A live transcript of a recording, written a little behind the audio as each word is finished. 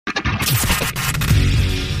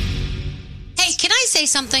say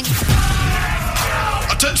something?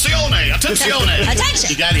 Attenzione! Attenzione! Attention!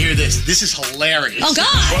 You gotta hear this. This is hilarious. Oh,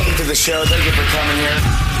 God! Welcome to the show. Thank you for coming here.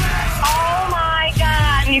 Oh, my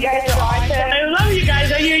God. You guys are awesome. I love you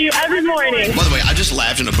guys. I hear you every morning. By the way, I just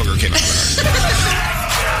laughed and a booger came out of her.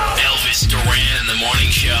 Elvis Duran in the morning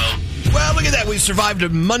show. Well, look at that. We survived a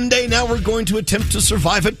Monday. Now we're going to attempt to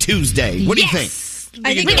survive a Tuesday. What do you think?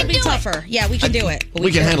 I think it'll be tougher. Yeah, we can do it. But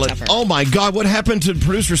We can handle it. tougher. Oh, my God. What happened to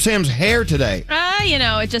producer Sam's hair today?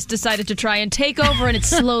 It just decided to try and take over, and it's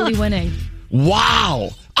slowly winning.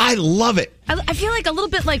 Wow. I love it. I feel like a little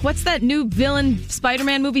bit like, what's that new villain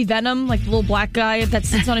Spider-Man movie, Venom? Like the little black guy that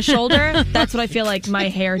sits on his shoulder? That's what I feel like my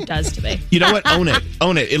hair does to me. You know what? Own it.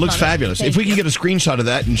 Own it. It looks fabulous. Thank If we can get a screenshot of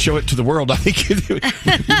that and show it to the world, I think we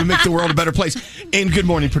can make the world a better place. And good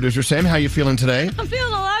morning, producer Sam. How you feeling today? I'm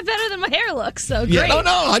feeling a lot better than my hair looks, so great. Yeah. Oh,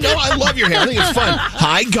 no. I know. I love your hair. I think it's fun.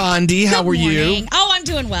 Hi, Gandhi. How are you? Oh, I'm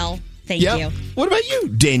doing well. Thank you. What about you,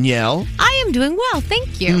 Danielle? I am doing well,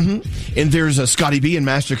 thank you. Mm-hmm. And there's Scotty B in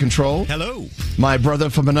Master Control. Hello. My brother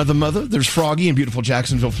from another mother. There's Froggy in beautiful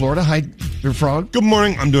Jacksonville, Florida. Hi, your Frog. Good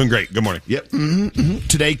morning. I'm doing great. Good morning. Yep.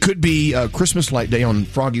 Today could be Christmas light day on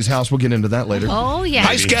Froggy's house. We'll get into that later. Oh, yeah.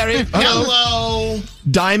 Hi, Scary. Hello.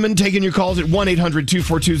 Diamond taking your calls at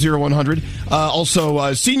 1-800-242-0100.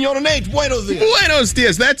 Also, Senora Nate. Buenos dias. Buenos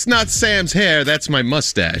dias. That's not Sam's hair. That's my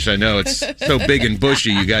mustache. I know it's so big and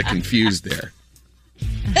bushy you got confused there.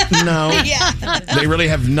 No. They really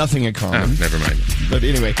have nothing in common. Oh, never mind. But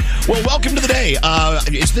anyway, well, welcome to the day.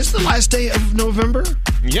 Is this the last day of November?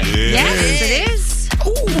 Yeah. Yes, it is.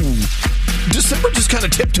 Ooh. December just kind of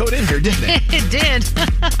tiptoed in here, didn't it? It did.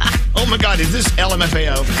 Oh, my God. Is this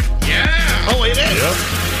LMFAO? Yeah. Oh, it is. Yep.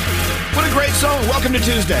 What a great song. Welcome to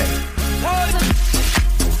Tuesday.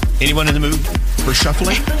 Anyone in the mood for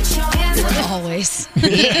shuffling? Always.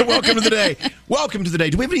 Welcome to the day. Welcome to the day.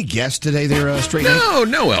 Do we have any guests today there, Straight Nate?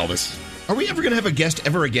 No, Elvis. Are we ever going to have a guest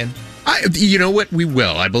ever again? You know what? We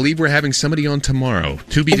will. I believe we're having somebody on tomorrow.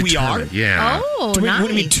 To be we are? determined. Yeah. Oh, What nice. do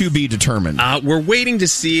you mean to be determined? We're waiting to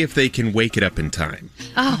see if they can wake it up in time.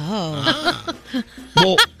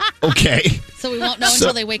 Well, okay. So we won't know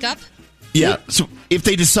until they wake up? Yeah. So if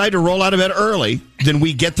they decide to roll out of bed early, then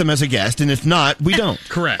we get them as a guest. And if not, we don't.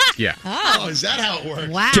 Correct. Yeah. Oh, is that how it works?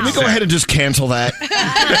 Wow. Can we go ahead and just cancel that?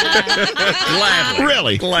 Gladly.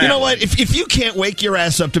 Really? Gladly. You know what? If you can't wake your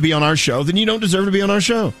ass up to be on our show, then you don't deserve to be on our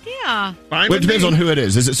show. Yeah. Fine Well, it with depends me. on who it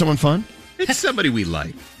is. Is it someone fun? It's somebody we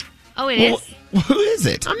like. Oh, it is? Well, who is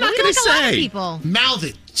it? I'm not We going like to a lot of say. people. Mouth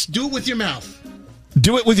it. Just do it with your mouth.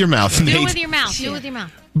 Do it with your mouth, Do Nate. it with your mouth. Do it with your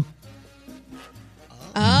mouth.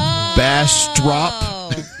 Oh.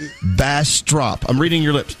 Bastrop. Bastrop. I'm reading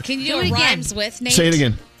your lips. Can you Do do it a again. rhymes with, Nate? Say it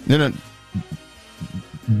again. No.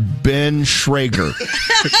 Ben Schrager. You're getting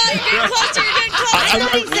closer. I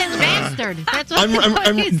thought he said bastard. That's what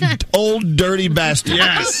I'm he said. old dirty bastard.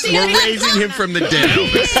 Yes. We're raising him from the dead.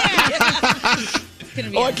 It's gonna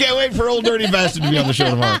be Oh, I can't wait for old dirty bastard to be on the show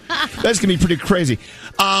tomorrow. That's going to be pretty crazy.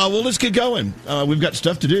 Well, let's get going. We've got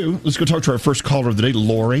stuff to do. Let's go talk to our first caller of the day,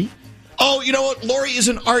 Lori. Oh, you know what? Lori is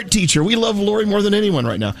an art teacher. We love Lori more than anyone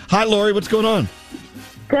right now. Hi, Lori. What's going on?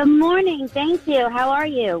 Good morning. Thank you. How are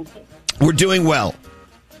you? We're doing well.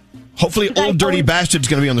 Hopefully, old dirty bastard's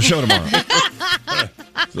going to be on the show tomorrow.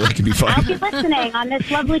 So that could be I'll fun. be listening on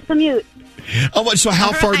this lovely commute. Oh, so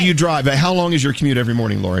how far do you drive? How long is your commute every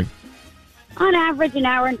morning, Lori? On average, an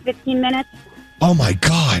hour and 15 minutes. Oh, my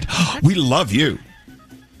God. We love you.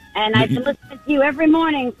 And I've been listening to you every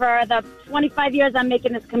morning for the 25 years I'm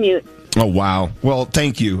making this commute. Oh, wow. Well,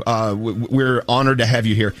 thank you. We're honored to have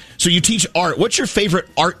you here. So you teach art. What's your favorite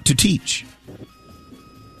art to teach?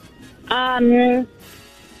 I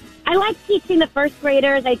like teaching the first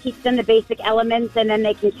graders. I teach them the basic elements, and then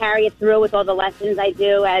they can carry it through with all the lessons I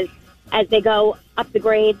do as they go up the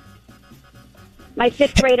grades. My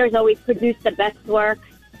fifth graders always produce the best work.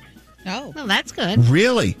 Oh. Well, that's good.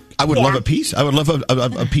 Really? I would love a piece. I would love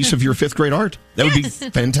a piece of your fifth grade art. That would be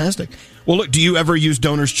fantastic. Well, look, do you ever use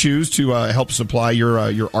Donors Choose to help supply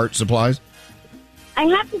your art supplies? I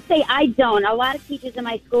have to say I don't. A lot of teachers in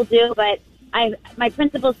my school do, but my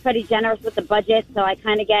principal's pretty generous with the budget, so I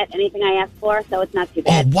kind of get anything I ask for, so it's not too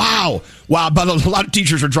Oh, bad. wow. Wow, but a lot of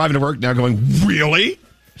teachers are driving to work now going, really?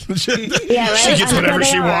 Yeah, right? She gets whatever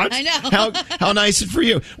she wants. I know. How nice for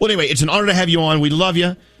you. Well, anyway, it's an honor to have you on. We love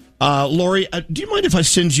you. Lori, do you mind if I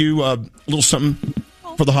send you a little something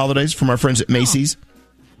for the holidays from our friends at Macy's?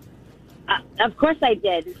 Of course I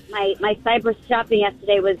did. My cyber shopping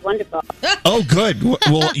yesterday was wonderful. Oh, good.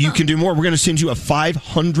 Well, you can do more. We're going to send you a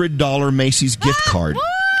 $500 Macy's gift card.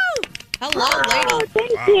 Hello, lady.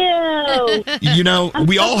 Thank you. You know,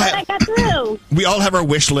 we all glad I have got through. we all have our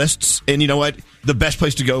wish lists, and you know what? The best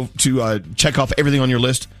place to go to check off everything on your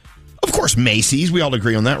list, of course, Macy's. We all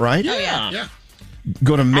agree on that, right? Oh, yeah.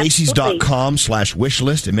 Go to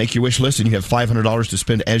Macy's.com/wishlist and make your wish list, and you have $500 to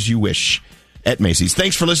spend as you wish at Macy's.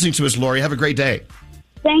 Thanks for listening to us, Lori. Have a great day.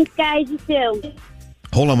 Thanks, guys. You too.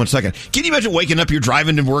 Hold on one second. Can you imagine waking up, you're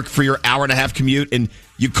driving to work for your hour-and-a-half commute, and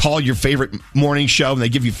you call your favorite morning show, and they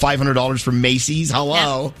give you $500 from Macy's?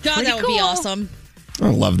 Hello. God, that would be awesome. I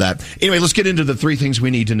love that. Anyway, let's get into the three things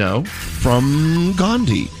we need to know from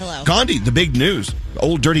Gandhi. Hello. Gandhi, the big news.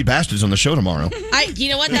 Old Dirty Bastards on the show tomorrow. You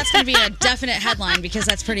know what? That's going to be a definite headline because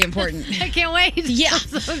that's pretty important. I can't wait. Yeah.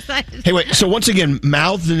 I'm so excited. Hey, wait. So once again,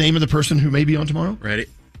 mouth the name of the person who may be on tomorrow? Ready?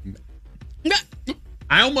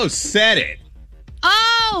 I almost said it.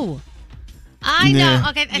 Oh! I know.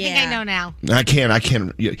 Nah. Okay, I think I know now. I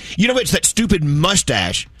can't. You know, it's that stupid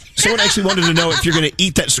mustache. Someone actually wanted to know if you're going to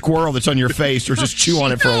eat that squirrel that's on your face or just chew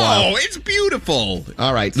on it for a while. Oh, it's beautiful.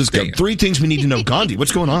 All right, let's go. Three things we need to know. Gandhi,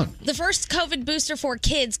 what's going on? The first COVID booster for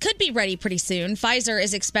kids could be ready pretty soon. Pfizer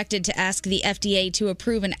is expected to ask the FDA to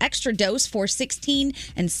approve an extra dose for 16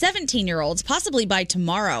 and 17-year-olds, possibly by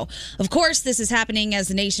tomorrow. Of course, this is happening as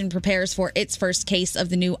the nation prepares for its first case of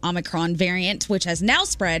the new Omicron variant, which has now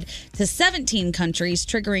spread to 17 countries,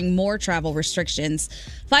 triggering more travel restrictions.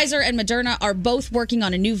 Pfizer and Moderna are both working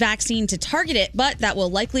on a new vaccine to target it, but that will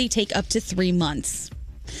likely take up to 3 months.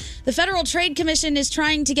 The Federal Trade Commission is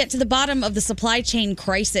trying to get to the bottom of the supply chain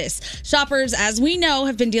crisis. Shoppers, as we know,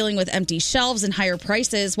 have been dealing with empty shelves and higher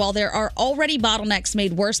prices, while there are already bottlenecks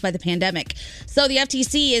made worse by the pandemic. So the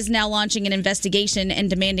FTC is now launching an investigation and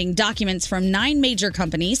demanding documents from 9 major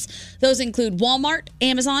companies. Those include Walmart,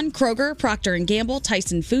 Amazon, Kroger, Procter & Gamble,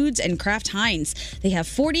 Tyson Foods, and Kraft Heinz. They have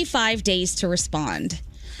 45 days to respond.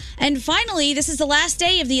 And finally, this is the last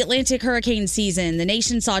day of the Atlantic hurricane season. The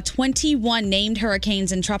nation saw 21 named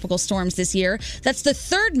hurricanes and tropical storms this year. That's the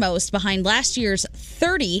third most behind last year's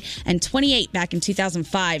 30 and 28 back in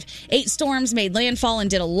 2005. 8 storms made landfall and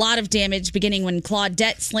did a lot of damage, beginning when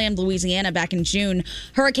Claudette slammed Louisiana back in June.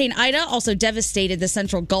 Hurricane Ida also devastated the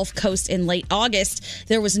central Gulf Coast in late August.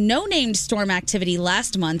 There was no named storm activity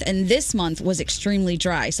last month, and this month was extremely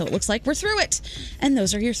dry. So it looks like we're through it. And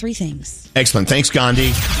those are your 3 things. Excellent. Thanks,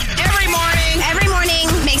 Gandhi. Every morning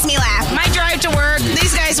makes me laugh. My drive to work,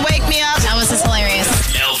 these guys wake me up. That was just hilarious.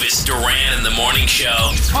 Elvis Duran in the morning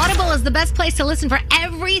show. Audible is the best place to listen for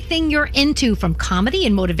everything you're into, from comedy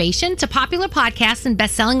and motivation to popular podcasts and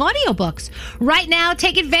best-selling audiobooks. Right now,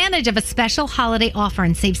 take advantage of a special holiday offer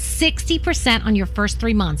and save 60% on your first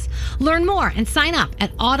 3 months. Learn more and sign up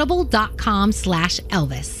at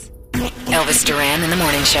audible.com/Elvis. Elvis Duran in the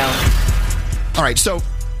morning show. All right, so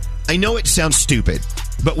I know it sounds stupid,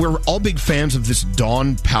 but we're all big fans of this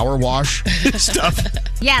Dawn Power Wash stuff.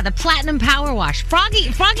 Yeah, the Platinum Power Wash.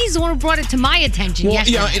 Froggy's the one who brought it to my attention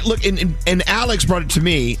yesterday. Yeah, look, and Alex brought it to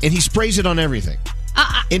me, and he sprays it on everything.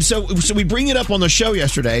 And so we bring it up on the show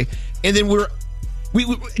yesterday, and then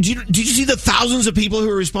did you see the thousands of people who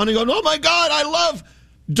are responding, going, "Oh my God, I love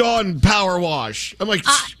Dawn Power Wash"? I'm like,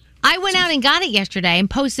 I went out and got it yesterday and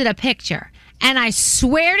posted a picture. And I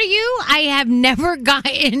swear to you, I have never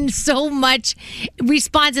gotten so much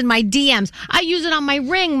response in my DMs. I use it on my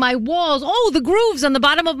ring, my walls, the grooves on the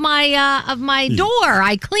bottom of my door.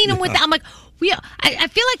 I clean them with. I'm like, I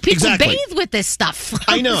feel like people bathe with this stuff.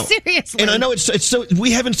 I know, seriously, and I know it's so.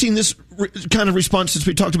 We haven't seen this kind of response since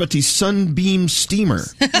we talked about the Sunbeam steamer.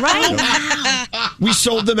 Right? Wow. We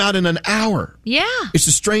sold them out in an hour. Yeah, it's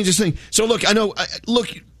the strangest thing. So look, I know.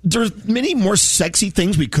 There's many more sexy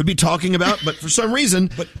things we could be talking about, but for some reason,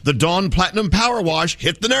 the Dawn Platinum Power Wash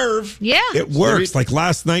hit the nerve. Yeah. It works. Like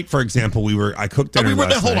last night, for example, I cooked dinner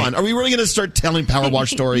last Hold on. Are we really going to start telling Power Wash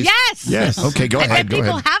stories? Yes. Okay, go ahead.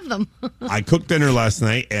 People have them. I cooked dinner last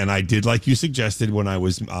night, and I did like you suggested when I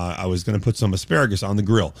was going to put some asparagus on the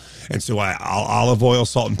grill. And so I'll olive oil,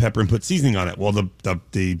 salt, and pepper, and put seasoning on it. Well,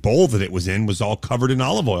 the bowl that it was in was all covered in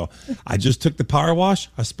olive oil. I just took the Power Wash,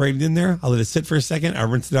 I sprayed it in there, I let it sit for a second, I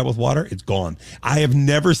rinsed it out with water, it's gone. I have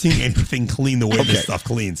never seen anything clean the way this stuff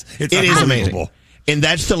cleans. It is amazing. And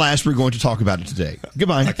that's the last we're going to talk about it today.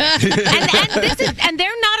 Goodbye. and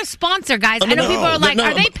they're not a sponsor, guys. I know people are like,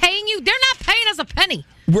 are they paying you? They're not paying us a penny.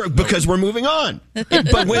 Because we're moving on.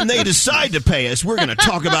 But when they decide to pay us, we're going to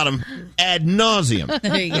talk about them ad nauseum.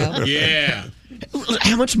 There you go. Yeah.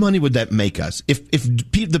 How much money would that make us if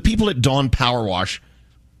the people at Dawn Power Wash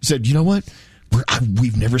said, you know what?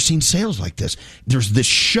 We've never seen sales like this. There's this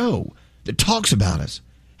show that talks about us.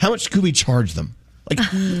 How much could we charge them? Like,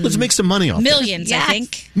 let's make some money off Millions, this. I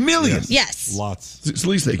think. Millions. Yes. Lots. It's the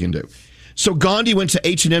least they can do. So Gandhi went to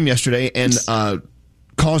H&M yesterday and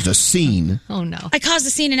caused a scene. Oh, no. I caused a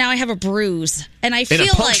scene and now I have a bruise. And I feel And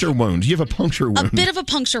a puncture wound. You have a puncture wound. A bit of a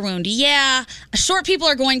puncture wound. Yeah. Short people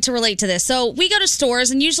are going to relate to this. So we go to stores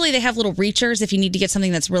and usually they have little reachers if you need to get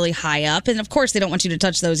something that's really high up. And of course they don't want you to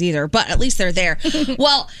touch those either, but at least they're there.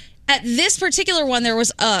 Well, at this particular one, there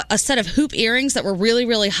was a set of hoop earrings that were really,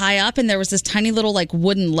 really high up, and there was this tiny little like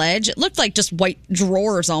wooden ledge. It looked like just white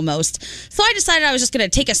drawers almost. So I decided I was just going to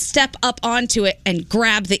take a step up onto it and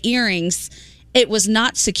grab the earrings. It was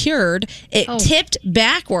not secured. It tipped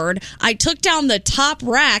backward. I took down the top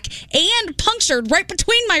rack and punctured right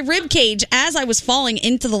between my rib cage as I was falling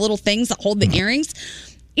into the little things that hold the earrings.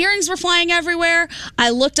 Earrings were flying everywhere.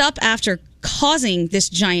 I looked up after causing this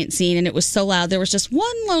giant scene, and it was so loud. There was just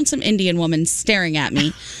one lonesome Indian woman staring at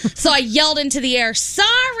me. So I yelled into the air,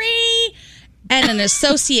 "Sorry!" And an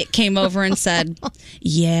associate came over and said,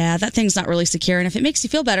 "Yeah, that thing's not really secure, and if it makes you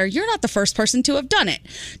feel better, you're not the first person to have done it."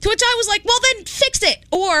 To which I was like, "Well, then fix it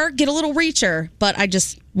or get a little reacher." But I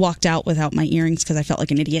just walked out without my earrings because I felt like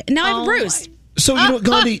an idiot. And now I have a bruise. So, you know what,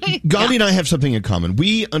 Gandhi and I have something in common.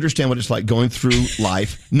 We understand what it's like going through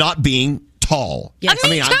life not being tall. Yes.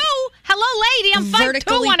 Me too. Hello, lady. I'm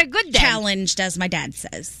 5'2" on a good day. Challenged, as my dad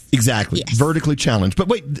says. Exactly. Yes. Vertically challenged. But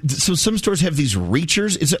wait, so some stores have these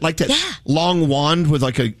reachers? Is it like that long wand with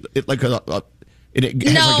like a it has like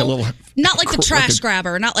a little... Not like the trash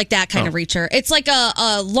grabber, not like that kind of reacher. It's like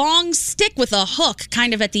a long stick with a hook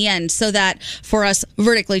kind of at the end so that for us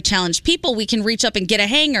vertically challenged people, we can reach up and get a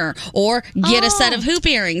hanger or get a set of hoop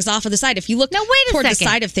earrings off of the side. If you look toward the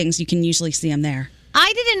side of things, you can usually see them there.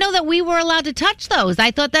 I didn't know that we were allowed to touch those.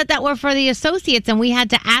 I thought that were for the associates, and we had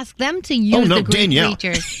to ask them to use the green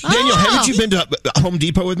reachers. Danielle, haven't you been to Home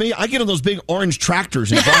Depot with me? I get on those big orange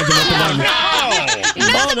tractors and drive them up and down.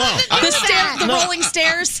 Oh, no. The rolling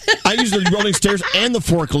stairs. I use the rolling stairs and the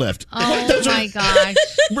forklift. Oh, my gosh.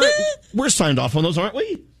 We're signed off on those, aren't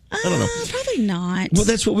we? I don't know. Probably not. Well,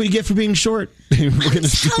 that's what we get for being short. We're going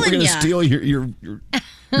to steal your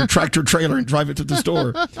tractor trailer and drive it to the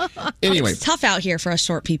store. Anyway. It's tough out here for us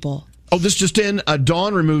short people. Oh, this just in.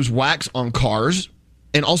 Dawn removes wax on cars.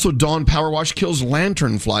 And also, Dawn Power Wash kills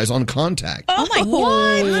lantern flies on contact. Oh, my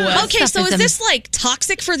God. Okay, so is this like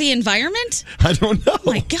toxic for the environment? I don't know.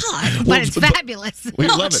 Oh, my God. But it's fabulous. We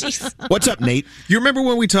love it. What's up, Nate? You remember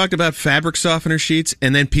when we talked about fabric softener sheets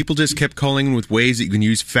and then people just kept calling in with ways that you can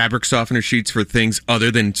use fabric softener sheets for things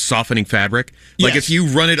other than softening fabric? Like if you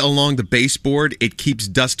run it along the baseboard, it keeps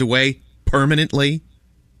dust away permanently.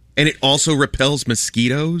 And it also repels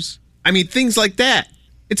mosquitoes. I mean, things like that.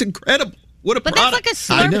 It's incredible. What a product. That's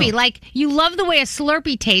like a Slurpee. Like, you love the way a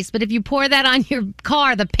Slurpee tastes, but if you pour that on your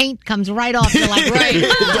car, the paint comes right off. You're like, right.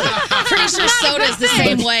 Pretty sure soda's the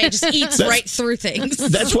same way. Just eats right through things.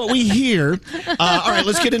 That's what we hear. All right,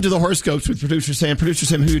 let's get into the horoscopes with Producer Sam. Producer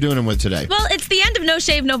Sam, who are you doing them with today? Well, it's the end of No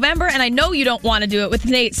Shave November, and I know you don't want to do it with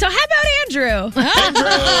Nate. So how about Andrew? Andrew!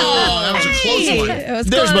 That was a close one.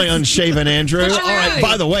 There's my unshaven Andrew. All right,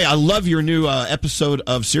 by the way, I love your new episode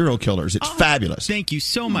of Serial Killers. It's fabulous. Thank you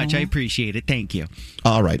so much. I appreciate it. Thank you.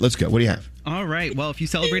 All right, let's go. What do you have? All right. Well, if you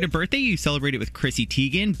celebrate a birthday, you celebrate it with Chrissy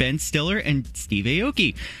Teigen, Ben Stiller, and Steve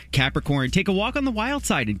Aoki. Capricorn, take a walk on the wild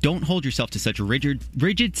side and don't hold yourself to such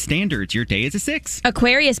rigid standards. Your day is a 6.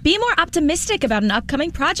 Aquarius, be more optimistic about an upcoming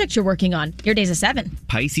project you're working on. Your day's a 7.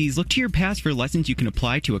 Pisces, look to your past for lessons you can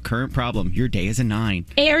apply to a current problem. Your day is a 9.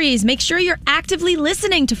 Aries, make sure you're actively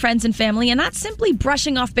listening to friends and family and not simply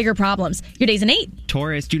brushing off bigger problems. Your day's an 8.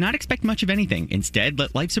 Taurus, do not expect much of anything. Instead,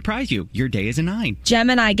 let life surprise you. Your day is a 9.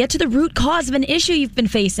 Gemini, get to the root cause of an issue you've been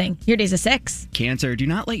facing. Your day's a 6. Cancer, do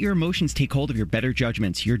not let your emotions take hold of your better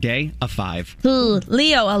judgments. Your day, a 5.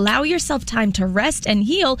 Leo, allow yourself time to rest and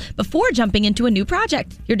heal before jumping into a new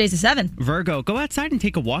project. Your day's a 7. Virgo, go outside and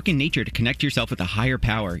take a walk in nature to connect yourself with a higher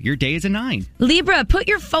power. Your day is a 9. Libra, put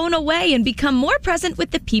your phone away and become more present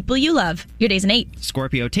with the people you love. Your day's an 8.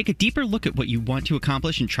 Scorpio, take a deeper look at what you want to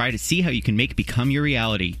accomplish and try to see how you can make it become your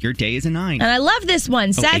reality. Your day is a 9. And I love this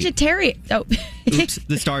one. Sagittarius. Oops,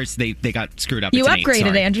 the stars, they got screwed up. You It's an 8, upgraded,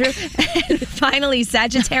 sorry. Andrew. And finally,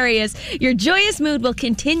 Sagittarius, your joyous mood will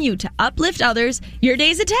continue to uplift others. Your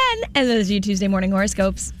day's a 10, and those are your Tuesday morning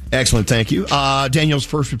horoscopes. Excellent, thank you. Danielle's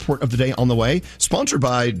first report of the day on the way, sponsored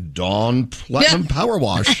by Dawn Platinum Power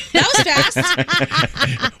Wash. That was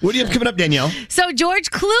fast. What do you have coming up, Danielle? So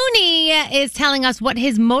George Clooney is telling us what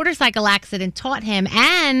his motorcycle accident taught him,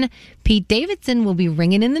 and Pete Davidson will be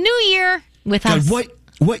ringing in the new year with us.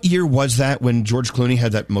 What year was that when George Clooney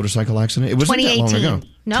had that motorcycle accident? It wasn't that long ago.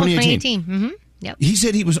 No, 2018. Mm-hmm. Yep. He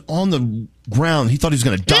said he was on the ground. He thought he was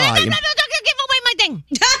going to die. No, don't give away my thing.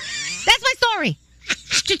 That's my story.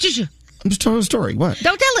 I'm just telling a story. What?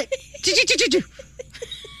 Don't tell it.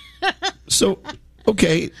 So,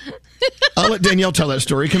 okay. I'll let Danielle tell that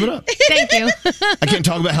story coming up. Thank you. I can't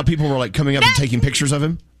talk about how people were like coming up and taking pictures of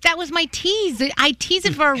him. That was my tease. I tease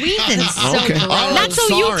it for a reason. Okay. Oh, Not so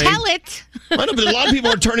sorry. you tell it. I know, but a lot of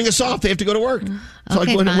people are turning us off. They have to go to work. So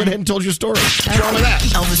Okay, I went fine. ahead and told your story. What's wrong with that?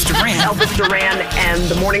 Elvis Duran and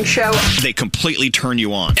the morning show. They completely turn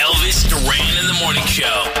you on. Elvis Duran in the morning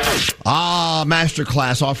show.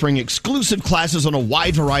 Masterclass offering exclusive classes on a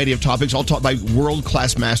wide variety of topics, all taught by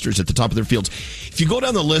world-class masters at the top of their fields. If you go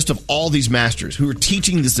down the list of all these masters who are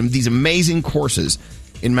teaching these amazing courses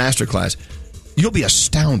in Masterclass, you'll be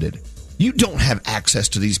astounded. You don't have access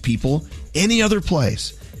to these people any other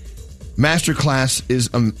place. Masterclass is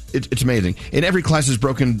it's amazing. And every class is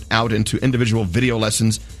broken out into individual video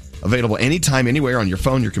lessons available anytime, anywhere on your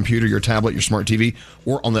phone, your computer, your tablet, your smart TV,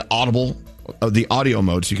 or on the the audio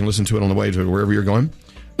mode, so you can listen to it on the way to wherever you're going.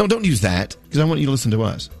 No, don't use that, because I want you to listen to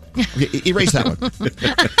us. Okay, erase that one.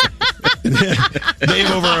 They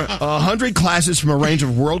have over 100 classes from a range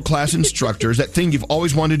of world-class instructors, that thing you've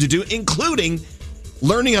always wanted to do, including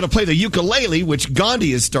learning how to play the ukulele, which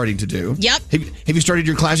Gandhi is starting to do. Yep. Have you started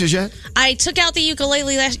your classes yet? I took out the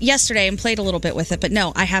ukulele yesterday and played a little bit with it, but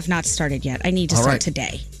no, I have not started yet. I need to All start right.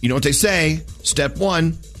 today. You know what they say? Step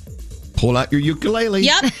 1, pull out your ukulele.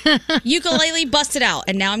 Yep. Ukulele busted out,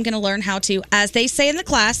 and now I'm going to learn how to, as they say in the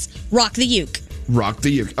class, rock the uke. Rock the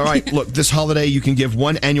uke. All right, look, this holiday you can give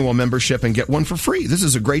one annual membership and get one for free. This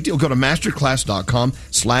is a great deal. Go to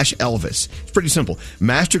masterclass.com/Elvis. It's pretty simple.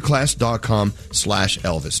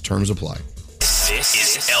 Masterclass.com/Elvis. Terms apply. This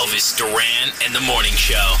is Elvis Duran and the morning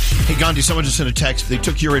show. Hey, Gandhi, someone just sent a text. They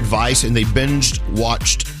took your advice and they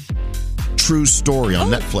watched True Story on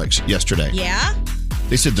Netflix yesterday. Yeah?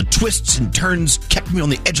 They said the twists and turns kept me on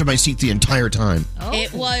the edge of my seat the entire time.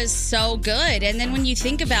 It was so good. And then when you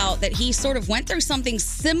think about that he sort of went through something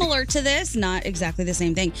similar to this, not exactly the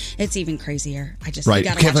same thing, it's even crazier. Right. You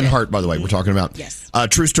gotta Kevin watch it. Hart, by the way, we're talking about. Yes.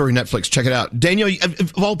 True Story Netflix. Check it out. Danielle,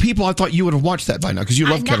 of all people, I thought you would have watched that by now because you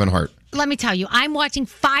love Kevin Hart. Let me tell you, I'm watching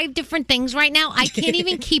 5 different things right now. I can't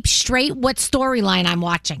even keep straight what storyline I'm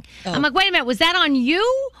watching. I'm like, wait a minute, was that on you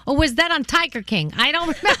or was that on Tiger King? I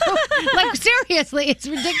don't know. Like, seriously, it's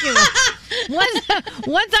ridiculous.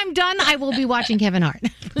 Once I'm done, I will be watching Kevin Hart.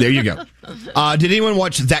 There you go. Did anyone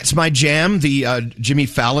watch That's My Jam, the Jimmy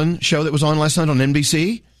Fallon show that was on last night on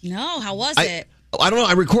NBC? No, how was it? I don't know.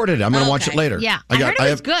 I recorded it. I'm going to watch it later. Yeah, I heard it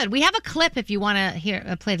was good. We have a clip if you want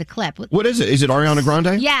to play the clip. What is it? Is it Ariana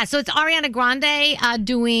Grande? Yeah, so it's Ariana Grande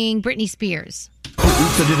doing Britney Spears. Oh,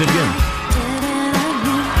 oops, I did it again.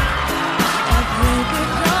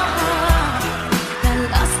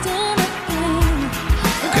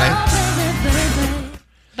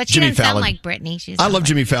 But she Jimmy doesn't Fallon. sound like Britney. I love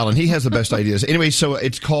Jimmy Fallon. He has the best ideas. Anyway, so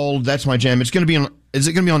it's called That's My Jam. It's going to be on. Is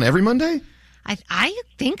it going to be on every Monday? I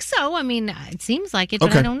think so. I mean, it seems like it,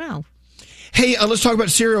 but I don't know. Hey, let's talk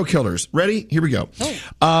about serial killers. Ready? Here we go.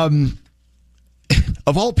 Of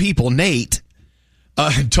all people, Nate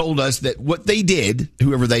told us that what they did,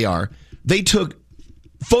 whoever they are, they took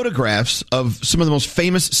photographs of some of the most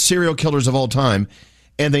famous serial killers of all time,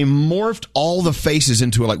 and they morphed all the faces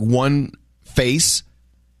into like one face.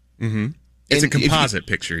 Mm-hmm. It's a composite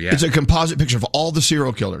picture, yeah. It's a composite picture of all the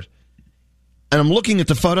serial killers. And I'm looking at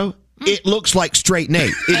the photo. It looks like straight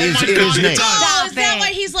Nate. It is Nate. Oh, is that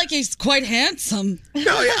why he's quite handsome?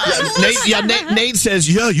 Nate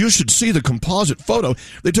says, yeah, you should see the composite photo.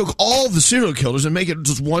 They took all the serial killers and made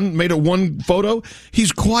it one photo.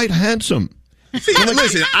 He's quite handsome.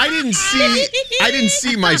 Listen, I didn't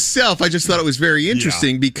see myself. I just thought it was very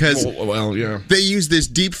interesting because they use this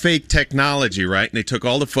deep fake technology, right? And they took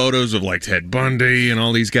all the photos of like Ted Bundy and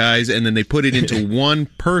all these guys, and then they put it into one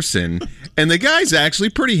person. And the guy's actually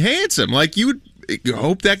pretty handsome. Like you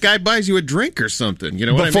hope that guy buys you a drink or something. You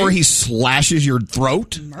know what I mean? Before he slashes your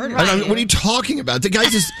throat. What are you talking about? The guy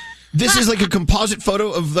just. This is like a composite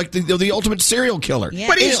photo of like the ultimate serial killer. Yeah.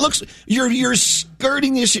 But it looks you're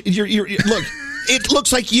skirting this. Look, it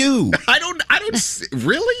looks like you. I don't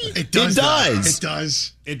really. It does.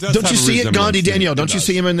 It does. Don't you see it, Gandhi? Danielle, don't you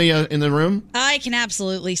see him in the room? I can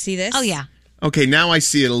absolutely see this. Oh yeah. Okay, now I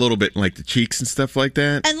see it a little bit, like the cheeks and stuff like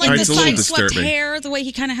that. And like it's the a little side swept disturbing. hair, the way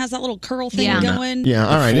he kind of has that little curl thing going. Yeah.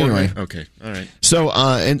 All right. Anyway. Okay. All right. So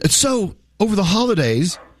so over the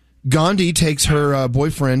holidays, Gandhi takes her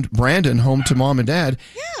boyfriend Brandon home to mom and dad,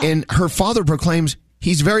 and her father proclaims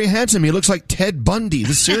he's very handsome. He looks like Ted Bundy,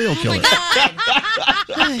 the serial killer.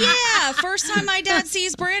 Yeah, first time my dad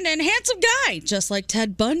sees Brandon, handsome guy, just like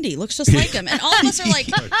Ted Bundy, looks just like him. And all of us are like,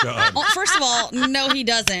 first of all, no, he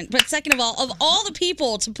doesn't. But second of all the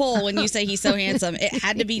people to pull when you say he's so handsome, it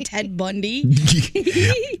had to be Ted Bundy.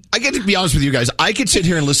 I get to be honest with you guys. I could sit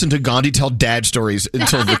here and listen to Gandhi tell dad stories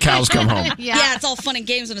until the cows come home. Yeah, it's all fun and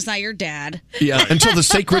games when it's not your dad. Yeah, until the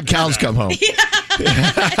sacred cows come home.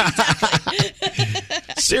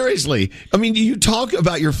 Seriously. I mean, you talk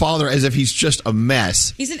about your father as if he's just a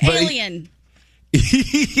mess. He's an alien.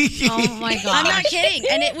 Oh my god! I'm not kidding.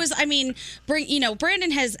 And it was, I mean,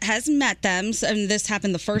 Brandon has met them, and this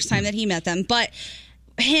happened the first time that he met them, but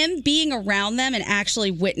him being around them and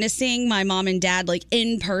actually witnessing my mom and dad like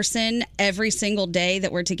in person every single day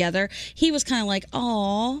that we're together, he was kind of like,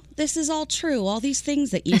 "Oh, this is all true. All these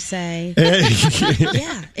things that you say."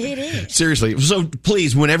 Yeah, it is. Seriously. So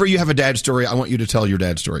please, whenever you have a dad story, I want you to tell your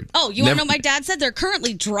dad story. Oh, you want to know what my dad said? They're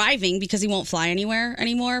currently driving because he won't fly anywhere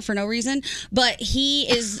anymore for no reason. But he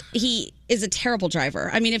is a terrible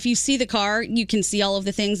driver. I mean, if you see the car, you can see all of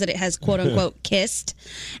the things that it has quote unquote kissed.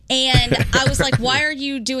 And I was like, why are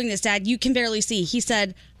you doing this, Dad? You can barely see. He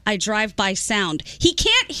said, I drive by sound. He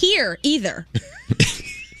can't hear either.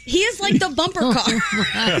 He is like the bumper car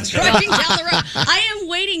driving down the road. I am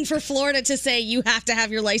waiting for Florida to say you have to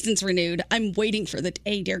have your license renewed. I'm waiting for the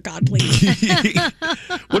day, dear God, please.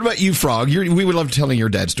 What about you, Frog? We would love telling your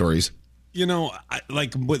dad stories. You know,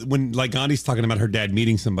 when Gandhi's talking about her dad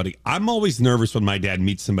meeting somebody, I'm always nervous when my dad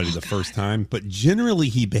meets somebody the first time, but generally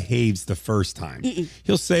he behaves the first time.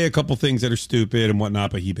 He'll say a couple things that are stupid and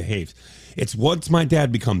whatnot, but he behaves. It's once my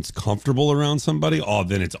dad becomes comfortable around somebody,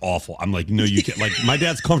 then it's awful. I'm like, no, you can't. Like, my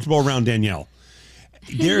dad's comfortable around Danielle.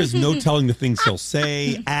 There is no telling the things he'll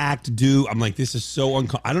say, act, do. I'm like, this is so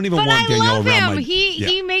uncomfortable. I don't even want Danielle around my...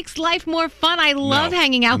 He makes life more fun. I love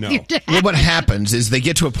hanging out with your dad. Well, what happens is they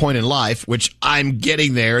get to a point in life, which I'm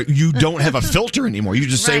getting there, you don't have a filter anymore. You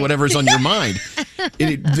just say whatever's on your mind.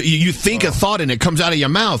 You think a thought and it comes out of your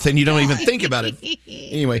mouth and you don't even think about it.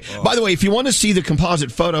 Anyway, by the way, if you want to see the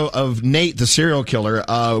composite photo of Nate, the serial killer,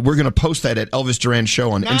 we're going to post that at Elvis Duran Show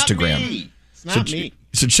on Instagram. Me. It's not me.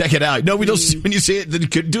 So check it out. No, we don't. When you see it, then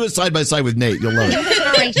do it side by side with Nate. You'll love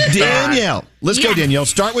it. Danielle, let's go, Danielle.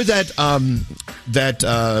 Start with that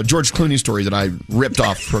George Clooney story that I ripped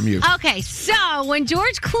off from you. Okay, so when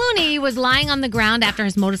George Clooney was lying on the ground after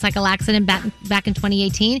his motorcycle accident back in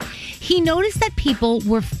 2018, he noticed that people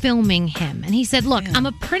were filming him, and he said, "Look, I'm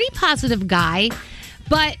a pretty positive guy,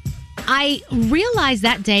 but I realized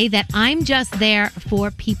that day that I'm just there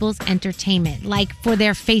for people's entertainment, like for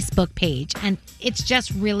their Facebook page. And it's just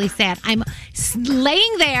really sad. I'm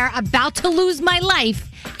laying there about to lose my life,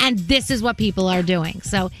 and this is what people are doing."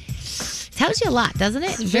 So it tells you a lot, doesn't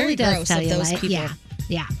it? It's very does gross tell of you those people. Yeah.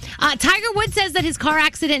 Yeah. Tiger Woods says that his car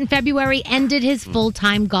accident in February ended his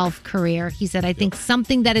full-time golf career. He said, I think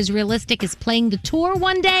something that is realistic is playing the tour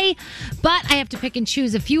one day, but I have to pick and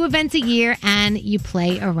choose a few events a year, and you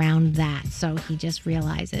play around that. So he just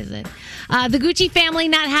realizes it. The Gucci family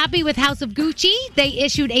not happy with House of Gucci. They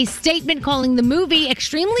issued a statement calling the movie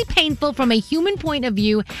extremely painful from a human point of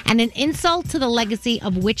view and an insult to the legacy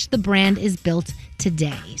of which the brand is built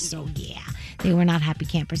today. So, yeah. They were not happy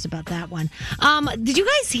campers about that one. Did you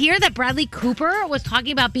guys hear that Bradley Cooper was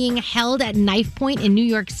talking about being held at knife point in New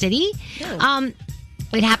York City?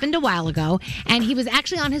 It happened a while ago, and he was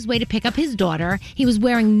actually on his way to pick up his daughter. He was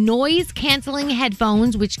wearing noise-canceling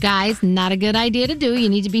headphones, which, guys, not a good idea to do. You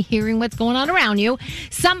need to be hearing what's going on around you.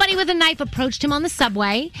 Somebody with a knife approached him on the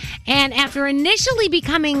subway, and after initially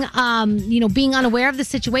becoming, being unaware of the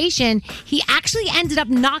situation, he actually ended up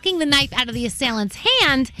knocking the knife out of the assailant's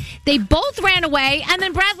hand. They both ran away, and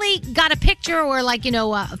then Bradley got a picture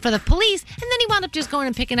for the police, and then he wound up just going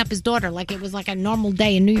and picking up his daughter like it was like a normal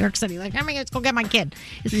day in New York City. Like, let's go get my kid.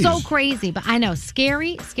 It's so crazy, but I know,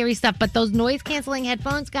 scary stuff. But those noise-canceling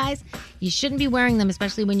headphones, guys, you shouldn't be wearing them,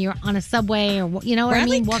 especially when you're on a subway or, you know what I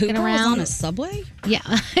mean, walking Cooper around. Was on a subway? Yeah.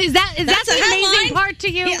 Is that the amazing part to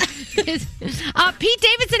you? Yeah. Pete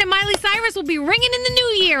Davidson and Miley Cyrus will be ringing in the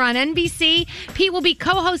new year on NBC. Pete will be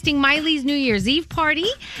co-hosting Miley's New Year's Eve party,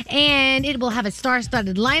 and it will have a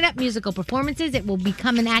star-studded lineup, musical performances. It will be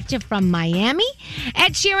coming at you from Miami.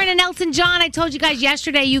 Ed Sheeran and Elton John, I told you guys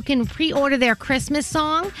yesterday, you can pre-order their Christmas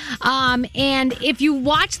song. And if you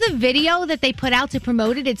watch the video that they put out to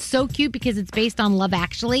promote it, it's so cute because it's based on Love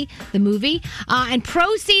Actually, the movie. And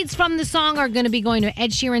proceeds from the song are going to be going to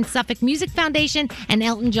Ed Sheeran's Suffolk Music Foundation and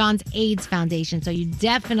Elton John's AIDS Foundation. So you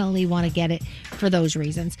definitely want to get it for those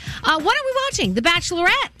reasons. What are we watching? The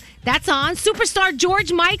Bachelorette. That's on. Superstar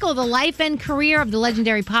George Michael, the life and career of the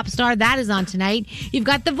legendary pop star, that is on tonight. You've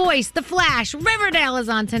got The Voice, The Flash, Riverdale is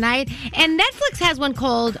on tonight. And Netflix has one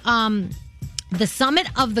called The Summit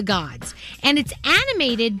of the Gods. And it's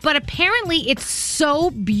animated, but apparently it's so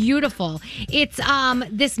beautiful. It's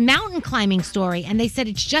this mountain climbing story, and they said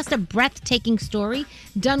it's just a breathtaking story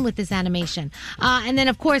done with this animation. And then,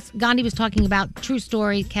 of course, Gandhi was talking about True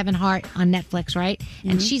Story, Kevin Hart on Netflix, right?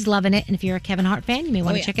 And she's loving it. And if you're a Kevin Hart fan, you may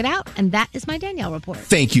want to check it out. And that is my Danielle report.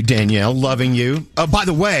 Thank you, Danielle. Loving you. By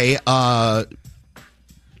the way,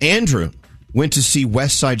 Andrew went to see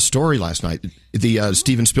West Side Story last night, the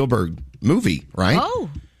Steven Spielberg movie, right? Oh.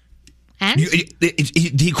 And?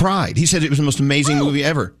 He cried. He said it was the most amazing movie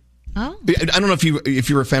ever. Oh. I don't know if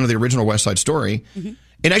you're a fan of the original West Side Story.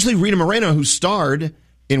 And actually, Rita Moreno, who starred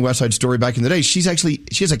in West Side Story back in the day, she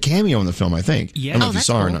has a cameo in the film, I think. Yeah. I don't know if you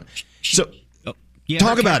saw her or not. So,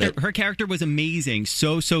 talk about it. Her character was amazing.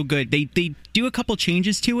 So good. They do a couple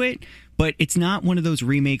changes to it, but it's not one of those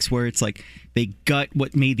remakes where it's like they gut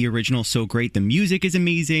what made the original so great. The music is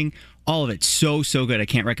amazing. All of it so good. I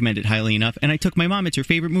can't recommend it highly enough. And I took my mom. It's her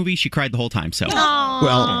favorite movie. She cried the whole time. So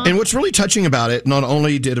well, and what's really touching about it, not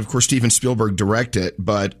only did, of course, Steven Spielberg direct it,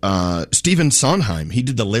 but Stephen Sondheim, he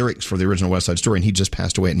did the lyrics for the original West Side Story, and he just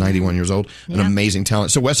passed away at 91 years old. An amazing talent.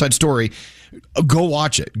 So West Side Story, go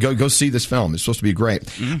watch it. Go see this film. It's supposed to be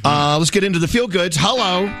great. Let's get into the feel goods.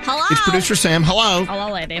 Hello. It's producer Sam. Hello.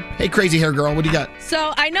 Hello, lady. Hey, crazy hair girl. What do you got?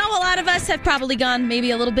 So I know a lot of us have probably gone maybe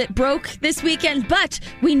a little bit broke this weekend, but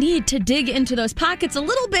we need to dig into those pockets a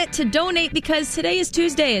little bit to donate because today is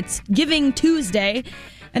Tuesday. It's Giving Tuesday.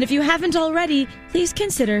 And if you haven't already, please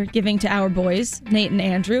consider giving to our boys, Nate and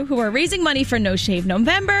Andrew, who are raising money for No Shave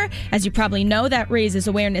November. As you probably know, that raises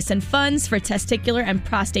awareness and funds for testicular and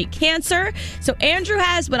prostate cancer. So Andrew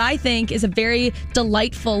has what I think is a very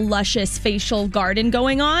delightful, luscious facial garden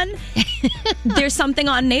going on. There's something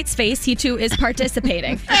on Nate's face. He, too, is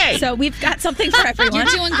participating. Hey! So we've got something for everyone. You're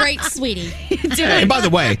doing great, sweetie. And by the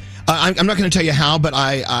way, I'm not going to tell you how, but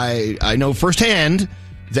I know firsthand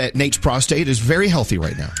that Nate's prostate is very healthy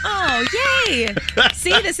right now. Oh, yay!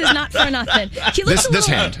 See, this is not for nothing. He looks This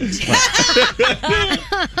hand. Nate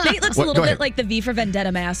looks a little bit like the V for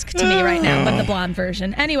Vendetta mask to me right now, but the blonde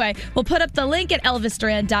version. Anyway, we'll put up the link at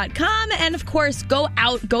elvisduran.com, and of course, go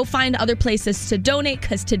find other places to donate,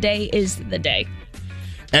 because today is the day.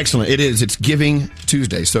 Excellent. It is. It's Giving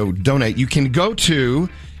Tuesday, so donate. You can go to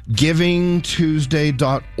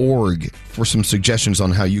givingtuesday.org for some suggestions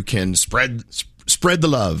on how you can spread the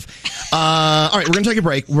love. All right, we're going to take a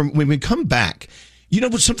break. When we come back, you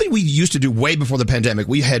know, something we used to do way before the pandemic,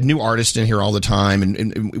 we had new artists in here all the time,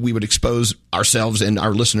 and we would expose ourselves and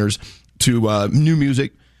our listeners to new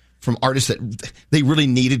music from artists that they really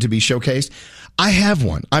needed to be showcased. I have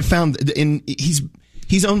one. I found, and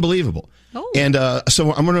he's unbelievable. Oh. And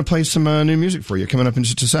so I'm going to play some new music for you coming up in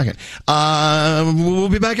just a second. We'll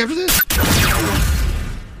be back after this.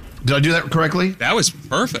 Did I do that correctly? That was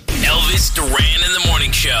perfect. Elvis Duran in the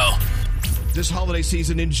Morning Show. This holiday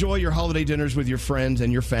season, enjoy your holiday dinners with your friends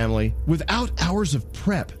and your family without hours of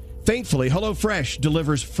prep. Thankfully, HelloFresh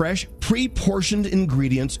delivers fresh, pre-portioned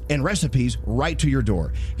ingredients and recipes right to your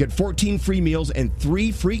door. Get 14 free meals and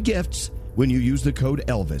 3 free gifts when you use the code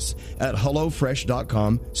Elvis at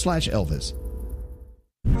HelloFresh.com/Elvis.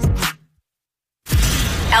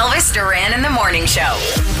 Elvis Duran in the Morning Show.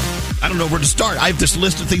 I don't know where to start. I have this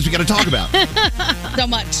list of things we got to talk about. So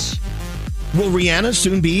much. Will Rihanna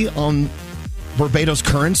soon be on Barbados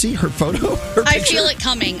currency? Her photo? Her I picture? feel it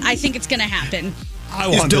coming. I think it's going to happen. I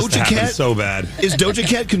want this to happen so bad. Is Doja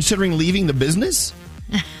Cat considering leaving the business?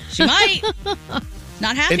 She might.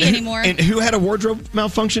 Not happy anymore. And who had a wardrobe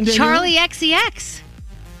malfunction, Danielle? Charlie XCX.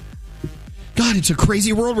 God, it's a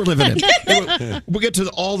crazy world we're living in. We'll get to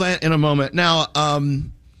all that in a moment. Now,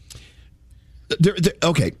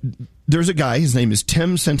 okay, there's a guy, his name is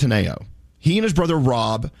Tim Centineo. He and his brother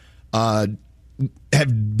Rob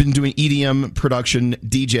have been doing EDM production,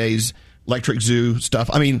 DJs, Electric Zoo stuff,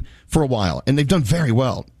 for a while. And they've done very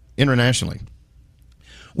well internationally.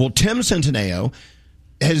 Well, Tim Centineo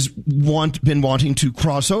has been wanting to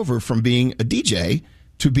cross over from being a DJ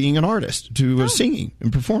to being an artist, to singing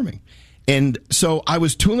and performing. And so I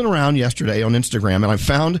was tooling around yesterday on Instagram, and I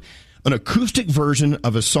found an acoustic version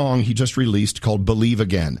of a song he just released called Believe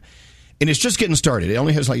Again. And it's just getting started. It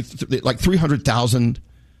only has like 300,000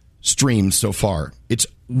 streams so far. It's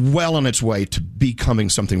well on its way to becoming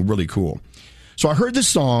something really cool. So I heard this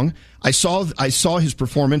song. I saw his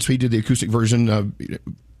performance. He did the acoustic version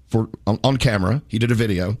on camera. He did a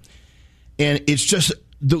video. And it's just,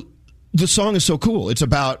 the song is so cool. It's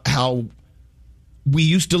about how we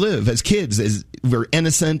used to live as kids, as we're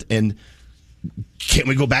innocent, and can't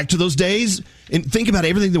we go back to those days? And think about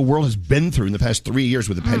everything the world has been through in the past 3 years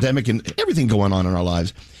with the pandemic and everything going on in our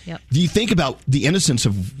lives. Yep. Do you think about the innocence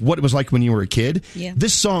of what it was like when you were a kid? Yeah.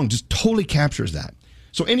 This song just totally captures that.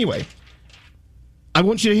 So anyway, I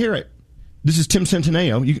want you to hear it. This is Tim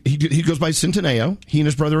Centineo. He goes by Centineo. He and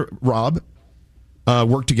his brother Rob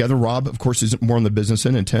work together. Rob, of course, is more on the business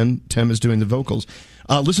end, and Tim is doing the vocals.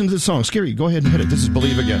 Listen to this song. Scary, go ahead and hit it. This is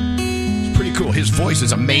Believe Again. It's pretty cool. His voice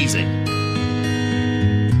is amazing.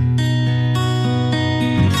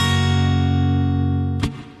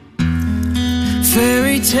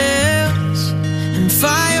 Fairy tales and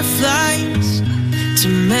fireflies to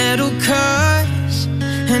metal cars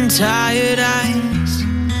and tired eyes.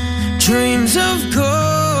 Dreams of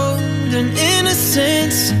gold and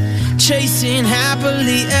innocence, chasing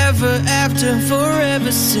happily ever after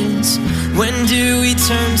forever since. When do we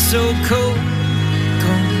turn so cold?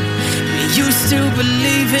 We used to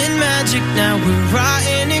believe in magic, now we're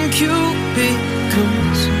rotting in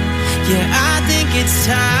cubicles. Yeah, I think it's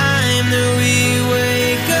time that we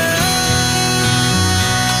wake up.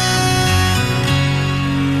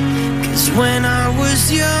 'Cause when I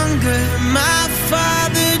was younger, my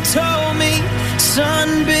father told me,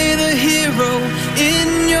 son, be the hero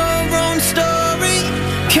in your own story.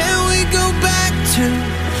 Can we go back to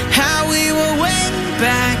how we were way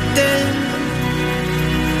back then?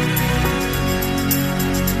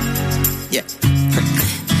 Yeah.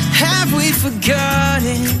 Have we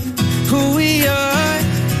forgotten who we are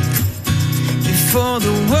before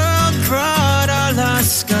the world brought all our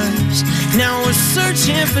scars? Now we're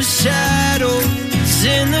searching for shadows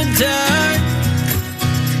in the dark.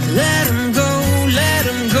 Let them go, let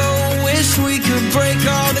them go. Wish we could break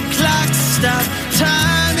all the clocks, stop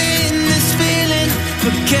time in this feeling.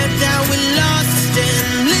 Forget that we're lost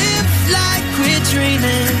and live like we're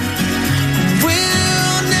dreaming.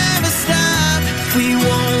 We'll never stop, we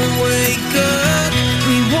won't wake up,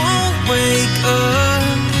 we won't wake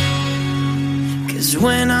up. 'Cause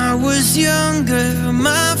when I was younger,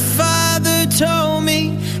 my father told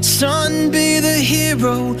me, son, be the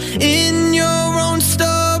hero in your own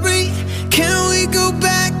story. Can we go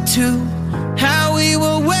back to how we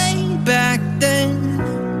were way back then?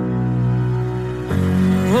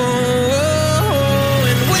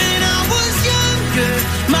 And when I was younger,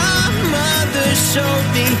 my mother showed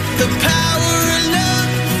me the power of love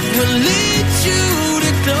will lead you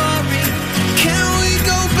to glory. Can we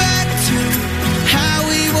go back to how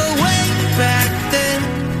we were way back then,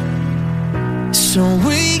 so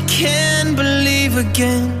we can believe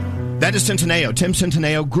again? That is Centineo. Tim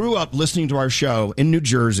Centineo grew up listening to our show in New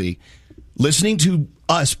Jersey, listening to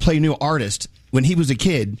us play new artists when he was a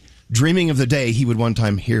kid, dreaming of the day he would one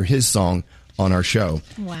time hear his song on our show.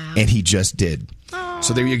 Wow. And he just did.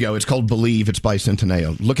 So there you go. It's called Believe. It's by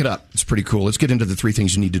Centineo. Look it up. It's pretty cool. Let's get into the 3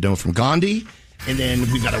 things you need to know from Gandhi. And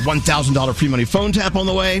then we've got a $1,000 free money phone tap on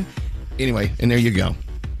the way. Anyway, and there you go.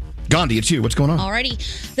 Gandhi, it's you. What's going on?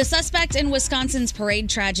 Alrighty. The suspect in Wisconsin's parade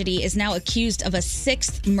tragedy is now accused of a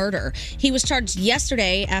 6th murder. He was charged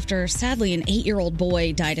yesterday after, sadly, an 8-year-old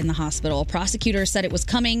boy died in the hospital. Prosecutors said it was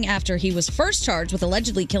coming after he was first charged with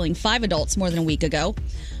allegedly killing 5 adults more than a week ago.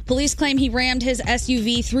 Police claim he rammed his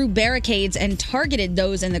SUV through barricades and targeted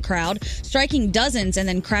those in the crowd, striking dozens and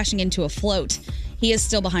then crashing into a float. He is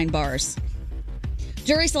still behind bars.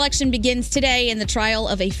 Jury selection begins today in the trial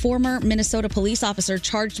of a former Minnesota police officer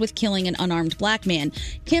charged with killing an unarmed black man.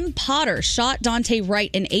 Kim Potter shot Dante Wright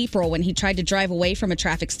in April when he tried to drive away from a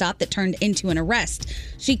traffic stop that turned into an arrest.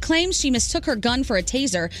 She claims she mistook her gun for a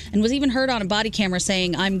taser and was even heard on a body camera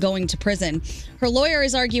saying, "I'm going to prison." Her lawyer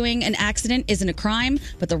is arguing an accident isn't a crime,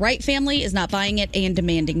 but the Wright family is not buying it and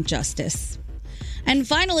demanding justice. And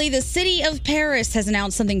finally, the city of Paris has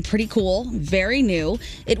announced something pretty cool, very new.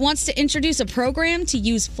 It wants to introduce a program to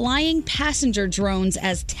use flying passenger drones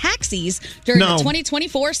as taxis during the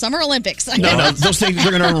 2024 Summer Olympics. No, those things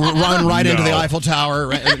are going to run right into the Eiffel Tower.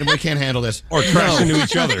 We can't handle this. Or crash into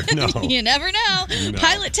each other. No. You never know. No.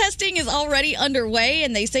 Pilot testing is already underway,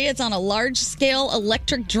 and they say it's on a large-scale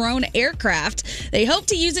electric drone aircraft. They hope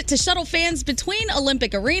to use it to shuttle fans between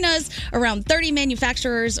Olympic arenas. Around 30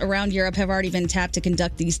 manufacturers around Europe have already been tapped to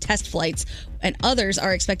conduct these test flights, and others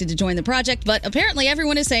are expected to join the project, but apparently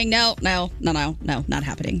everyone is saying no, not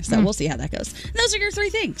happening. So we'll see how that goes. And those are your 3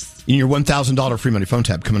 things. And your $1,000 free money phone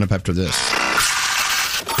tap coming up after this.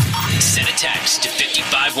 Send a text to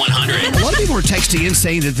 55100. A lot of people are texting in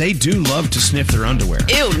saying that they do love to sniff their underwear.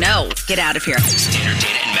 Ew, no. Get out of here. Standard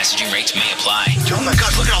data and messaging rates may apply. Oh my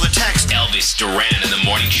God, look at all the text. Elvis Duran in the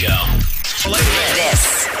Morning Show.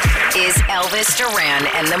 This is Elvis Duran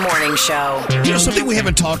and the Morning Show. You know, something we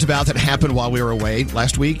haven't talked about that happened while we were away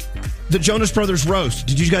last week? The Jonas Brothers roast.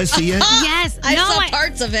 Did you guys see it? Yes. I saw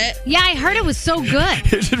parts of it. Yeah, I heard it was so good.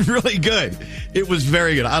 It's really good. It was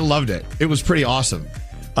very good. I loved it. It was pretty awesome.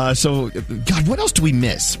 God, what else do we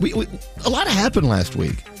miss? A lot happened last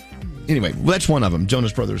week. Anyway, that's one of them,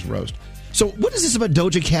 Jonas Brothers roast. So what is this about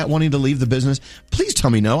Doja Cat wanting to leave the business? Please tell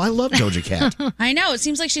me no. I love Doja Cat. I know. It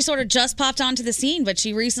seems like she sort of just popped onto the scene, but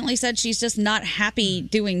she recently said she's just not happy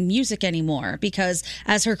doing music anymore because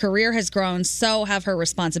as her career has grown, so have her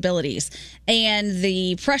responsibilities. And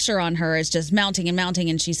the pressure on her is just mounting and mounting.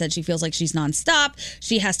 And she said she feels like she's nonstop.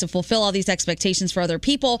 She has to fulfill all these expectations for other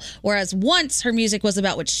people. Whereas once her music was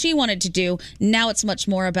about what she wanted to do, now it's much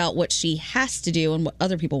more about what she has to do and what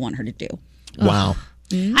other people want her to do. Wow.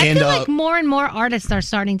 I feel like more and more artists are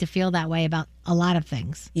starting to feel that way about a lot of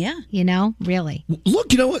things. Yeah. You know, really.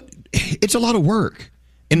 Look, you know what? It's a lot of work.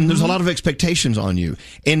 And there's a lot of expectations on you.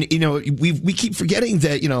 And, you know, we keep forgetting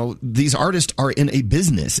that, you know, these artists are in a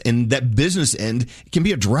business. And that business end can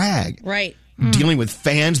be a drag. Right. Dealing with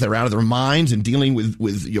fans that are out of their minds and dealing with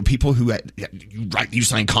you know, people who you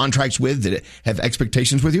sign contracts with that have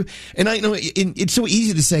expectations with you. And I know it's so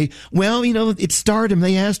easy to say, well, you know, it's stardom.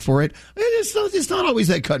 They asked for it. It's not always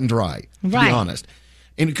that cut and dry, to be honest.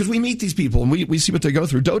 And because we meet these people and we see what they go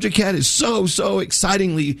through. Doja Cat is so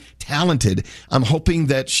excitingly talented. I'm hoping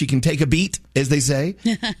that she can take a beat, as they say,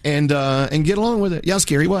 and get along with it. Yeah,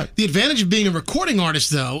 Scary, what? The advantage of being a recording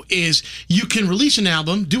artist, though, is you can release an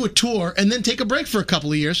album, do a tour, and then take a break for a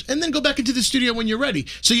couple of years, and then go back into the studio when you're ready.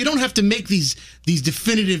 So you don't have to make these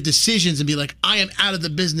definitive decisions and be like, I am out of the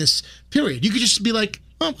business, period. You could just be like,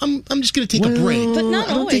 oh, I'm just going to take a break. But not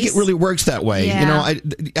I don't think it really works that way. Yeah. You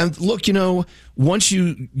know, and look, you know, once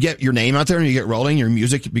you get your name out there and you get rolling, your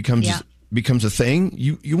music becomes a thing.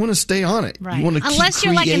 You want to stay on it. Right. You want to Unless keep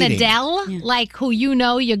you're like an creating. Adele, like who you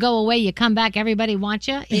know, you go away, you come back, everybody wants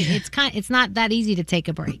you. It's not that easy to take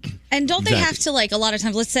a break. And don't they have to, like, a lot of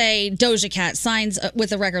times, let's say Doja Cat signs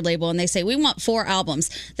with a record label and they say, we want 4 albums.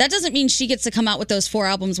 That doesn't mean she gets to come out with those 4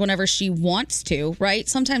 albums whenever she wants to, right?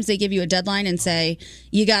 Sometimes they give you a deadline and say,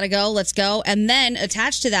 you got to go, let's go. And then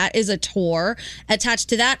attached to that is a tour. Attached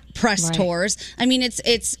to that, press tours. I mean,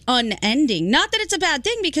 it's unending. Not that it's a bad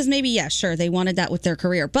thing because maybe, yeah, sure, they wanted that with their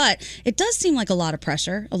career. But it does seem like a lot of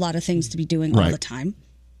pressure, a lot of things to be doing all the time.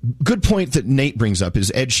 Good point that Nate brings up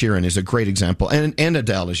is Ed Sheeran is a great example, and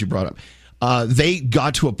Adele, as you brought up. They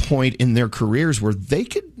got to a point in their careers where they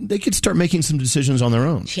could start making some decisions on their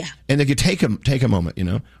own. Yeah, and they could take a moment. You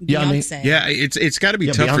know, Beyonce. Yeah, it's got to be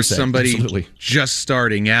tough for Beyonce, somebody absolutely. just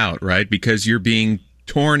starting out, right? Because you're being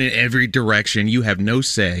torn in every direction. You have no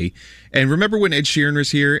say. And remember when Ed Sheeran was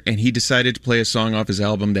here and he decided to play a song off his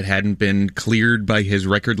album that hadn't been cleared by his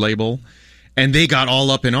record label, and they got all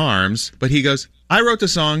up in arms. But he goes, I wrote the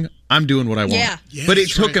song. I'm doing what I want. Yeah, but it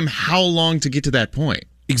took him how long to get to that point?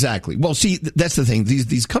 Exactly. Well, see, that's the thing.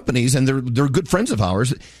 These companies, and they're good friends of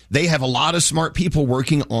ours. They have a lot of smart people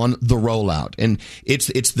working on the rollout, and it's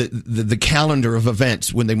the calendar of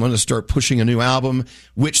events when they want to start pushing a new album,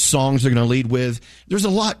 which songs they're going to lead with. There's a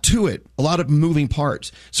lot to it, a lot of moving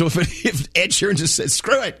parts. So if Ed Sheeran just says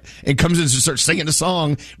screw it and comes in and starts singing a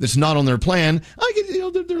song that's not on their plan,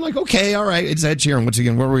 they're like, okay, all right, it's Ed Sheeran. Once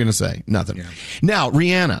again, what are we going to say? Nothing. Yeah. Now,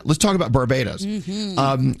 Rihanna. Let's talk about Barbados.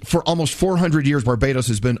 For almost 400 years, Barbados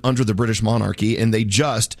has been under the British monarchy, and they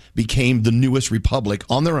just became the newest republic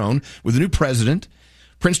on their own with a new president.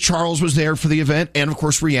 Prince Charles was there for the event, and of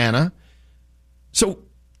course Rihanna. So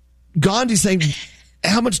Gandhi's saying,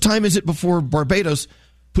 how much time is it before Barbados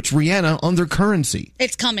puts Rihanna on their currency?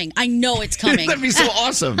 It's coming. I know it's coming. That'd be so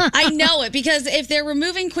awesome. I know it, because if they're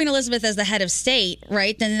removing Queen Elizabeth as the head of state,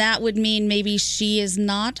 right, then that would mean maybe she is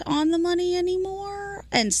not on the money anymore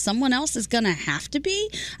and someone else is going to have to be.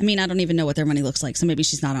 I mean, I don't even know what their money looks like, so maybe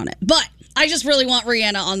she's not on it. But I just really want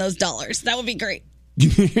Rihanna on those dollars. That would be great.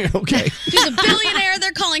 Okay. She's a billionaire.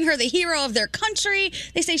 They're calling her the hero of their country.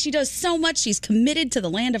 They say she does so much. She's committed to the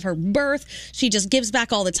land of her birth. She just gives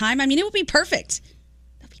back all the time. I mean, it would be perfect.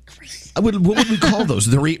 What would we call those?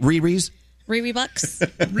 The Riris? Riri bucks.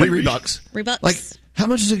 Riri bucks. Rebucks. Like, how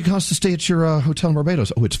much does it cost to stay at your hotel in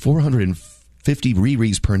Barbados? Oh, it's 450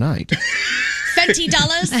 Riris per night. Fenty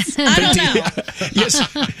dollars? I don't know. Yes,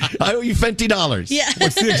 I owe you $50. Yeah.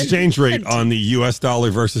 What's the exchange rate on the U.S. dollar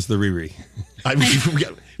versus the Riri?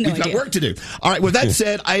 We've got work to do. All right, with that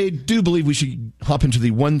said, I do believe we should hop into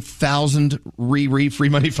the 1,000 Riri free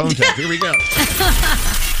money phone tap. Here we go.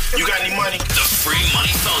 You got any money? The free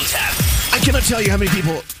money phone tap. I cannot tell you how many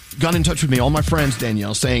people got in touch with me, all my friends,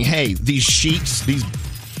 Danielle, saying, hey, these sheets, these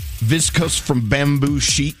viscose from bamboo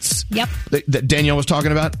sheets. Yep. That Danielle was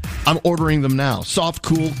talking about. I'm ordering them now. Soft,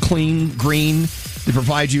 cool, clean, green. They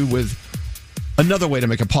provide you with another way to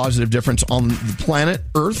make a positive difference on the planet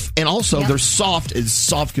Earth, and also they're soft as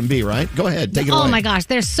soft can be, right? Go ahead, take it away. Oh my gosh,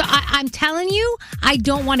 they're so I'm telling you, I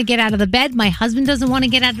don't want to get out of the bed. My husband doesn't want to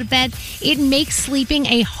get out of bed. It makes sleeping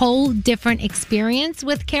a whole different experience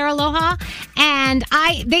with Care Aloha. And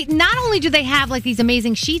they not only do they have like these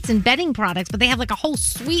amazing sheets and bedding products, but they have like a whole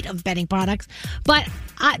suite of bedding products. But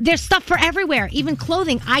there's stuff for everywhere, even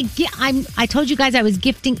clothing. I told you guys I was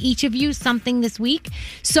gifting each of you something this week.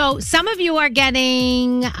 So some of you are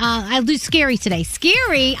getting, I'll do Scary today.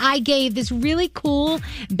 Scary, I gave this really cool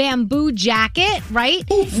bamboo jacket, right?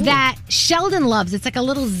 Ooh. That Sheldon loves. It's like a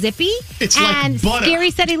little zippy. It's and like butter.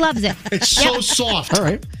 Scary said he loves it. It's so soft. All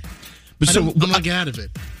right. But I'm not get out of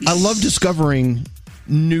it. I love discovering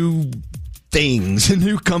new things,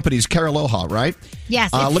 new companies. Care Aloha, right?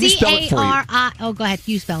 Yes. Let me spell it for you. Oh, go ahead.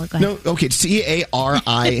 You spell it. Go ahead. No, okay. It's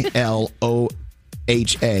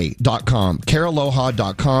CARILOHA.com.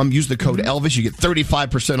 CareAloha.com. Use the code Elvis. You get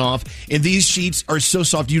 35% off. And these sheets are so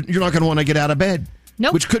soft, you're not going to want to get out of bed.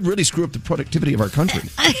 Nope. Which could really screw up the productivity of our country.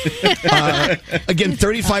 Again,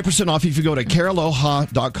 35% off if you go to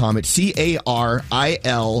carealoha.com. It's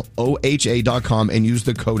CARILOHA.com and use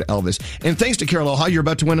the code Elvis. And thanks to Care Aloha, you're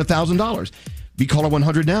about to win $1,000. Be caller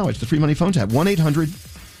 100 now. It's the free money phone tap.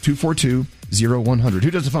 1-800-242-0100. Who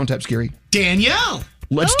does the phone tap, Scary? Danielle.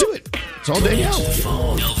 Let's do it. It's all Danielle.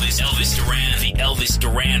 Elvis Duran, the Elvis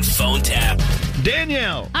Duran phone tap.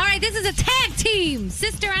 Danielle. All right, this is a tag team.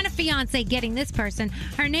 Sister and a fiance getting this person.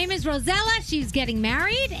 Her name is Rosella. She's getting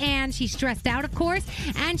married, and she's stressed out, of course.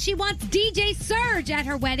 And she wants DJ Surge at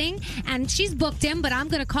her wedding, and she's booked him, but I'm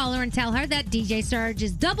going to call her and tell her that DJ Surge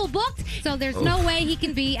is double booked, so there's no way he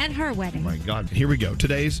can be at her wedding. Oh, my God. Here we go.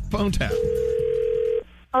 Today's phone tap.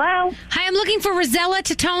 Hello? Hi, I'm looking for Rosella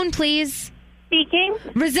Tatone, please. Speaking.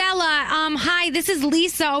 Rosella, hi, this is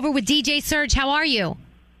Lisa over with DJ Surge. How are you?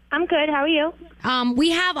 I'm good. How are you?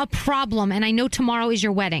 We have a problem, and I know tomorrow is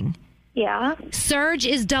your wedding. Yeah. Surge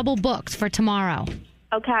is double booked for tomorrow.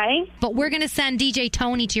 Okay. But we're going to send DJ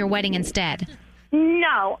Tony to your wedding instead.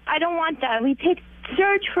 No, I don't want that. We picked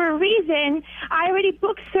Surge for a reason. I already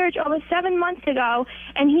booked Surge over 7 months ago,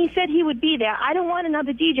 and he said he would be there. I don't want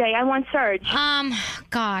another DJ. I want Surge.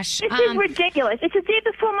 Gosh. This is ridiculous. It's the day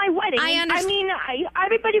before my wedding. I understand. I mean,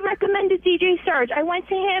 everybody recommended DJ Surge. I went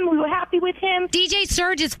to him. We were happy with him. DJ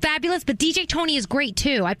Surge is fabulous, but DJ Tony is great,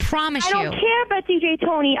 too. I promise you. I don't care about DJ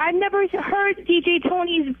Tony. I've never heard DJ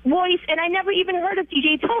Tony's voice, and I never even heard of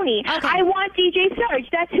DJ Tony. Okay. I want DJ Surge.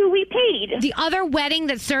 That's who we paid. The other wedding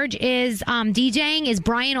that Surge is DJing is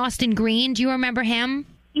Brian Austin Green. Do you remember him?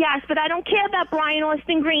 Yes, but I don't care about Brian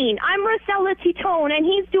Austin Green. I'm Rosella Titone, and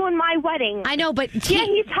he's doing my wedding. I know, but... Yeah,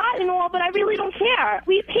 he's hot and all, but I really don't care.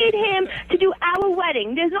 We paid him to do our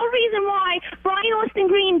wedding. There's no reason why Brian Austin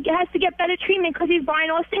Green has to get better treatment because he's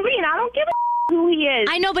Brian Austin Green. I don't give a who he is.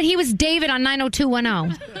 I know, but he was David on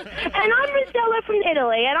 90210. And I'm Rosella from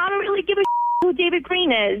Italy, and I don't really give a who David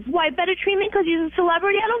Green is. Why, better treatment because he's a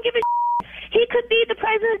celebrity? I don't give a He could be the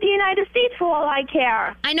president of the United States for all I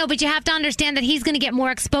care. I know, but you have to understand that he's going to get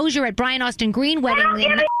more exposure at Brian Austin Green wedding. I don't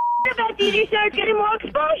give a about DJ Surge getting more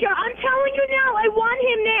exposure. I'm telling you now, I want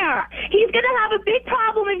him there. He's going to have a big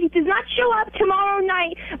problem if he does not show up tomorrow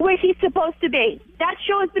night where he's supposed to be. That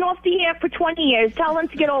show has been off the air for 20 years. Tell him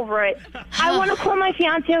to get over it. I want to call my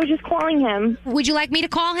fiancé. I was just calling him. Would you like me to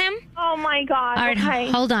call him? Oh, my God. All right,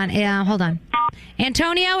 okay. Hold on. Hold on.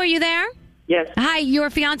 Antonio, are you there? Yes. Hi, your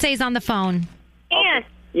fiancé is on the phone. Yes.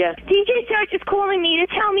 Yes. DJ Surge is calling me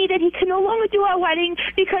to tell me that he can no longer do our wedding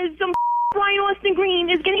because some Brian Austin Green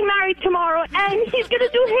is getting married tomorrow, and he's going to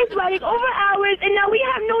do his wedding over hours, and now we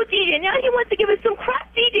have no DJ. Now he wants to give us some crap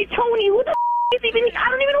DJ Tony. Who the is even? I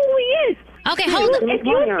don't even know who he is. Okay, hold on. If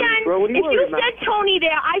you send Tony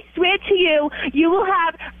there, I swear to you, you will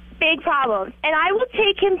have big problems, and I will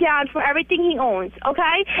take him down for everything he owns,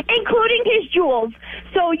 okay? Including his jewels.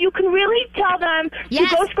 So you can really tell them to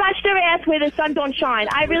go scratch their ass where the sun don't shine.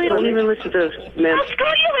 I really don't even listen to this, man. Oh, screw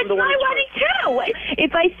you, it's my wedding too.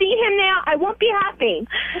 If I see him now, I won't be happy.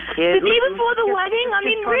 The day before the wedding, I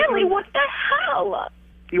mean, really, what the hell?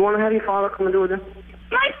 You want to have your father come and do it then?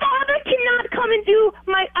 My father cannot come and do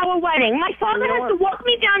our wedding. My father has to walk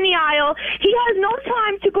me down the aisle. He has no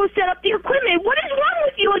time to go set up the equipment. What is wrong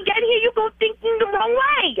with you? Again, here you go thinking the wrong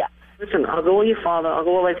way. Listen, I'll go go with your father. I'll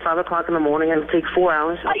go at like 5 o'clock in the morning, and it'll take 4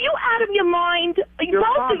 hours. Are you out of your mind? Your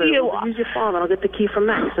Both father. of you. We'll use your father. I'll get the key from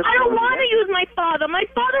Max. I don't want to use my father. My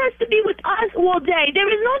father has to be with us all day. There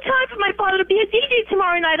is no time for my father to be a DJ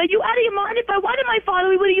tomorrow night. Are you out of your mind? If I wanted my father,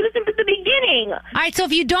 we would have used him at the beginning. All right, so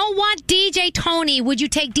if you don't want DJ Tony, would you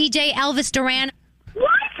take DJ Elvis Duran?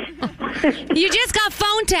 What? You just got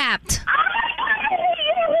phone tapped. I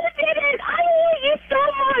hate you so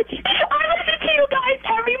much. I listen to you guys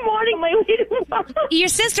every morning. My way to work. Your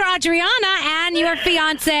sister Adriana and your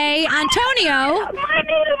fiance Antonio. My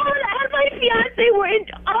native mother and my fiance were in.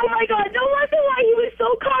 Oh my God! No wonder why he was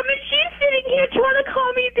so calm. And she's sitting here trying to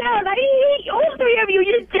calm me down. I hate all three of you.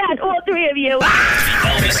 You're dead, all three of you.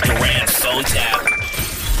 Elvis Duran phone tap.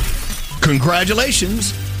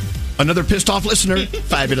 Congratulations. Another pissed off listener.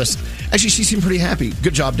 Fabulous. Actually, she seemed pretty happy.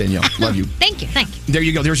 Good job, Danielle. Love you. Thank you. There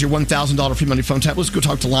you go. There's your $1,000 free money phone tap. Let's go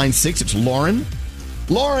talk to line 6. It's Lauren.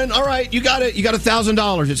 Lauren, all right, you got it. You got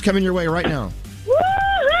 $1,000. It's coming your way right now.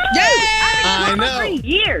 Woo-hoo! I know. For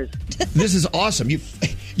years. This is awesome.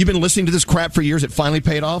 You've been listening to this crap for years. It finally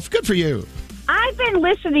paid off. Good for you. I've been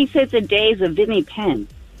listening since the days of Vinnie Penn.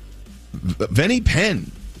 Vinnie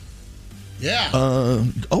Penn. Yeah.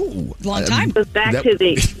 Long time. It was back to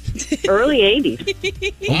the early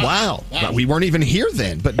 80s. Oh, wow. We weren't even here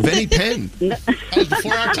then, but Vinnie Penn. That was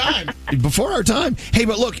before our time. Before our time. Hey,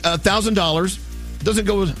 but look, $1,000 doesn't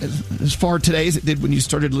go as far today as it did when you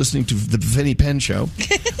started listening to the Vinnie Penn show.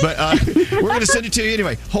 But we're going to send it to you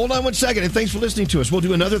anyway. Hold on one second, and thanks for listening to us. We'll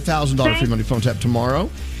do another $1,000 free money phone tap tomorrow.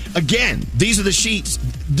 Again, these are the sheets.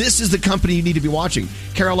 This is the company you need to be watching.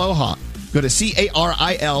 Caraloha. Go to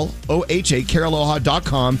CARILOHA,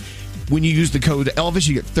 caraloha.com. When you use the code Elvis,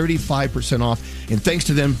 you get 35% off. And thanks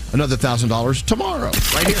to them, another $1,000 tomorrow,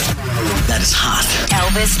 right here. That is hot.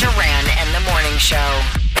 Elvis Duran and the Morning Show.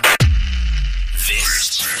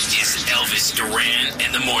 This is Elvis Duran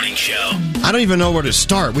and the Morning Show. I don't even know where to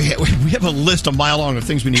start. We have a list a mile long of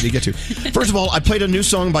things we need to get to. First of all, I played a new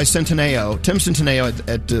song by Centineo, Tim Centineo,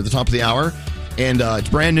 at the top of the hour. And it's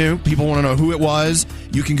brand new. People want to know who it was.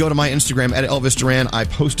 You can go to my Instagram at Elvis Duran. I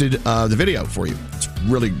posted the video for you. It's a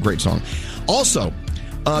really great song. Also,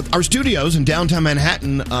 our studios in downtown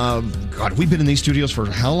Manhattan, God, we've been in these studios for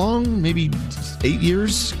how long? Maybe 8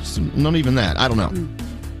 years? Not even that. I don't know.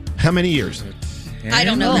 How many years? I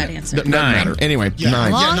don't know that answer. Doesn't matter. Anyway,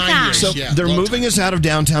 9. Long time. So they're moving us out of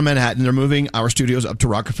downtown Manhattan. They're moving our studios up to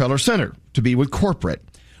Rockefeller Center to be with corporate.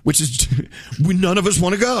 Which is, none of us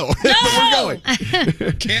want to go. No! We're going.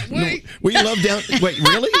 Can't wait. We love Wait,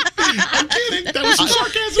 really? I'm kidding. That was some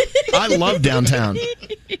sarcasm. I love downtown.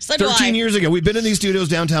 So do 13 I. years ago. We've been in these studios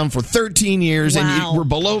downtown for 13 years, Wow. and we're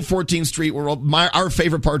below 14th Street, where our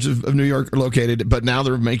favorite parts of New York are located, but now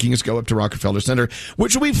they're making us go up to Rockefeller Center,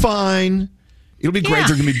 which will be fine. It'll be great.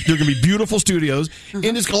 Yeah. They're gonna be beautiful studios, and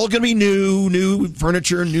it's all gonna be new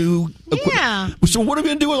furniture, new equipment. Yeah. So what are we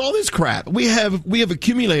gonna do with all this crap? We have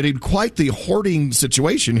accumulated quite the hoarding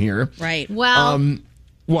situation here. Right. Well,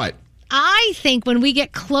 What? I think when we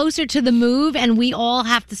get closer to the move and we all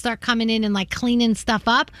have to start coming in and like cleaning stuff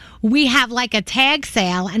up, we have like a tag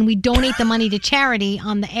sale and we donate the money to charity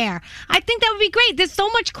on the air. I think that would be great. There's so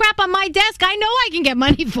much crap on my desk. I know I can get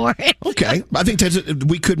money for it. Okay. I think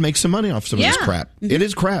we could make some money off some of this crap. Mm-hmm. It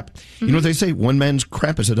is crap. Mm-hmm. You know what they say? One man's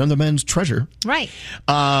crap is another man's treasure. Right.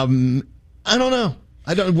 I don't know.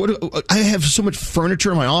 I have so much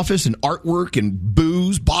furniture in my office and artwork and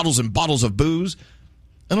booze, bottles and bottles of booze.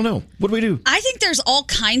 I don't know. What do we do? I think there's all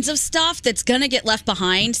kinds of stuff that's going to get left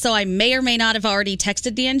behind. So I may or may not have already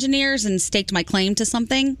texted the engineers and staked my claim to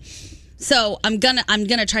something. So I'm gonna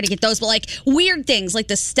try to get those. But like weird things like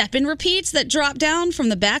the step-in repeats that drop down from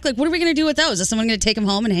the back. Like what are we going to do with those? Is someone going to take them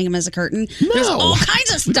home and hang them as a curtain? No. There's all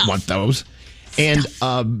kinds of We stuff. don't want those. And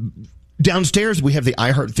downstairs, we have the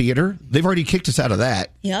iHeart Theater. They've already kicked us out of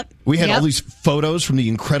that. Yep. We had all these photos from the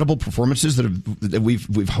incredible performances that we've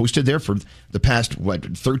hosted there for the past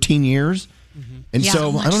 13 years. Mm-hmm. And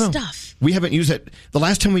so I don't know. Stuff. We haven't used it. The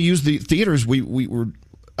last time we used the theaters, we were.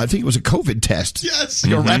 I think it was a COVID test. Yes.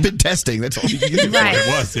 Like a rapid testing. That's all you can do. Right. It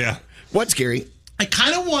was, yeah. What's scary? I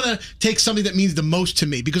kind of want to take something that means the most to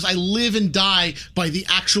me because I live and die by the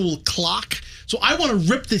actual clock. So I want to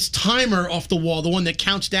rip this timer off the wall, the one that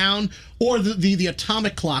counts down, or the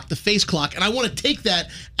atomic clock, the face clock, and I want to take that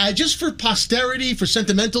just for posterity, for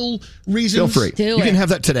sentimental reasons. Feel free. You can have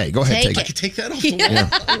that today. Go ahead, take I it. can take that off the wall.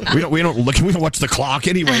 Yeah. We don't watch the clock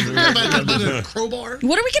anyway. Crowbar.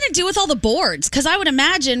 What are we going to do with all the boards? Because I would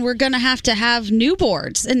imagine we're going to have new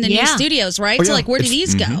boards in the new studios, right? Oh, So yeah. like, where do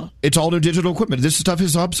these go? It's all new digital equipment. This stuff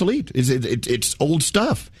is obsolete. It's old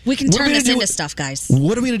stuff. We can What are turn gonna this do into with- stuff, guys.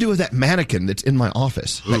 What are we going to do with that mannequin that's that's in my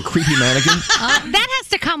office. That creepy mannequin. That has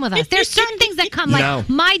to come with us. There's certain things that come, like No.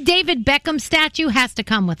 my David Beckham statue has to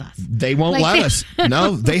come with us. They won't Like- let us.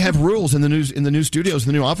 No, they have rules in the new studios, in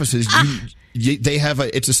the new offices. They have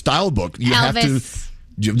it's a style book. You have to. Elvis,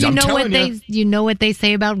 you I'm know what telling they you know what they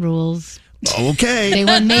say about rules. Okay. They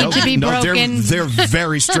were made to be No, broken. they're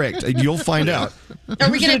very strict. You'll find out. Are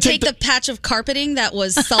we going to take the patch of carpeting that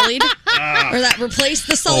was sullied, or that replaced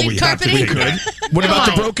the sullied carpeting? What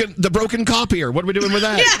about the broken copier? What are we doing with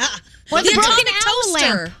that? Yeah. Or the broken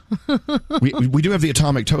atomic toaster. We do have the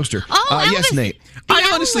atomic toaster. Yes, Nate. I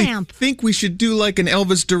honestly think we should do like an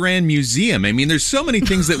Elvis Duran museum. I mean, there's so many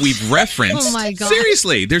things that we've referenced. Oh, my God.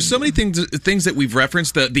 Seriously, there's so many things that we've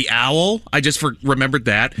referenced. The owl, I just remembered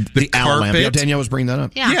that. The owl lamp. carpet. Yeah, Danielle was bringing that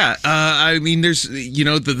up. Yeah. I mean, there's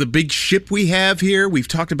the big ship we have here. We've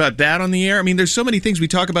talked about that on the air. I mean, there's so many things we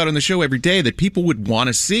talk about on the show every day that people would want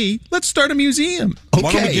to see. Let's start a museum.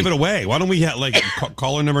 Why don't we give it away? Why don't we have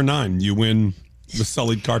caller number 9? You win the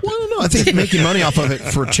sullied carpet. Well, no, I think making money off of it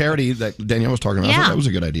for charity that Danielle was talking about. I Yeah. thought that was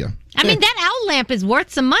a good idea. I mean, that owl lamp is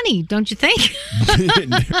worth some money, don't you think?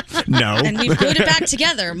 No. And we've glued it back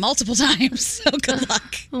together multiple times. So good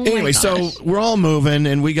luck. Anyway, so we're all moving,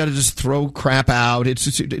 and we got to just throw crap out. It's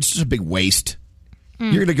just a big waste.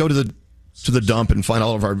 Mm. You're going to go to the dump and find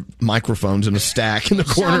all of our microphones in a stack in the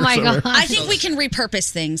corner somewhere. I think we can repurpose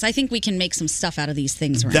things. I think we can make some stuff out of these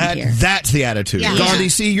things around here. That's the attitude. Yeah. Gandhi,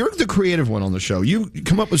 see, you're the creative one on the show. You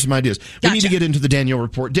come up with some ideas. We need to get into the Danielle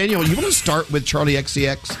report. Danielle, you want to start with Charlie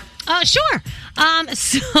XCX? Sure.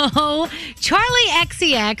 So Charlie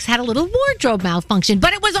XCX had a little wardrobe malfunction,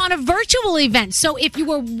 but it was on a virtual event. So if you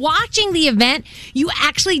were watching the event, you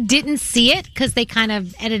actually didn't see it because they kind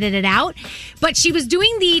of edited it out. But she was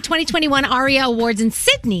doing the 2021 ARIA Awards in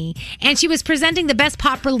Sydney, and she was presenting the Best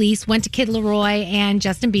Pop Release, went to Kid Laroi and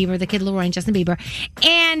Justin Bieber, the Kid Laroi and Justin Bieber.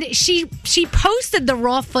 And she posted the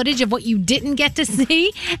raw footage of what you didn't get to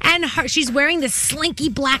see. And she's wearing this slinky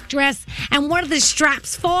black dress, and one of the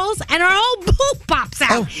straps falls, and her whole boob pops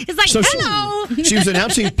out. It's like, So hello. She was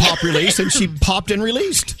announcing pop release, and she popped and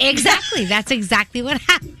released. Exactly. That's exactly what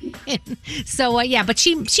happened. So, yeah, but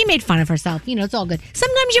she made fun of herself. You know, it's all good.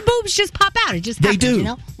 Sometimes your boobs just pop out. It just happens, do. you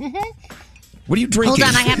know? Mm-hmm. What are you drinking?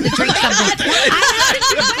 Hold on, I have to drink something.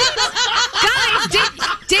 Guys,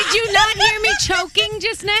 did you not hear me choking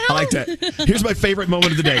just now? I like that. Here's my favorite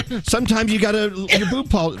moment of the day. Sometimes your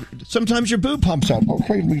boob pumps out.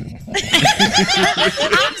 Okay. I'm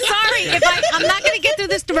sorry. I'm not going to get through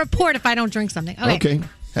this report if I don't drink something. Okay.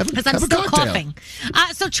 Because I'm still coughing.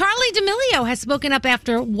 So Charlie D'Amelio has spoken up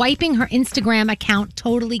after wiping her Instagram account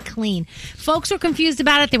totally clean. Folks were confused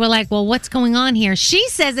about it. They were like, well, what's going on here? She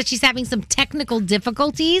says that she's having some technical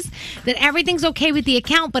difficulties, that everything's okay with the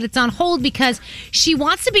account, but it's on hold because she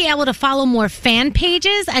wants to be able to follow more fan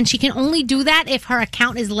pages, and she can only do that if her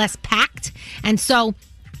account is less packed. And so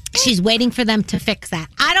she's waiting for them to fix that.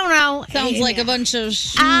 I don't know. Sounds like a bunch of...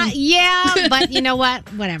 Yeah, but you know what?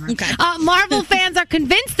 Whatever. Okay. Marvel fans are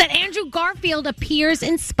convinced that Andrew Garfield appears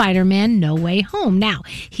in Spider-Man No Way Home. Now,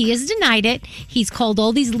 he has denied it. He's called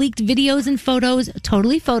all these leaked videos and photos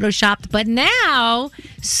totally photoshopped. But now,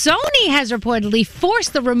 Sony has reportedly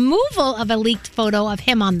forced the removal of a leaked photo of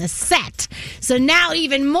him on the set. So now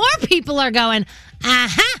even more people are going,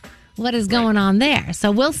 aha! What is going on there?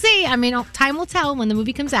 So we'll see. I mean, time will tell when the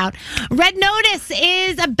movie comes out. Red Notice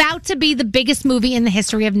is about to be the biggest movie in the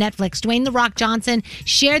history of Netflix. Dwayne "The Rock" Johnson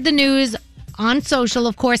shared the news on social,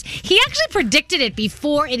 of course. He actually predicted it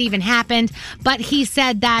before it even happened, but he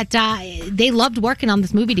said that they loved working on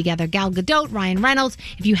this movie together. Gal Gadot, Ryan Reynolds.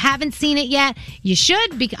 If you haven't seen it yet, you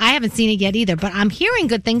should. I haven't seen it yet either, but I'm hearing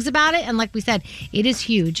good things about it, and like we said, it is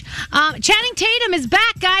huge. Channing Tatum is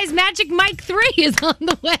back, guys. Magic Mike 3 is on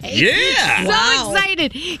the way. Yeah! So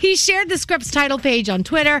excited. He shared the script's title page on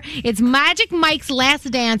Twitter. It's Magic Mike's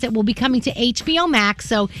Last Dance. It will be coming to HBO Max,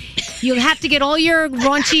 so you'll have to get all your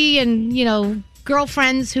raunchy and,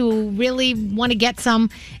 girlfriends who really want to get some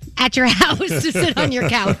at your house to sit on your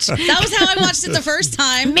couch. That was how I watched it the first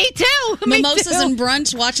time. Me too. Mimosas and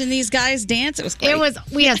brunch, watching these guys dance. It was great.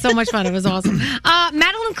 We had so much fun. It was awesome.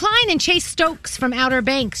 Madeline Klein and Chase Stokes from Outer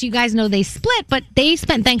Banks. You guys know they split, but they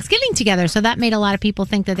spent Thanksgiving together, so that made a lot of people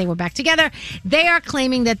think that they were back together. They are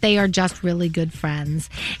claiming that they are just really good friends.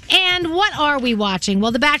 And what are we watching?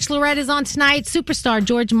 Well, The Bachelorette is on tonight. Superstar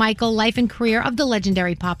George Michael, life and career of the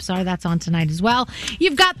legendary pop star. That's on tonight as well.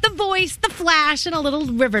 You've got The Voice, The Flash, and a little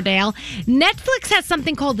Riverdale Riverdale. Netflix has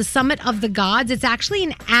something called The Summit of the Gods. It's actually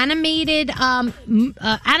an animated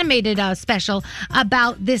special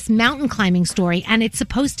about this mountain climbing story, and it's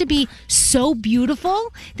supposed to be so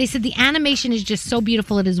beautiful. They said the animation is just so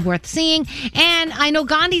beautiful it is worth seeing. And I know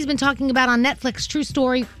Gandhi's been talking about on Netflix True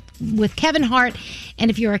Story with Kevin Hart,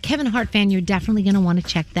 and if you're a Kevin Hart fan, you're definitely going to want to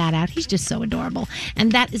check that out. He's just so adorable.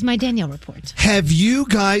 And that is my Danielle report. Have you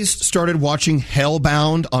guys started watching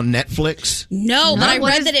Hellbound on Netflix? No, but I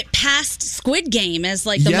read that it passed Squid Game as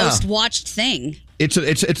like the most watched thing.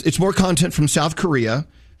 It's more content from South Korea. Okay.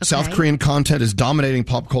 South Korean content is dominating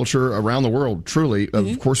pop culture around the world, truly.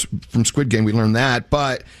 Of course, from Squid Game, we learned that.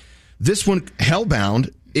 But this one,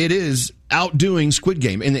 Hellbound, it is outdoing Squid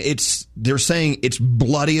Game. And they're saying it's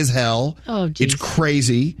bloody as hell. Oh, geez. It's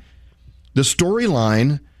crazy. The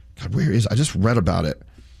storyline, God, where is it? I just read about it.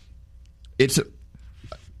 I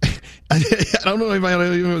don't know if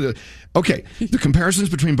I... Okay, the comparisons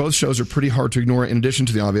between both shows are pretty hard to ignore. In addition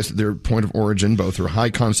to the obvious, their point of origin, both are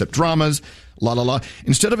high-concept dramas,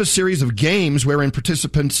 Instead of a series of games wherein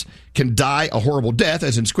participants can die a horrible death,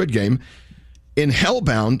 as in Squid Game, in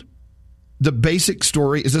Hellbound, the basic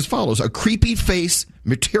story is as follows. A creepy face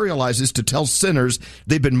materializes to tell sinners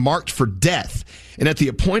they've been marked for death. And at the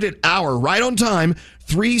appointed hour, right on time,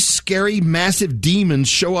 3 scary, massive demons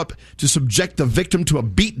show up to subject the victim to a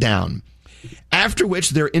beatdown. After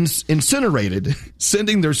which they're incinerated,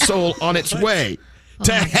 sending their soul on its way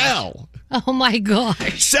to hell. Oh, my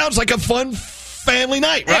gosh. Sounds like a fun family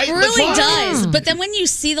night, right? It really does. But then when you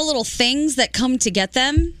see the little things that come to get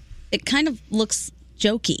them, it kind of looks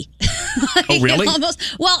jokey. Oh, really?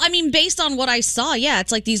 Well, I mean, based on what I saw, yeah,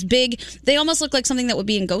 it's like these big, they almost look like something that would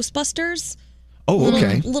be in Ghostbusters. Oh,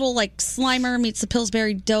 okay. Little like Slimer meets the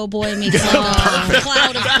Pillsbury Doughboy meets a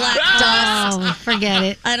cloud of black dust. Oh, forget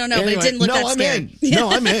it. I don't know, but it didn't look that scary. No,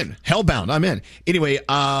 I'm in. Hellbound, I'm in. Anyway,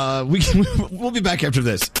 we'll be back after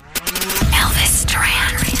this. Elvis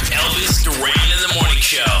Duran. Elvis Duran in the Morning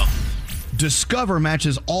Show. Discover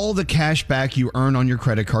matches all the cash back you earn on your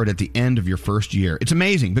credit card at the end of your first year. It's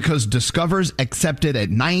amazing because Discover's accepted at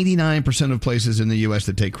 99% of places in the U.S.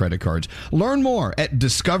 that take credit cards. Learn more at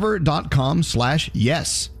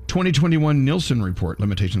discover.com/yes. 2021 Nielsen Report.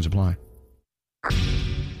 Limitations apply.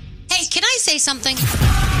 Hey, can I say something?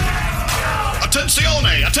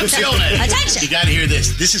 Attenzione! Attenzione! Attention! You got to hear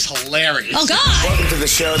this. This is hilarious. Oh, God! Welcome to the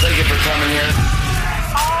show. Thank you for coming here.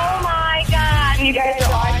 Oh my God, you guys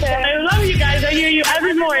are awesome. I love you guys. I hear you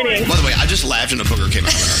every morning. By the way, I just laughed and a booger came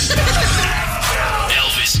out of my mouth.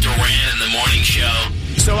 Elvis Duran in the Morning Show.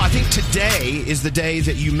 So I think today is the day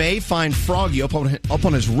that you may find Froggy up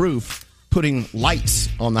on his roof putting lights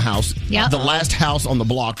on the house. Yep. The last house on the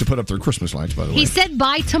block to put up their Christmas lights, by the way. He said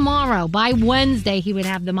by tomorrow, by Wednesday, he would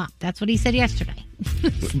have them up. That's what he said yesterday.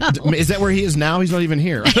 Is that where he is now? He's not even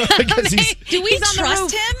here. Do we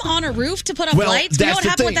trust him on a roof to put up lights? We know what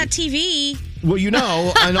happened with that TV. Well, you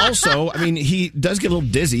know, and also, I mean, he does get a little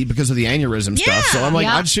dizzy because of the aneurysm stuff. So I'm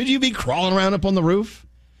like, should you be crawling around up on the roof?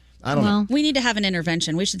 I don't know. We need to have an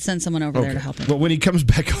intervention. We should send someone over there to help him. Well, when he comes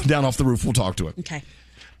back down off the roof, we'll talk to him. Okay.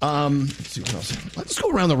 Let's see what else. Let's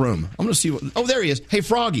go around the room. I'm going to see what. Oh, there he is. Hey,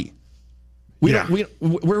 Froggy.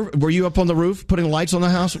 Were you up on the roof putting lights on the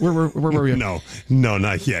house? Where were you? No,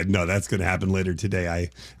 not yet. No, that's going to happen later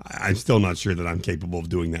today. I'm still not sure that I'm capable of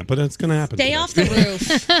doing that, but it's going to happen. Stay off the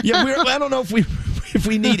roof. I don't know if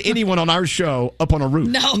we need anyone on our show up on a roof.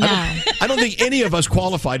 No. I don't think any of us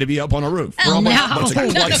qualify to be up on a roof. We're all a bunch of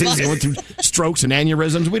kluxes going through strokes and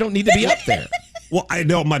aneurysms. We don't need to be up there. Well, I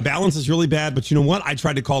know my balance is really bad, but you know what? I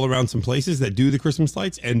tried to call around some places that do the Christmas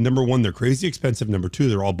lights, and number one, they're crazy expensive. Number two,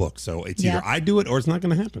 they're all booked. So it's either I do it or it's not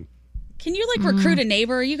going to happen. Can you recruit a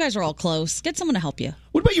neighbor? You guys are all close. Get someone to help you.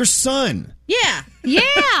 What about your son? Yeah.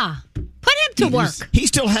 Yeah. Put him to work. He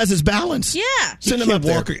still has his balance. Yeah. Send him up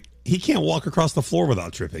there. He can't walk across the floor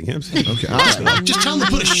without tripping. Okay. Just tell him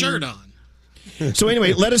to put a shirt on. So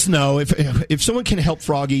anyway, let us know if someone can help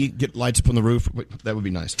Froggy get lights up on the roof. That would be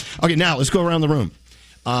nice. Okay, now let's go around the room.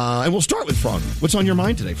 And we'll start with Frog. What's on your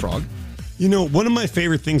mind today, Frog? You know, one of my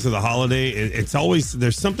favorite things of the holiday, it's always,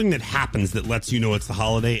 there's something that happens that lets you know it's the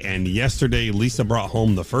holiday. And yesterday, Lisa brought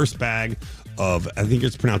home the first bag of, I think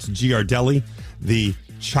it's pronounced Ghirardelli, the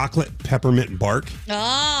chocolate peppermint bark.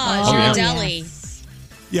 Oh, Ghirardelli.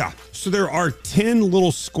 Yeah. So there are 10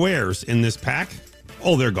 little squares in this pack.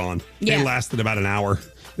 Oh, they're gone. Yeah. They lasted about an hour.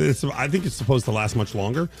 I think it's supposed to last much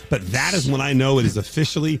longer, but that is when I know it is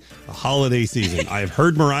officially the holiday season. I have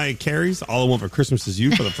heard Mariah Carey's All I Want for Christmas Is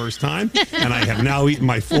You for the first time, and I have now eaten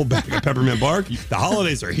my full bag of peppermint bark. The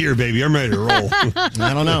holidays are here, baby. I'm ready to roll. I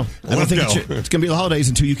don't know. I don't think it's going to be the holidays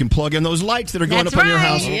until you can plug in those lights that are going up on your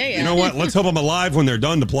house. You know what? Let's hope I'm alive when they're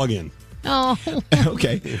done to plug in. Oh.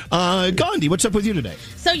 Okay. Gandhi, what's up with you today?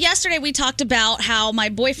 So yesterday we talked about how my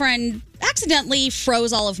boyfriend accidentally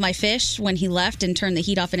froze all of my fish when he left and turned the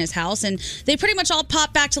heat off in his house, and they pretty much all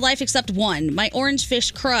popped back to life except one. My orange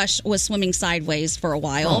fish Crush was swimming sideways for a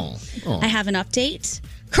while. I have an update.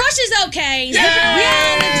 Crush is okay.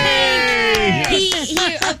 He's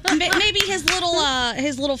maybe his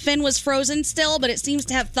little fin was frozen still, but it seems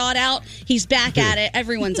to have thawed out. He's back at it.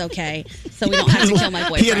 Everyone's okay, so we don't have to kill my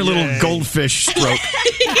boyfriend. He had a little goldfish stroke.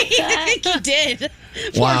 I think he did.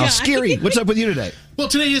 Wow, Scary. What's up with you today? Well,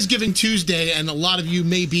 today is Giving Tuesday, and a lot of you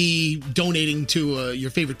may be donating to your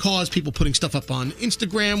favorite cause, people putting stuff up on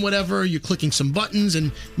Instagram, whatever. You're clicking some buttons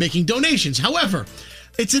and making donations. However,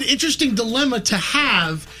 it's an interesting dilemma to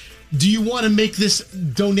have. Do you want to make this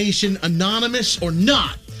donation anonymous or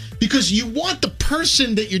not? Because you want the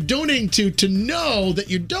person that you're donating to know that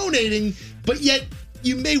you're donating, but yet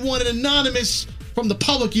you may want it anonymous from the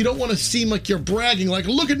public. You don't want to seem like you're bragging, like,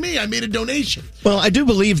 look at me, I made a donation. Well, I do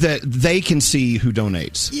believe that they can see who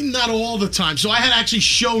donates. Not all the time. So I had to actually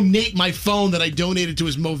show Nate my phone that I donated to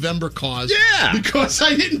his Movember cause. Yeah. Because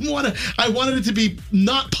I didn't want to, I wanted it to be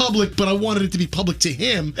not public, but I wanted it to be public to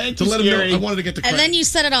him. Let him know I wanted to get the credit. And then you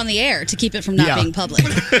set it on the air to keep it from not being public.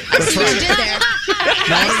 That's right. You did there.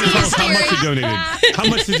 How much you donated? How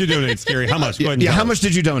much did you donate, Scary? How much? Go ahead and tell how us. much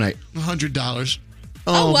did you donate? $100.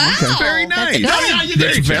 Oh, wow. Okay. Very nice.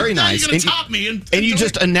 That's very nice. You're going to top me. And you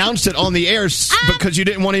just announced it on the air because you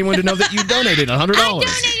didn't want anyone to know that you donated $100. I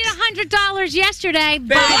donated $100 yesterday,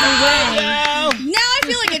 by the way. Now I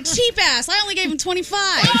feel like a cheap ass. I only gave him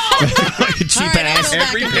 25. Cheap ass.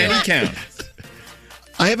 Every penny counts.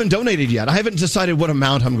 I haven't donated yet. I haven't decided what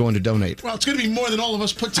amount I'm going to donate. Well, it's going to be more than all of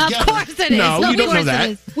us put together. Of course it is. No, you don't know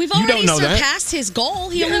that. We've You already don't know that. surpassed his goal.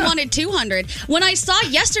 He only wanted 200. When I saw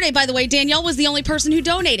yesterday, by the way, Danielle was the only person who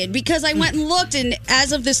donated because I went and looked, and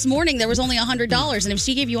as of this morning, there was only $100. And if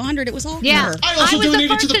she gave you 100, it was all Yeah. her. I I also was the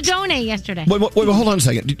donated first to to donate yesterday. Wait, hold on a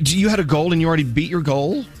second. You had a goal and you already beat your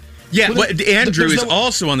goal? Yeah, Well, but Andrew there's is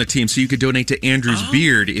also on the team, so you could donate to Andrew's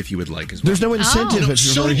beard if you would like as well. There's no incentive if you've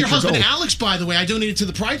So already did your hit your husband goal. Alex, by the way. I donated to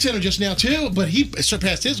the Pride Center just now, too, but he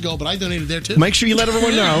surpassed his goal, but I donated there, too. Make sure you let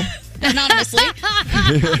everyone know. Anonymously.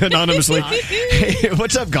 Anonymously. Hey,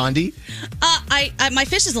 what's up, Gandhi? My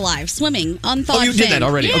fish is alive, swimming, unthawed Oh, you did fin. that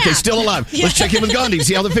already. Yeah. Okay, still alive. Yeah. Let's check in with Gandhi,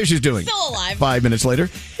 see how the fish is doing. Still alive. 5 minutes later.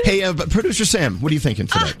 Hey, producer Sam, what are you thinking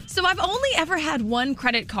today? So I've only ever had one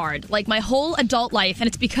credit card, like my whole adult life, and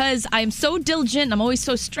it's because I'm so diligent. I'm always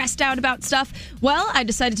so stressed out about stuff. Well, I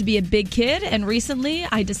decided to be a big kid, and recently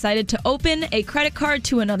I decided to open a credit card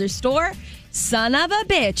to another store. Son of a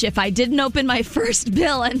bitch, if I didn't open my first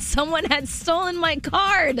bill and someone had stolen my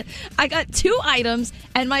card. I got 2 items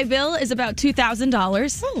and my bill is about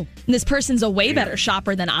 $2,000. And this person's a way better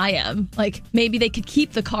shopper than I am. Like, maybe they could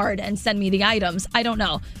keep the card and send me the items. I don't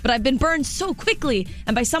know. But I've been burned so quickly,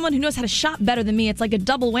 and by someone who knows how to shop better than me, it's like a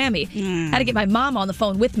double whammy. I had to get my mom on the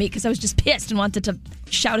phone with me because I was just pissed and wanted to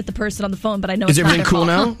shout at the person on the phone, but I know Is it's not everything their cool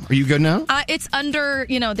fault. now? Are you good now? It's under,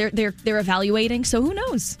 they're evaluating, so who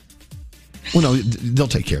knows? Well, no, they'll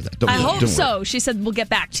take care of that. I hope don't so. worry. She said, we'll get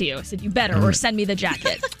back to you. I said, you better, All or right. send me the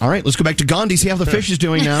jacket. All right, let's go back to Gandhi, see how the fish is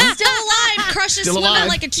doing now. Still alive. Crush is Still swimming alive.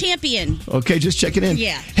 like a champion. Okay, just checking in.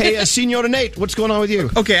 Yeah. Hey, Senora Nate, what's going on with you?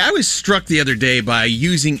 Okay, I was struck the other day by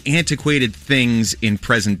using antiquated things in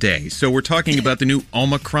present day. So we're talking about the new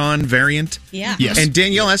Omicron variant. Yeah. Yes. And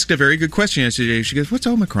Danielle asked a very good question yesterday. She goes, what's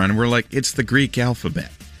Omicron? And we're like, it's the Greek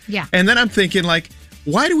alphabet. Yeah. And then I'm thinking, like,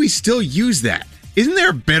 why do we still use that? Isn't there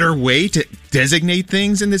a better way to designate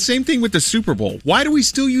things? And the same thing with the Super Bowl. Why do we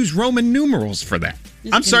still use Roman numerals for that?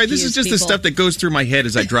 Just I'm sorry, this is confuse just the people. stuff that goes through my head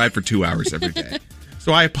as I drive for 2 hours every day.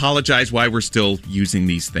 So I apologize why we're still using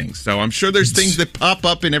these things. So I'm sure there's things that pop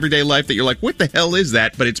up in everyday life that you're like, what the hell is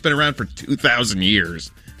that? But it's been around for 2,000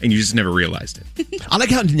 years, and you just never realized it. I like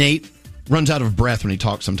how Nate runs out of breath when he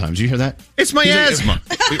talks sometimes. You hear that? It's my He's like- asthma.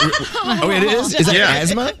 Oh, it is? Is that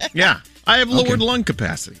asthma? Yeah. I have lowered lung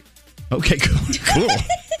capacity. Okay, cool.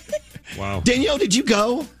 Wow. Danielle, did you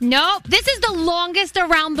go? Nope. This is the longest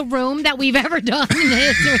around the room that we've ever done in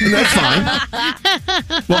history. That's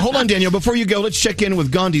fine. Well, hold on, Danielle. Before you go, let's check in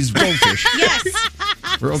with Gandhi's goldfish.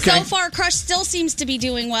 Yes. We're okay. So far, Crush still seems to be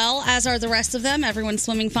doing well, as are the rest of them. Everyone's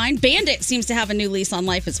swimming fine. Bandit seems to have a new lease on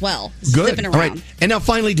life as well. Good. Zipping All around. right. And now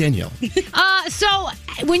finally, Danielle. So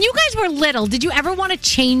when you guys were little, did you ever want to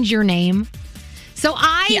change your name? So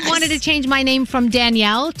I wanted to change my name from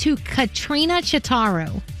Danielle to Katrina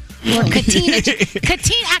Chitaro. Or Katina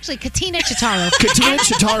Chitaro. Katina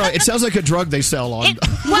Chitaro. It sounds like a drug they sell on.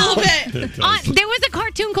 There was a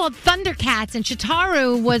cartoon called Thundercats, and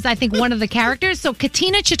Chitaro was, I think, one of the characters. So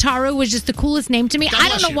Katina Chitaro was just the coolest name to me. I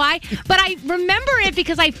don't know why, but I remember it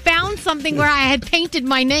because I found something where I had painted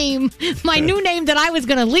my name, my new name that I was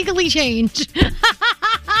going to legally change.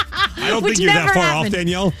 I don't think you're that far off,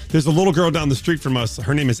 Danielle. There's a little girl down the street from us.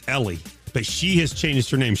 Her name is Ellie, but she has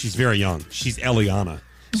changed her name. She's very young. She's Eliana.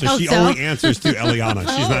 So she only answers to Eliana.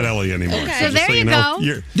 She's not Ellie anymore. Okay. So there you go.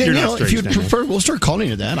 You're Danielle, not strange, if you prefer, we'll start calling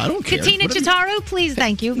you that. I don't care. Katina Chitaro, please.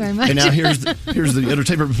 Thank you very much. And now here's the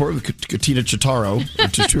entertainment report with Katina Chitaro, or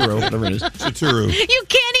Chituro, whatever it is. Chituru. You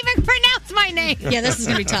can't even pronounce my name. Yeah, this is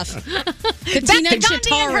going to be tough. Katina Katina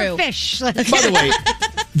Chitaro. And her fish. By the way,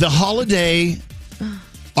 the holiday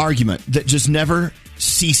argument that just never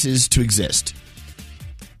ceases to exist.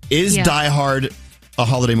 Is Die Hard a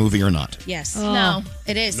holiday movie or not? Yes. No.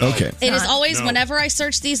 It is. Okay. It is always, whenever I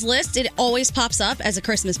search these lists, it always pops up as a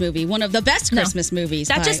Christmas movie. One of the best Christmas movies.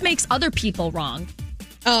 That just makes other people wrong.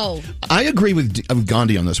 Oh. I agree with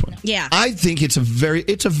Gandhi on this one. Yeah. I think it's a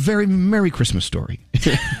very Merry Christmas story.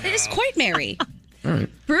 It is quite merry. All right.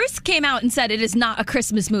 Bruce came out and said it is not a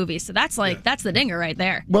Christmas movie, so that's that's the dinger right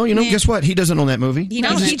there. Well, guess what? He doesn't own that movie. He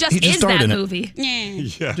just is starred that in it. movie.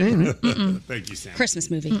 Yeah. Thank you, Sam.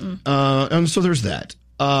 Christmas movie. And so there's that.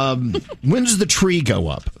 When does the tree go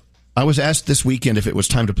up? I was asked this weekend if it was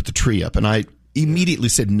time to put the tree up, and I immediately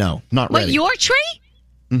said no, not ready. What, your tree?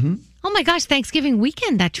 Mm-hmm. Oh my gosh, Thanksgiving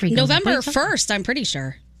weekend that tree goes up. November 1st, I'm pretty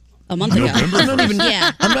sure. A month ago. I'm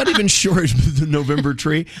not even sure it's the November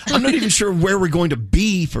tree. I'm not even sure where we're going to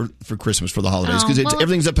be for Christmas for the holidays because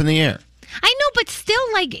everything's up in the air. I know, but still,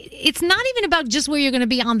 it's not even about just where you're going to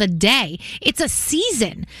be on the day. It's a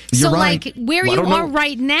season. You're right. Where Well, I you don't are know.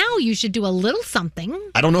 right now, you should do a little something.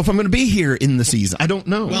 I don't know if I'm going to be here in the season. I don't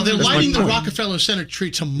know. Well, they're That's my lighting the point. Rockefeller Center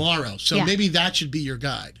tree tomorrow, so maybe that should be your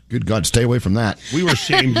guide. Good God, stay away from that. We were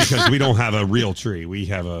shamed because we don't have a real tree. We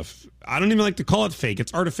have I don't even like to call it fake.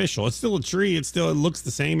 It's artificial. It's still a tree. It looks the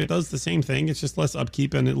same. It does the same thing. It's just less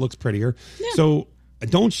upkeep and it looks prettier. Yeah. So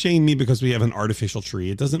don't shame me because we have an artificial tree.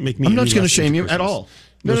 It doesn't make me. I'm not any going to less shame you into at Christmas. all.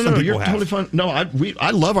 No, Some people you're have. totally fine. No, I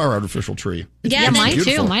love our artificial tree. It's Yeah, mine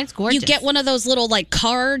beautiful. too. Mine's gorgeous. You get one of those little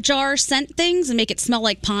car jar scent things and make it smell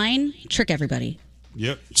like pine. Trick everybody.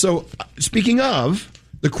 Yep. So, speaking of,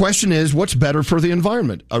 the question is, what's better for the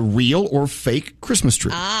environment, a real or fake Christmas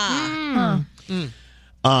tree?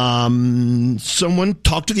 Someone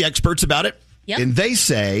talked to the experts about it, and they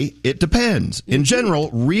say it depends. In general,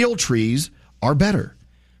 real trees are better.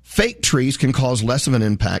 Fake trees can cause less of an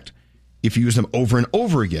impact if you use them over and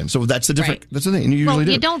over again. So that's the different. That's the thing. And you usually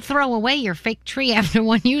do. You don't throw away your fake tree after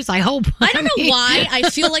one use, I hope. I don't know why. I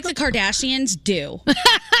feel like the Kardashians do.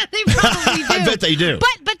 They probably do. I bet they do.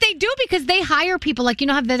 But they do because they hire people. Like,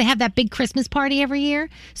 how they have that big Christmas party every year?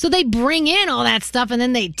 So they bring in all that stuff and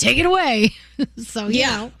then they take it away. So, you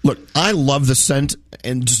know. Look, I love the scent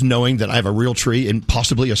and just knowing that I have a real tree and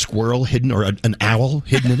possibly a squirrel hidden or an owl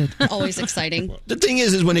hidden in it. Always exciting. The thing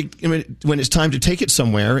is when it's time to take it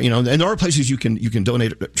somewhere, and there are places you can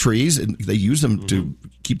donate trees and they use them to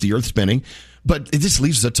keep the earth spinning, but it just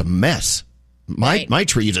leaves such a mess. My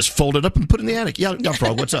tree you just fold it up and put in the attic. Yeah,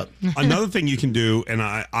 Frog, what's up? Another thing you can do, and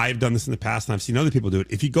I've done this in the past, and I've seen other people do it.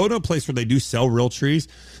 If you go to a place where they do sell real trees,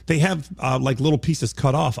 they have like little pieces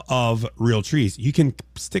cut off of real trees. You can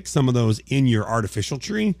stick some of those in your artificial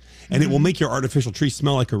tree, and it will make your artificial tree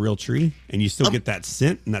smell like a real tree, and you still get that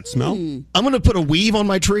scent and that smell. I'm going to put a weave on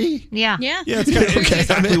my tree. Yeah. Yeah, it's kind of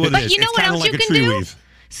exactly what it But is. you know It's what kinda else like you a can tree do? weave.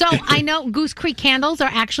 So I know Goose Creek Candles are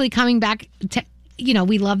actually coming back to,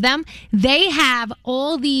 we love them. They have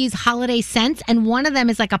all these holiday scents, and one of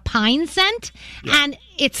them is like a pine scent, and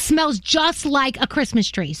it smells just like a Christmas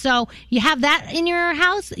tree. So you have that in your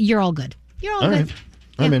house, you're all good. You're all good. Right.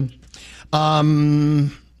 I'm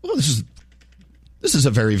in. Well, this is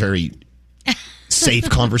a very, very safe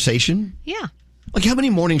conversation. Yeah. Like, how many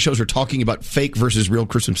morning shows are talking about fake versus real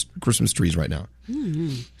Christmas trees right now?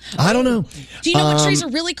 I don't know. Do you know what trees are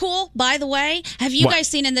really cool, by the way? Have you What? guys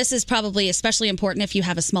seen, and this is probably especially important if you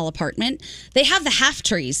have a small apartment, they have the half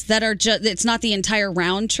trees that are it's not the entire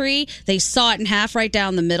round tree. They saw it in half right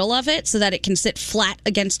down the middle of it so that it can sit flat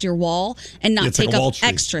against your wall and not It's like take a wall up tree.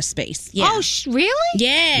 extra space. Yeah. Oh, really?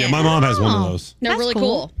 Yeah. Yeah, my mom has one of those. They're That's really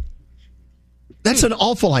cool. cool. That's an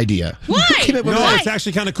awful idea. Why? Who came up with No, that? it's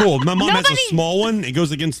actually kind of cool. My mom has a small one. It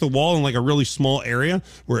goes against the wall in like a really small area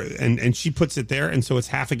where, and she puts it there, and so it's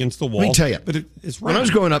half against the wall. Let me tell you, but it's when I was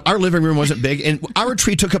growing up, our living room wasn't big, and our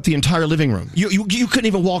tree took up the entire living room. You couldn't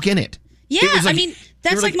even walk in it. Yeah, It was I mean,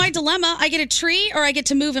 that's like my dilemma. I get a tree or I get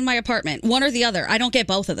to move in my apartment. One or the other. I don't get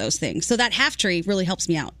both of those things. So that half tree really helps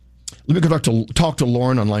me out. Let me go back to talk to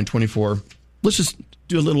Lauren on line 24. Let's just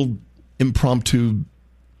do a little impromptu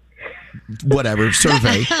whatever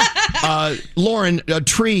survey. Lauren, a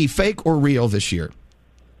tree, fake or real this year?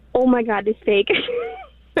 Oh my God, it's fake.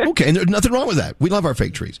 Okay, and there's nothing wrong with that. We love our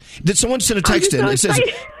fake trees. Did someone send a text in? just so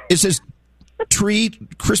It says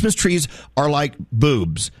Christmas trees are like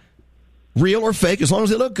boobs. Real or fake, as long as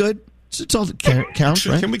they look good. It's all that counts,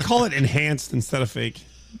 right? Can we call it enhanced instead of fake?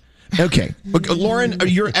 Okay. Lauren,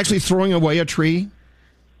 you're actually throwing away a tree?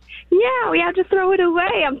 Yeah, we have to throw it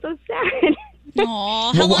away. I'm so sad.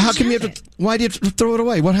 Aw, Well, how come you have to? Why do you have to throw it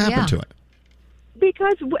away? What happened to it?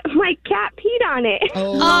 Because my cat peed on it.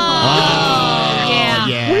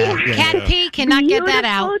 Yeah. Cat pee, cannot get that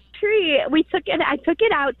out. Beautiful tree. I took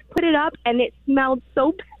it out, put it up, and it smelled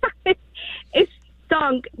so bad. It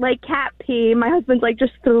stunk like cat pee. My husband's like,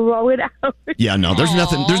 just throw it out. Yeah, no, there's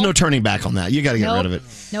nothing. There's no turning back on that. You got to get rid of it.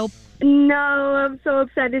 Nope. No, I'm so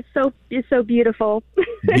upset. It's so beautiful.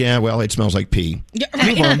 Yeah, well, it smells like pee.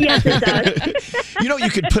 Move on. Yes, it does. You know, you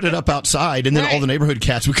could put it up outside, and then all the neighborhood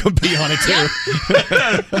cats would come pee on it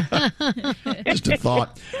too. Just a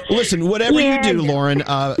thought. Listen, whatever you do, Lauren,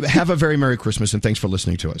 have a very Merry Christmas, and thanks for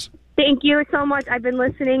listening to us. Thank you so much. I've been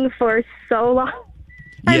listening for so long.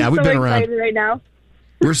 Yeah, I'm we've so been around. excited right now.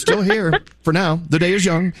 We're still here for now. The day is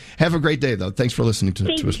young. Have a great day, though. Thanks for listening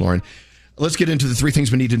to us, Lauren. Let's get into the 3 things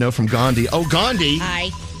we need to know from Gandhi. Oh, Gandhi. Hi.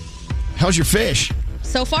 How's your fish?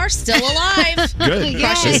 So far, still alive. Good.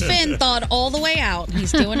 Crushed his fin, thawed all the way out.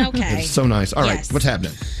 He's doing okay. It's so nice. All right, Yes. what's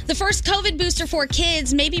happening? The first COVID booster for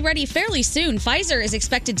kids may be ready fairly soon. Pfizer is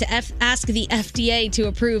expected to ask the FDA to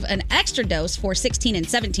approve an extra dose for 16 and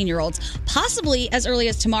 17-year-olds, possibly as early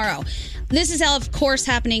as tomorrow. This is, of course,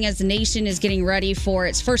 happening as the nation is getting ready for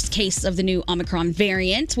its first case of the new Omicron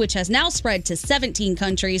variant, which has now spread to 17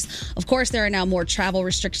 countries. Of course, there are now more travel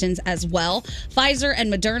restrictions as well. Pfizer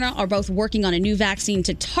and Moderna are both working on a new vaccine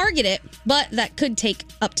to target it, but that could take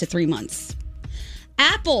up to 3 months.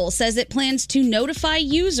 Apple says it plans to notify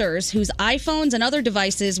users whose iPhones and other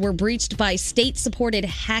devices were breached by state-supported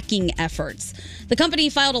hacking efforts. The company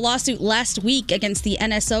filed a lawsuit last week against the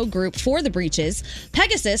NSO group for the breaches.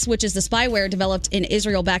 Pegasus, which is the spyware developed in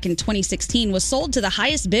Israel back in 2016, was sold to the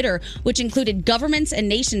highest bidder, which included governments and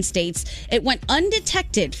nation-states. It went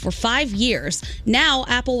undetected for 5 years. Now,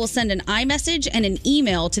 Apple will send an iMessage and an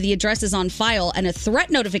email to the addresses on file, and a threat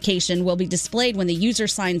notification will be displayed when the user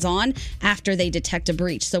signs on after they detect a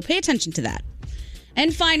breach. So pay attention to that.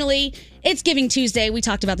 And finally, it's Giving Tuesday. We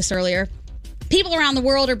talked about this earlier. People around the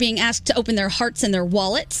world are being asked to open their hearts and their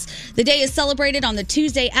wallets. The day is celebrated on the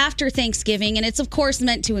Tuesday after Thanksgiving, and it's, of course,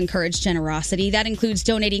 meant to encourage generosity. That includes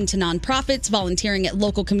donating to nonprofits, volunteering at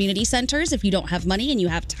local community centers if you don't have money and you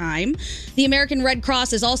have time. The American Red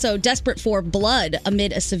Cross is also desperate for blood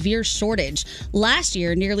amid a severe shortage. Last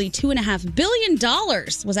year, nearly $2.5 billion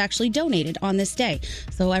was actually donated on this day.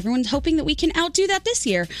 So everyone's hoping that we can outdo that this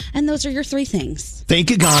year. And those are your 3 things. Thank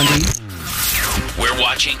you, Gandhi. We're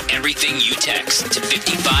watching everything you text to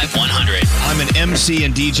 55100. I'm an MC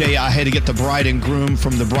and DJ. I had to get the bride and groom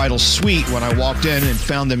from the bridal suite when I walked in and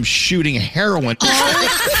found them shooting heroin.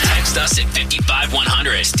 Text us at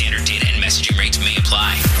 55100. Standard data and messaging rates may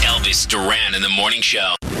apply. Elvis Duran in the Morning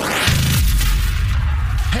Show.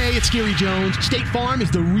 Hey, it's Gary Jones. State Farm is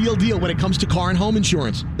the real deal when it comes to car and home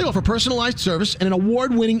insurance. They offer personalized service and an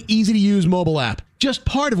award-winning, easy-to-use mobile app. Just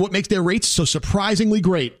part of what makes their rates so surprisingly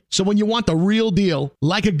great. So when you want the real deal,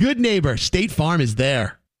 like a good neighbor, State Farm is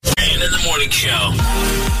there. And in the Morning Show.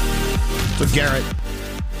 So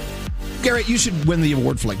Garrett, you should win the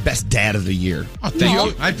award for like best dad of the year. Oh, thank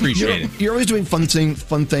you. I appreciate it. You're always doing fun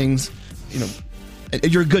things. You know,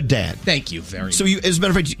 you're a good dad. Thank you very much. So, as a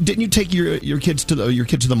matter of fact, didn't you take your kids to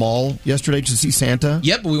the mall yesterday to see Santa?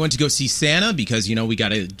 Yep, we went to go see Santa because we got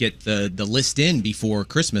to get the list in before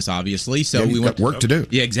Christmas, obviously. So we got work to do.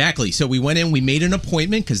 Yeah, exactly. So we went in, we made an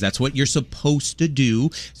appointment because that's what you're supposed to do.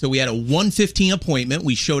 So we had a 1:15 appointment.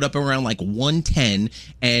 We showed up around like 1:10,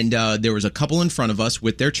 and there was a couple in front of us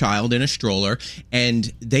with their child in a stroller,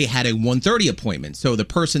 and they had a 1:30 appointment. So the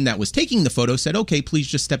person that was taking the photo said, "Okay, please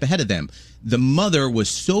just step ahead of them." The mother was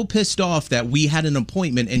so pissed off that we had an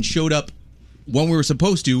appointment and showed up when we were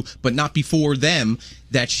supposed to, but not before them,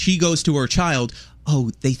 that she goes to her child, "Oh,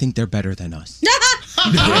 they think they're better than us."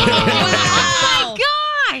 Oh,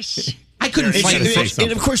 gosh. I couldn't fight it.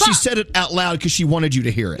 And of course, she said it out loud because she wanted you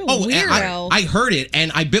to hear it. Oh, I heard it,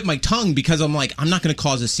 and I bit my tongue because I'm like, I'm not going to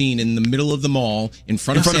cause a scene in the middle of the mall in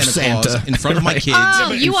front of Santa Claus, in front of my kids.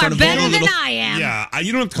 Oh, you are better than little... I am. Yeah,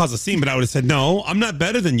 you don't have to cause a scene, but I would have said, no, I'm not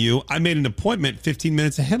better than you. I made an appointment 15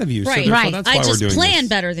 minutes ahead of you. Right, so right. That's why I just we're doing plan this.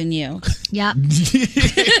 better than you. Yeah.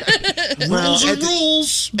 Rules are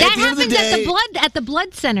rules. That happens at the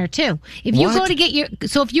blood center too. If you go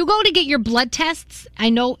to get your blood tests, I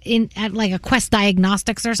know at like a Quest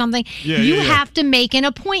Diagnostics or something, you have to make an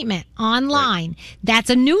appointment online. Right. That's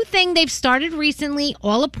a new thing they've started recently.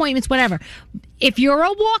 All appointments, whatever. If you're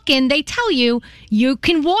a walk-in, they tell you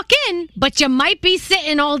can walk in, but you might be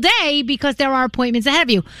sitting all day because there are appointments ahead of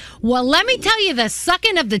you. Well, let me tell you the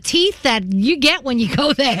sucking of the teeth that you get when you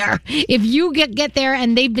go there. If you get there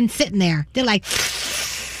and they've been sitting there, they're like,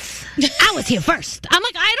 I was here first. I'm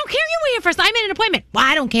like, I don't care you were here first. I made an appointment. Well,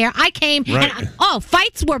 I don't care. I came. Right. And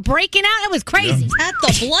fights were breaking out. It was crazy. Yep. At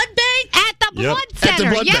the blood bank? At the blood center. At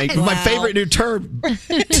the blood bank. My favorite new term,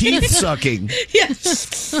 teeth sucking.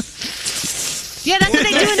 Yes. Yeah, that's what they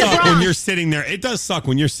do in the Bronx. When you're sitting there, it does suck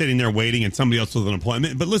when you're sitting there waiting and somebody else with an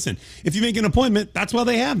appointment. But listen, if you make an appointment, that's why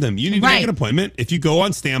they have them. You need to make an appointment. If you go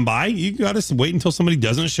on standby, you got to wait until somebody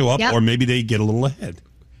doesn't show up, or maybe they get a little ahead.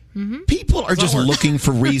 Mm-hmm. People are just looking for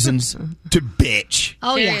reasons to bitch.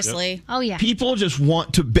 Oh, seriously. Yeah. Oh, yeah. People just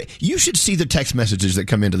want to bitch. You should see the text messages that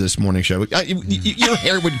come into this morning show. Your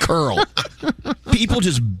hair would curl. People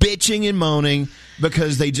just bitching and moaning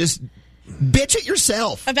because they just... Bitch it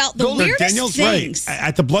yourself about the weirdest Danielle's things. Right.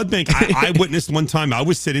 At the blood bank, I witnessed one time. I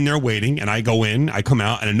was sitting there waiting, and I go in, I come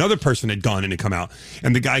out, and another person had gone in and come out,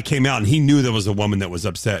 and the guy came out, and he knew there was a woman that was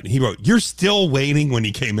upset, and he wrote, "You're still waiting." When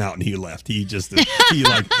he came out and he left, he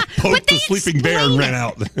like poked the sleeping bear and ran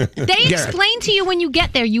out. They explain to you when you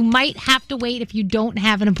get there, you might have to wait if you don't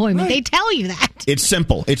have an appointment. Right. They tell you that. It's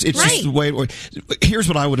simple. It's just the way. Here's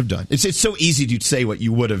what I would have done. It's so easy to say what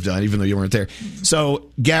you would have done, even though you weren't there. So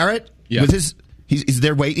Garrett. Yeah. He's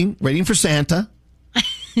there waiting for Santa.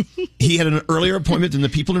 He had an earlier appointment than the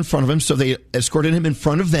people in front of him, so they escorted him in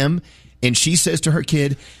front of them. And she says to her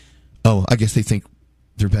kid, "Oh, I guess they think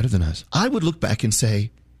they're better than us." I would look back and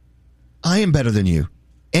say, "I am better than you,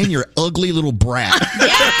 and your ugly little brat."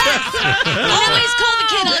 Always call the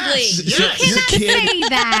kid ugly. You cannot say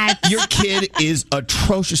that. Your kid is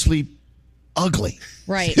atrociously ugly.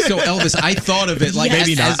 Right. So Elvis, I thought of it like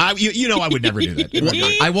maybe not. I would never do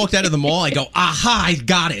that. I walked out of the mall. I go, aha! I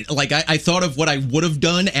got it. Like I thought of what I would have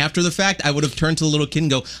done after the fact. I would have turned to the little kid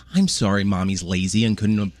and go, "I'm sorry, mommy's lazy and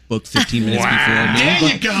couldn't have booked 15 minutes before me." There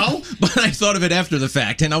you go. But I thought of it after the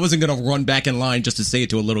fact, and I wasn't going to run back in line just to say it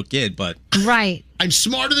to a little kid. But right, I'm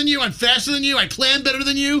smarter than you. I'm faster than you. I plan better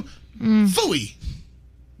than you. Phooey.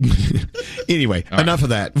 Anyway, enough of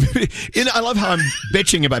that. I love how I'm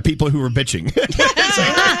bitching about people who are bitching. Who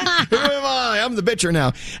am I? I'm the bitcher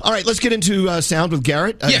now. All right, let's get into sound with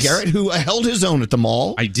Garrett. Yes. Garrett, who held his own at the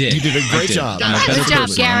mall. I did. You did a great job. Good job,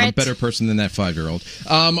 Garrett. I'm a better person than that 5-year-old.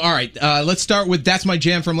 All right, let's start with That's My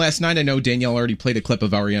Jam from last night. I know Danielle already played a clip of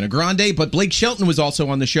Ariana Grande, but Blake Shelton was also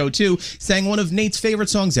on the show, too, sang one of Nate's favorite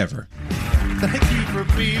songs ever. Thank you for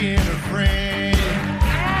being a friend.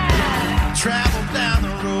 Travel down the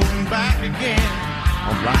road and back again.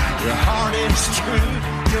 I'm like your heart is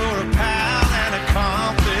true. You're a pal and a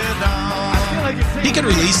confidant. He could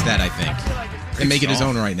release that, I think, and make it his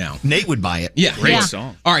own right now. Nate would buy it. Yeah. Great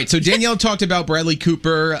song. All right, so Danielle talked about Bradley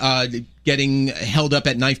Cooper getting held up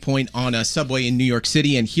at knife point on a subway in New York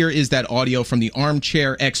City, and here is that audio from the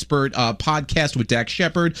Armchair Expert podcast with Dax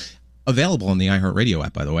Shepard. Available on the iHeartRadio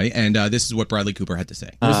app, by the way. And this is what Bradley Cooper had to say.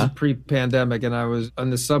 This is pre-pandemic, and I was on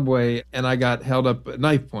the subway, and I got held up at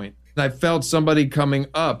knife point. And I felt somebody coming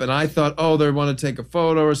up, and I thought, oh, they want to take a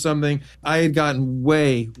photo or something. I had gotten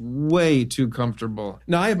way, way too comfortable.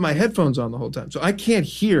 Now, I have my headphones on the whole time, so I can't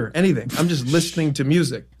hear anything. I'm just listening to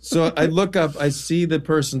music. So I look up, I see the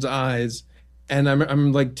person's eyes, and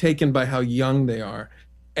I'm like taken by how young they are,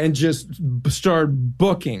 and just start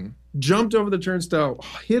booking. Jumped over the turnstile,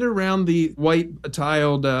 hit around the white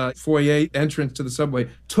tiled foyer entrance to the subway,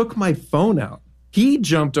 took my phone out. He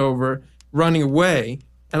jumped over, running away,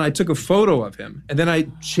 and I took a photo of him. And then I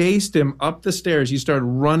chased him up the stairs. He started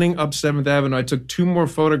running up 7th Avenue. I took 2 more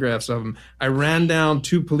photographs of him. I ran down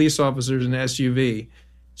 2 police officers in an SUV,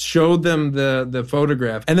 showed them the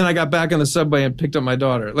photograph, and then I got back on the subway and picked up my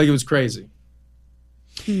daughter. Like, it was crazy.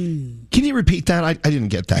 Can you repeat that? I didn't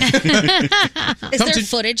get that. Is there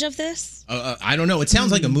footage of this? I don't know. It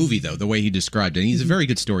sounds like a movie, though, the way he described it. He's a very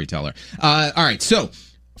good storyteller. All right, so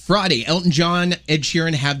Friday, Elton John, Ed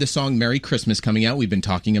Sheeran have the song Merry Christmas coming out. We've been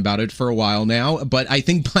talking about it for a while now, but I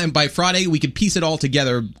think by Friday we could piece it all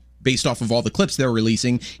together based off of all the clips they're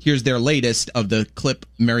releasing. Here's their latest of the clip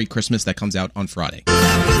Merry Christmas that comes out on Friday.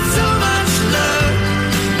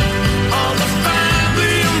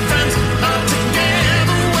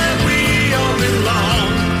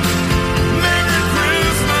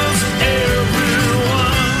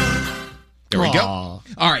 There we go.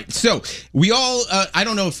 All right, so we all, I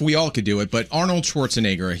don't know if we all could do it, but Arnold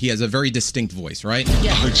Schwarzenegger, he has a very distinct voice, right?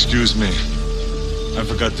 Yeah. Excuse me. I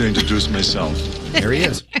forgot to introduce myself. There he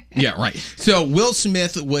is. Yeah, right. So Will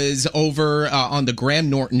Smith was over on the Graham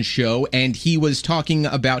Norton show, and he was talking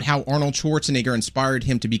about how Arnold Schwarzenegger inspired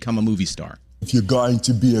him to become a movie star. If you're going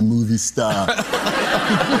to be a movie star,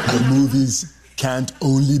 the movies can't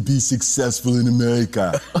only be successful in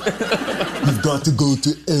America. You've got to go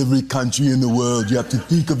to every country in the world. You have to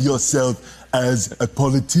think of yourself as a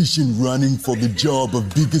politician running for the job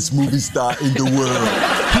of biggest movie star in the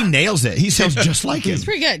world. He nails it. He sounds just like him. It's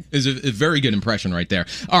pretty good. It's a very good impression right there.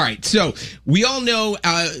 All right, so we all know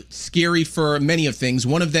Scary for many of things,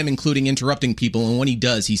 one of them including interrupting people, and when he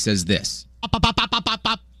does, he says this.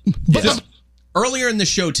 Yes. Earlier in the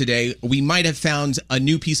show today, we might have found a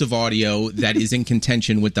new piece of audio that is in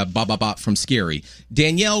contention with the ba-ba-bop from Scary.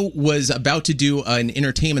 Danielle was about to do an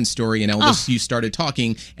entertainment story, and Elvis, you started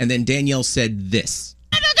talking, and then Danielle said this.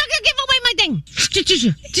 Don't give away my thing.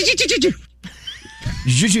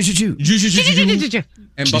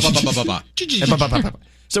 And ba-ba-ba-ba-ba-ba.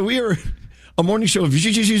 So we are a morning show of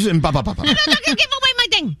and ba-ba-ba-ba. Don't give away my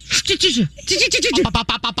thing.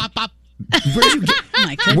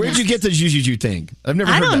 Where'd you get the juju thing? I've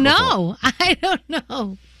never heard that before. I don't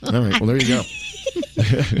know. All right, well, there you go.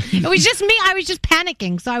 It was just me. I was just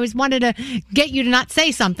panicking, so I wanted to get you to not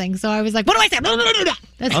say something. So I was like, "What do I say?"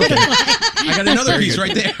 That's Okay. I got another piece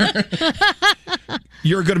right there.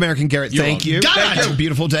 You're a good American, Garrett. Thank you. Thank you. Have a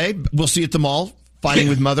beautiful day. We'll see you at the mall. Fighting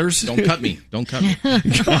with mothers. Don't cut me. Don't cut me.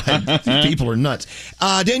 God, these people are nuts.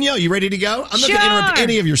 Danielle, you ready to go? I'm not going to interrupt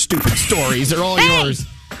any of your stupid stories. They're all yours.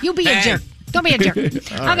 You be a jerk. Don't be a jerk.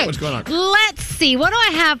 All right, what's going on? Let's see. What do I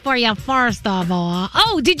have for you first of all?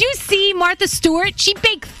 Oh, did you see Martha Stewart? She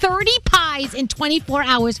baked 30 pies in 24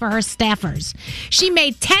 hours for her staffers. She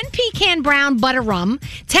made 10 pecan brown butter rum,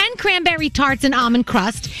 10 cranberry tarts and almond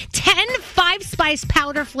crust, 10 5-spice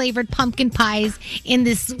powder-flavored pumpkin pies in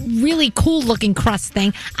this really cool-looking crust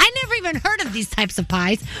thing. I never even heard of these types of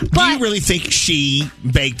pies. But do you really think she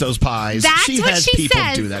baked those pies? That's she what has she people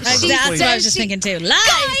says. do that. That's what I was just thinking too. Lies.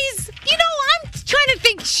 Guys, I'm trying to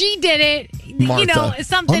think she did it. Martha,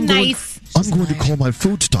 Something nice. I'm going to call my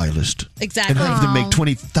food stylist. Exactly. And have them make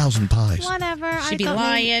 20,000 pies. Whatever. She'd be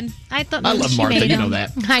lying. I thought I love she Martha. made You them. know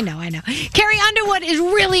that. I know. Carrie Underwood is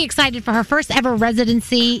really excited for her first ever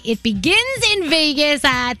residency. It begins in Vegas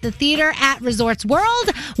at the Theater at Resorts World,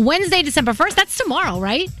 Wednesday, December 1st. That's tomorrow,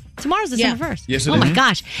 right? Tomorrow's December 1st. Yes, it oh is. my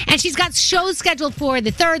gosh. And she's got shows scheduled for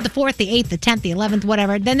the 3rd, the 4th, the 8th, the 10th, the 11th,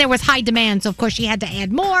 whatever. Then there was high demand, so of course she had to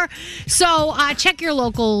add more. So check your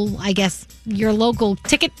local, your local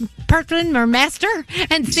ticket person or master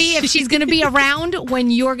and see if she's going to be around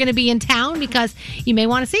when you're going to be in town, because you may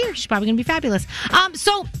want to see her. She's probably going to be fabulous.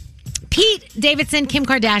 So Pete Davidson, Kim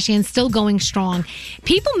Kardashian, still going strong.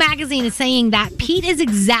 People magazine is saying that Pete is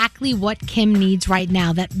exactly what Kim needs right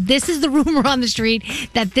now. That this is the rumor on the street,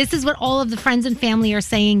 that this is what all of the friends and family are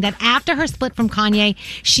saying, that after her split from Kanye,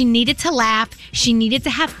 she needed to laugh, she needed to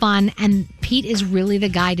have fun, and Pete is really the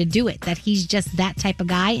guy to do it. That he's just that type of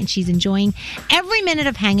guy, and she's enjoying every minute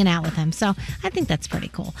of hanging out with him. So I think that's pretty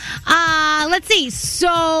cool. Let's see.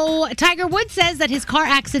 So Tiger Woods says that his car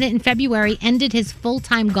accident in February ended his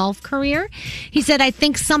full-time golf career. He said, I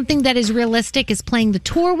think something that is realistic is playing the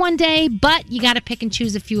tour one day, but you got to pick and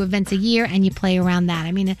choose a few events a year, and you play around that.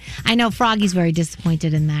 I mean, I know Froggy's very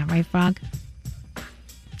disappointed in that, right, Frog?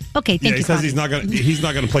 Okay, thank you, he says Froggy. he's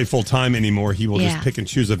not gonna play full time anymore. He will Yeah. just pick and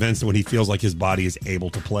choose events when he feels like his body is able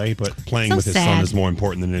to play. But playing So with his son sad. is more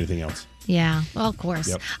important than anything else. Yeah, well, of course.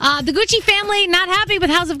 Yep. The Gucci family not happy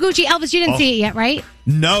with House of Gucci. Elvis, you didn't see it yet, right?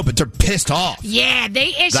 No, but they're pissed off. Yeah, they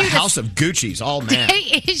issued The House of Gucci's all mad.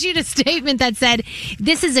 They issued a statement that said,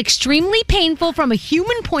 this is extremely painful from a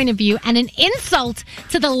human point of view and an insult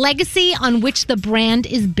to the legacy on which the brand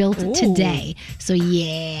is built today. So,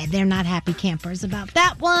 yeah, they're not happy campers about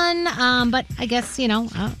that one. But I guess,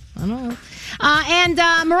 I don't know.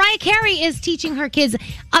 And Mariah Carey is teaching her kids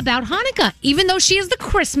about Hanukkah. Even though she is the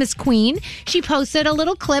Christmas queen, she posted a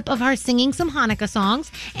little clip of her singing some Hanukkah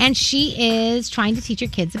songs, and she is trying to teach her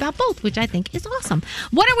kids about both, which I think is awesome.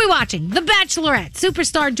 What are we watching? The Bachelorette.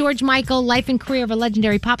 Superstar George Michael, life and career of a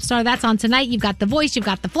legendary pop star. That's on tonight. You've got The Voice, you've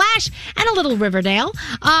got The Flash, and a little Riverdale.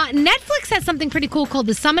 Netflix has something pretty cool called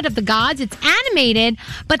The Summit of the Gods. It's animated,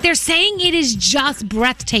 but they're saying it is just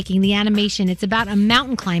breathtaking, the animation. It's about a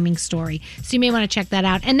mountain climbing story. So you may want to check that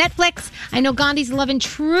out. And Netflix, I know Gandhi's loving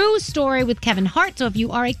True Story with Kevin Hart. So if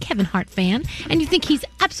you are a Kevin Hart fan and you think he's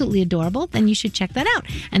absolutely adorable, then you should check that out.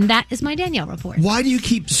 And that is my Danielle report. Why do you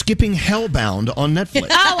keep skipping Hellbound on Netflix?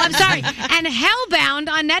 Oh, I'm sorry. And Hellbound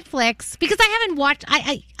on Netflix, because I haven't watched,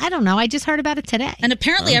 I don't know. I just heard about it today. And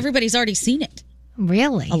apparently everybody's already seen it.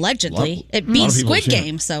 Really? Allegedly. It beats Squid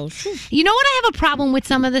Game, so. You know what? I have a problem with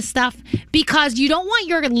some of this stuff because you don't want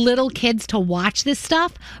your little kids to watch this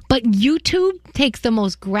stuff, but YouTube takes the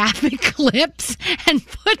most graphic clips and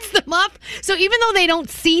puts them up. So even though they don't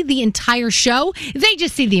see the entire show, they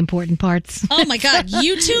just see the important parts. Oh my God.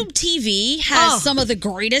 YouTube TV has some of the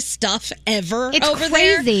greatest stuff ever It's over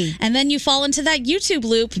crazy. there. And then you fall into that YouTube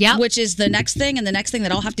loop, which is the next thing and the next thing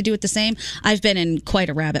that all have to do with the same. I've been in quite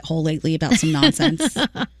a rabbit hole lately about some nonsense.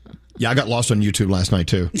 Yeah, I got lost on YouTube last night,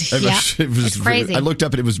 too. It was it's crazy. I looked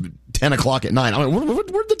up and it was 10 o'clock at night. I'm like,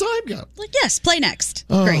 where'd the time go? Like, yes, play next.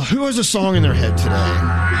 Oh, Great. who has a song in their head today?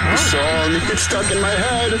 Song, it's stuck in my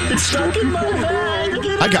head. It's stuck in my head.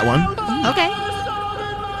 I got one. Okay.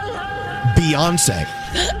 Beyonce.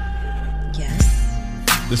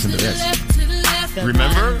 Yes. Listen to this.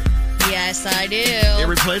 Remember? Yes, I do.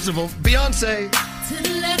 Irreplaceable. Beyonce.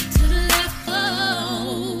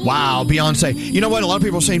 Wow, Beyonce. You know what? A lot of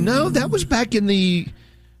people are saying, no, that was back in the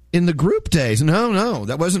group days. No,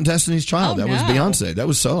 that wasn't Destiny's Child. That was Beyonce. That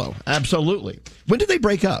was solo. Absolutely. When did they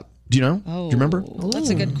break up? Do you know? Do you remember? That's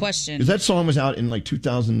a good question. Because that song was out in like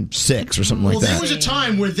 2006 or something like Well, that. there was a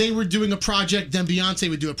time where they were doing a project, then Beyonce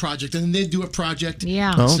would do a project, and then they'd do a project.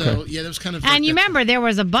 Yeah. Oh, okay. So, yeah, that was kind of... And you remember, there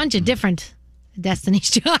was a bunch of different Destiny's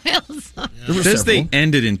Childs. It says they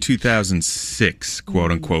ended in 2006,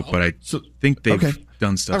 quote unquote, but I think they've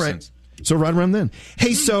done stuff All right. since. So right around then.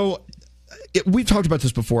 Hey, so we've talked about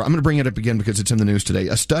this before. I'm going to bring it up again because it's in the news today.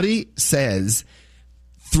 A study says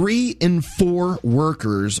 3 in 4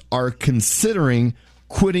 workers are considering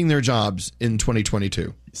quitting their jobs in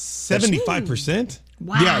 2022. 75%?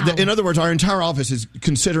 Wow. Yeah. In other words, our entire office is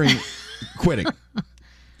considering quitting.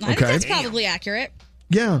 I think that's probably accurate.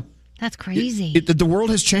 Yeah. That's crazy. The world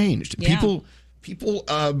has changed. Yeah. People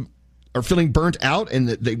are feeling burnt out, and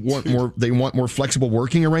they want more. They want more flexible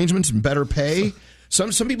working arrangements and better pay.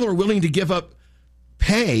 Some people are willing to give up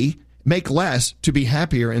pay, make less to be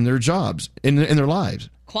happier in their jobs, in their lives.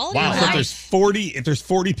 Quality Wow. of So life. if there's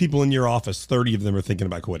 40 people in your office, 30 of them are thinking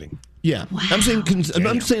about quitting. Yeah. I'm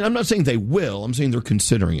not saying they will. I'm saying they're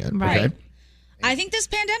considering it. Right. Okay. I think this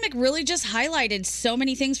pandemic really just highlighted so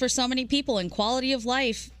many things for so many people, and quality of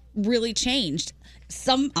life really changed.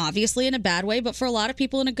 Some obviously in a bad way, but for a lot of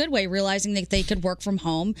people in a good way, realizing that they could work from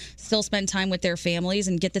home, still spend time with their families,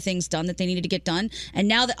 and get the things done that they needed to get done. And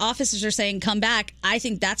now that offices are saying come back, I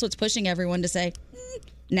think that's what's pushing everyone to say,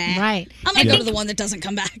 nah, Right. I'm going to go to the one that doesn't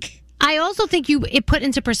come back. I also think it put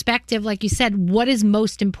into perspective, like you said, what is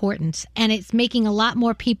most important. And it's making a lot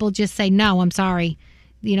more people just say, no, I'm sorry.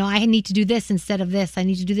 You know, I need to do this instead of this. I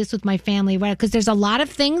need to do this with my family. Because there's a lot of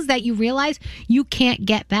things that you realize you can't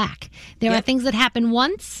get back. There are things that happen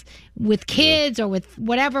once with kids or with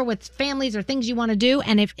whatever, with families or things you want to do.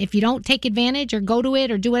 And if you don't take advantage or go to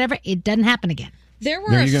it or do whatever, it doesn't happen again. There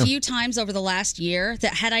were a few times over the last year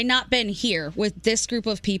that had I not been here with this group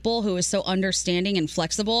of people who is so understanding and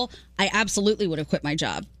flexible, I absolutely would have quit my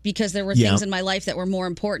job because there were things in my life that were more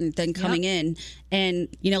important than coming in and,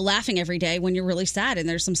 laughing every day when you're really sad and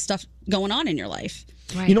there's some stuff going on in your life.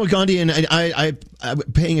 Right. You know, Gandhi, and I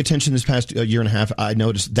paying attention this past year and a half, I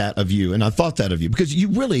noticed that of you, and I thought that of you because you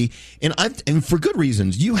really, and for good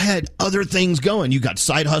reasons, you had other things going. You got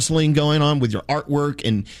side hustling going on with your artwork,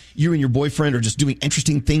 and you and your boyfriend are just doing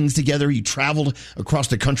interesting things together. You traveled across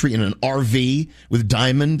the country in an RV with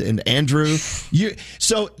Diamond and Andrew.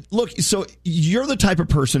 So you're the type of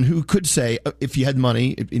person who could say, if you had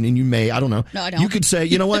money, and you may, I don't know. No, I don't. You could say,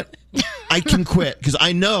 you know what, I can quit because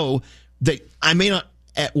I know that I may not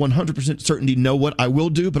at 100% certainty know what I will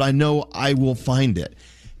do, but I know I will find it.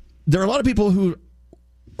 There are a lot of people who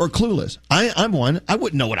are clueless. I'm one. I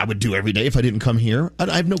wouldn't know what I would do every day if I didn't come here.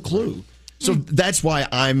 I have no clue. So that's why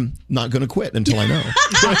I'm not going to quit until I know.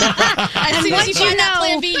 As soon as you find that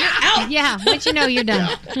plan B, you're out. Yeah, once you know, you're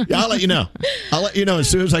done. Yeah, I'll let you know. I'll let you know as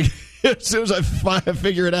soon as I as soon as I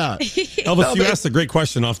figure it out. Elvis, you asked a great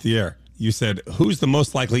question off the air. You said, who's the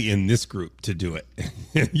most likely in this group to do it?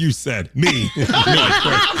 You said, me. Me. You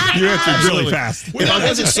answered really fast.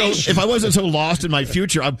 If I wasn't so lost in my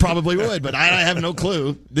future, I probably would, but I have no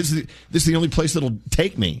clue. This is the only place that'll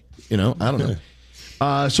take me. I don't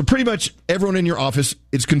know. So pretty much everyone in your office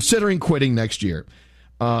is considering quitting next year.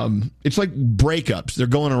 It's like breakups. They're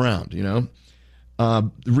going around,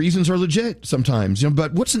 The reasons are legit sometimes,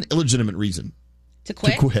 but what's an illegitimate reason? To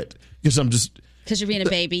quit? To quit. Because you're being a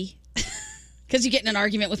baby. Because you get in an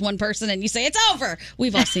argument with one person and you say, it's over.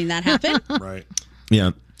 We've all seen that happen. Right.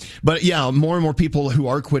 Yeah. But more and more people who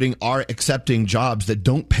are quitting are accepting jobs that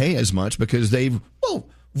don't pay as much because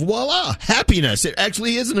voila, happiness. It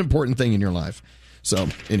actually is an important thing in your life. So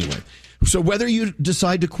anyway. So whether you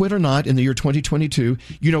decide to quit or not in the year 2022,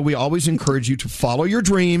 we always encourage you to follow your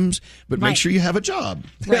dreams, but make sure you have a job.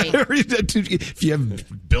 Right. If you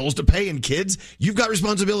have bills to pay and kids, you've got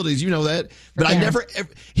responsibilities. You know that. But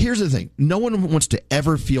here's the thing. No one wants to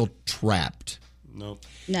ever feel trapped. No.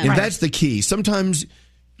 And that's the key. Sometimes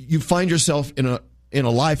you find yourself in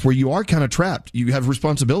a life where you are kind of trapped. You have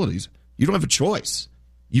responsibilities. You don't have a choice.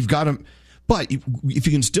 You've got to... But if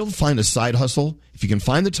you can still find a side hustle, if you can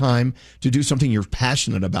find the time to do something you're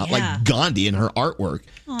passionate about, like Gandhi and her artwork,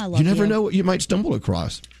 you never know what you might stumble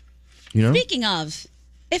across. Speaking of,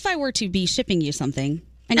 if I were to be shipping you something,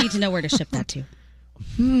 I need to know where to ship that to.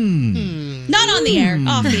 Not on the air,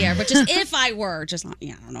 off the air, but just if I were, I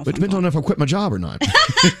don't know. But it depends on if I quit my job or not.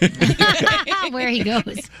 Where he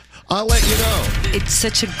goes. I'll let you know. It's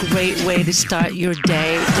such a great way to start your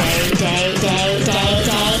day.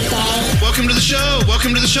 Welcome to the show.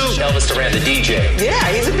 Welcome to the show. Elvis Duran, the DJ. Yeah,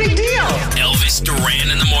 he's a big deal. Elvis Duran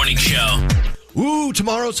in the morning show. Ooh,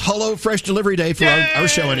 tomorrow's HelloFresh delivery day for our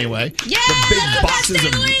show anyway. Yeah,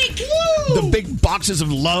 the big boxes of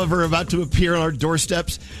love are about to appear on our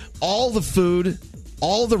doorsteps. All the food,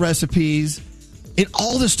 all the recipes, and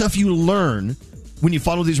all the stuff you learn when you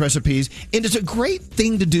follow these recipes, and it's a great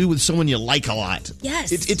thing to do with someone you like a lot.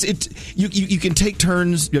 Yes, you can take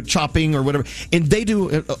turns chopping or whatever, and they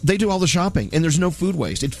do all the shopping, and there's no food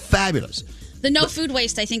waste. It's fabulous. The no food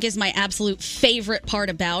waste, I think, is my absolute favorite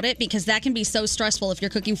part about it because that can be so stressful if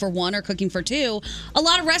you're cooking for one or cooking for two. A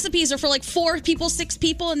lot of recipes are for like 4 people, 6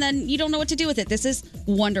 people, and then you don't know what to do with it. This is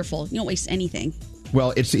wonderful. You don't waste anything.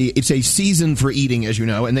 Well, it's a season for eating, as you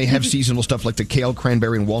know, and they have seasonal stuff like the kale,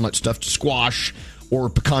 cranberry, and walnut stuffed squash, or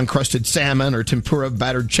pecan-crusted salmon, or tempura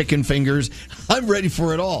battered chicken fingers. I'm ready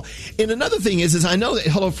for it all. And another thing is I know that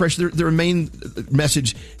HelloFresh, their main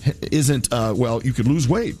message isn't, you could lose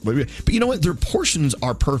weight. But you know what? Their portions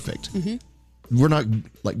are perfect. Mm-hmm. We're not,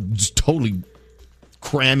 just totally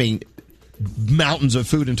cramming mountains of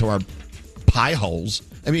food into our pie holes.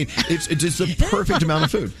 I mean, it's just the perfect amount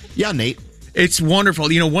of food. Yeah, Nate? It's wonderful.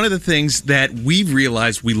 One of the things that we've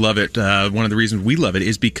realized we love it, one of the reasons we love it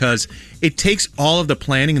is because it takes all of the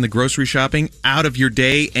planning and the grocery shopping out of your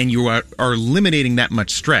day, and you are eliminating that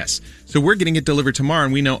much stress. So we're getting it delivered tomorrow,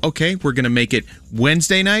 and we know, okay, we're going to make it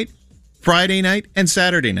Wednesday night, Friday night, and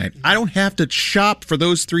Saturday night. I don't have to shop for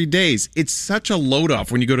those 3 days. It's such a load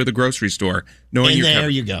off when you go to the grocery store. Knowing and there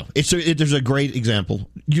you go. There's a great example.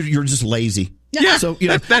 You're just lazy. Yeah, so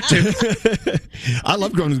that too. I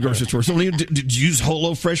love going to the grocery store. So only use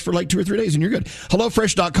HelloFresh for 2 or 3 days and you're good.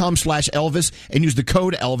 HelloFresh.com/Elvis and use the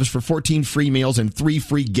code Elvis for 14 free meals and 3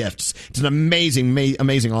 free gifts. It's an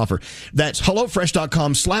amazing offer. That's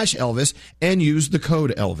HelloFresh.com/Elvis and use the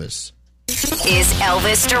code Elvis. Is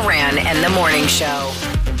Elvis Duran and the Morning Show.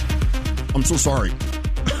 I'm so sorry.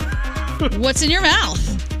 What's in your mouth?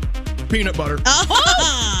 Peanut butter.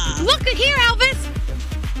 Oh, look here, Elvis.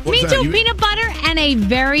 What's Me that? too. Peanut butter and a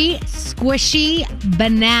very squishy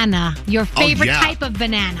banana. Your favorite type of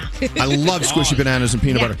banana. I love squishy bananas and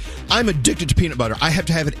peanut butter. I'm addicted to peanut butter. I have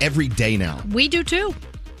to have it every day now. We do too.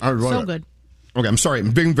 So good. Okay, I'm sorry.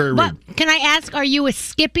 I'm being very rude. But can I ask, are you a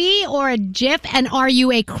Skippy or a Jif? And are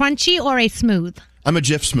you a crunchy or a smooth? I'm a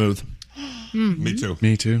Jif smooth. Me too.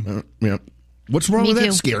 Me too. Yeah. What's wrong with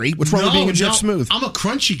that, Scary? What's wrong with being a Jif smooth? I'm a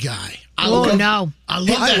crunchy guy. No. I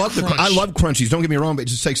love crunch. I love crunchies. Don't get me wrong, but it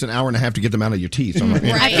just takes an hour and a half to get them out of your teeth. So right.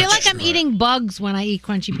 I feel like I'm eating bugs when I eat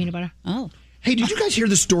crunchy peanut butter. Oh. Hey, did you guys hear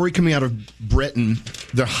the story coming out of Britain?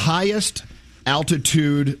 The highest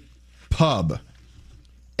altitude pub.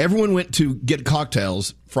 Everyone went to get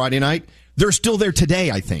cocktails Friday night. They're still there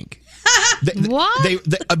today, I think. What?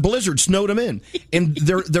 A blizzard snowed them in, and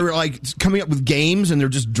they're coming up with games, and they're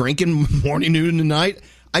just drinking morning, noon, and night.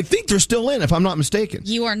 I think they're still in, if I'm not mistaken.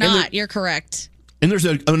 You are not. You're correct. And there's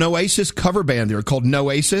an Oasis cover band there called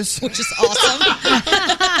Noasis, which is awesome.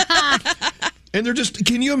 And they're just,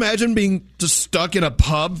 can you imagine being just stuck in a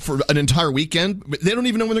pub for an entire weekend? They don't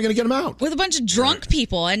even know when they're going to get them out. With a bunch of drunk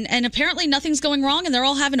people, and apparently nothing's going wrong, and they're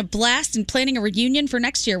all having a blast and planning a reunion for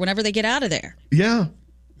next year whenever they get out of there. Yeah.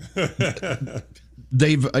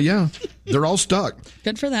 They're all stuck.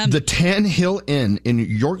 Good for them. The Tan Hill Inn in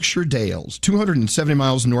Yorkshire Dales, 270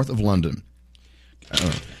 miles north of London.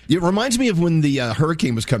 It reminds me of when the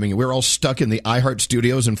hurricane was coming and we were all stuck in the iHeart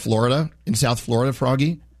Studios in Florida, in South Florida,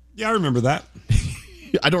 Froggy. Yeah, I remember that.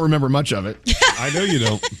 I don't remember much of it. I know you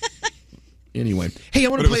don't. Anyway. Hey, I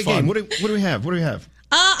want to play a game. What do we have?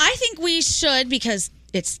 I think we should, because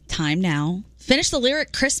it's time now, finish the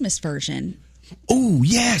lyric Christmas version. Oh,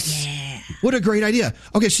 yes. Yeah. What a great idea.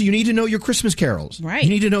 Okay, so you need to know your Christmas carols. Right. You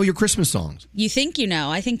need to know your Christmas songs. You think you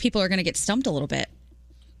know. I think people are going to get stumped a little bit.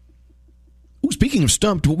 Ooh, speaking of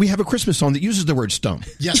stumped, we have a Christmas song that uses the word stump.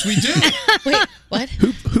 Yes, we do. Wait, what?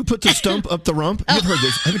 Who put the stump up the rump? You've heard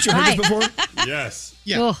this. Haven't you heard this before? Yes.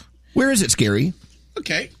 Yeah. Oh. Where is it, Scary?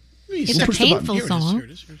 Okay. It's a painful song.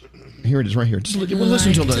 Here it is right here. Just we'll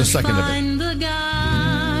listen to a second of it. Find the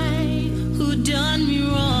guy who done me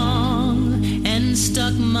wrong and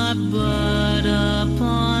stuck my butt up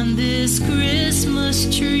on this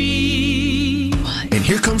Christmas tree. And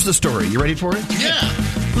here comes the story. You ready for it? Yeah.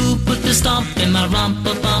 Who put the stomp in my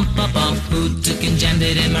rumpa-bumpa-bump? Who took and jammed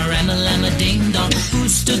it in my rama-lama-ding-dong? Who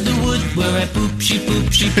stood the wood where I poop, she poop?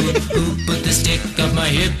 Who put the stick up my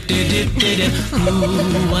hip, did-dip-did-dip?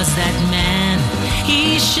 Who was that man?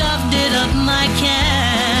 He shoved it up my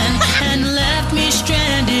can and left me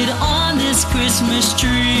stranded on this Christmas tree.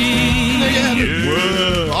 There you have it.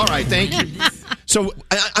 Whoa. All right, thank you. So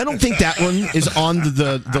I don't think that one is on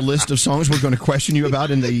the list of songs we're going to question you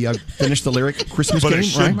about in the Finish the Lyric Christmas game,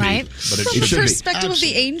 right? But from the perspective of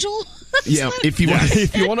the angel? Yeah, if you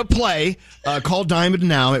want to play, call Diamond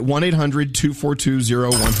now at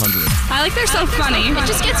 1-800-242-0100. I like they're so funny. It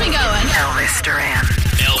just gets me going. Elvis Duran.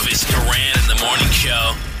 Elvis Duran in the morning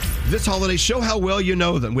show. This holiday, show how well you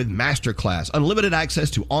know them with Masterclass. Unlimited access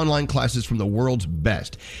to online classes from the world's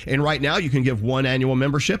best. And right now, you can give one annual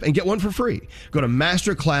membership and get one for free. Go to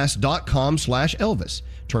masterclass.com/Elvis.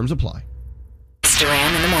 Terms apply.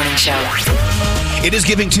 Duran in the morning show. It is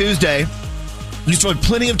Giving Tuesday. You still have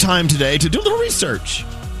plenty of time today to do a little research.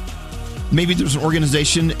 Maybe there's an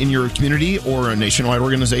organization in your community or a nationwide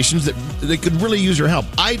organizations that could really use your help.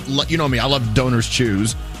 You know me, I love Donors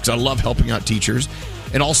Choose because I love helping out teachers.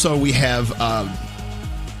 And also we have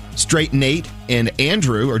Straight Nate and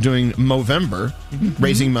Andrew are doing Movember,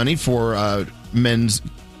 raising money for men's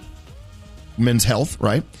health,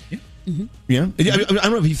 right? Yeah. Mm-hmm. Yeah. I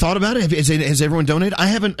don't know if you thought about it. Has everyone donated? I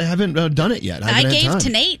haven't done it yet. I gave to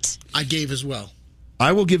Nate. I gave as well.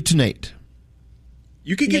 I will give to Nate.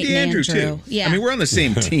 You could give to Andrew, too. Yeah. I mean, we're on the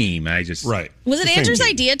same team. Right. Was it Andrew's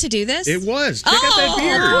idea to do this? It was. Check out that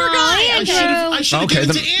beard. Poor guy, Andrew. I should have given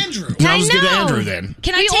it to Andrew. I'll just give it to Andrew then.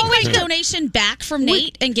 Can I take my donation back from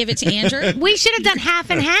Nate and give it to Andrew? We should have done half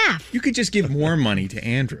and half. You could just give more money to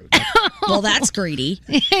Andrew. Well, that's greedy.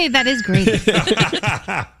 Hey, that is greedy.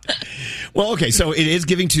 Well, okay, so it is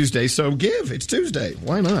Giving Tuesday, so give. It's Tuesday.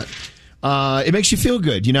 Why not? It makes you feel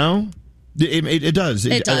good, you know? It does.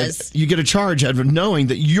 It does. You get a charge out of knowing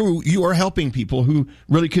that you are helping people who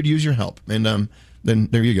really could use your help. And then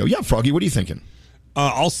there you go. Yeah, Froggy, what are you thinking?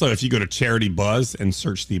 Also, if you go to Charity Buzz and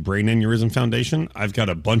search the Brain Aneurysm Foundation, I've got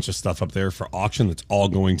a bunch of stuff up there for auction that's all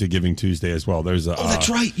going to Giving Tuesday as well. There's that's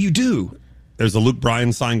right. You do. There's a Luke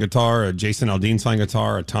Bryan signed guitar, a Jason Aldean signed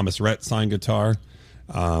guitar, a Thomas Rhett signed guitar.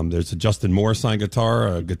 There's a Justin Moore signed guitar,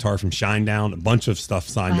 a guitar from Shinedown, a bunch of stuff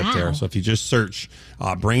signed up there. So if you just search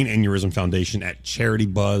Brain Aneurysm Foundation at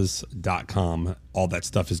CharityBuzz.com, all that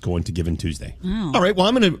stuff is going to Giving Tuesday. Wow. All right, well,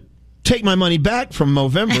 I'm going to take my money back from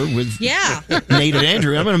Movember with Nate and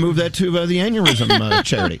Andrew. I'm going to move that to the aneurysm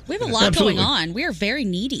charity. We have a lot going on. We are very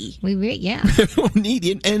needy.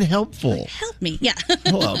 Needy and helpful. Help me. Yeah.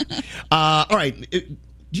 Hello. All right. Do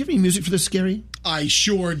you have any music for this, Scary? I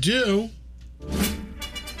sure do.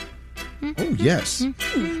 Oh, yes.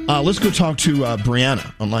 Let's go talk to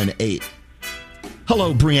Brianna on line 8.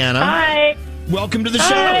 Hello, Brianna. Hi. Welcome to the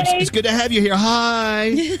show. It's good to have you here.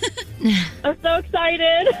 Hi. I'm so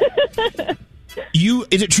excited.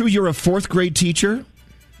 Is it true you're a 4th grade teacher?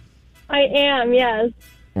 I am, yes.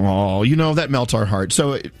 Oh, you know, that melts our heart.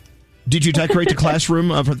 So did you decorate the classroom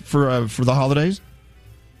for the holidays?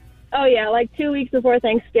 Oh, yeah, like 2 weeks before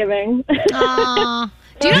Thanksgiving. Aww.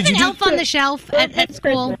 Do you have an elf on the shelf at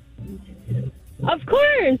school? Of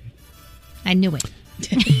course. I knew it.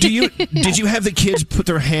 Did you have the kids put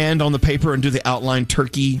their hand on the paper and do the outline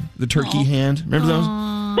the turkey hand? Remember those?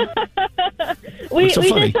 We What's so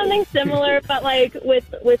funny? did something similar, but like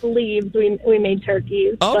with leaves, we made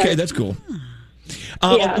turkeys. Okay, but- that's cool.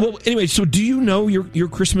 Yeah. Well, anyway, so do you know your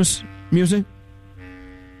Christmas music?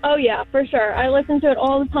 Oh yeah, for sure. I listen to it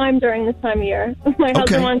all the time during this time of year. My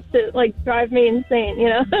husband wants to like drive me insane.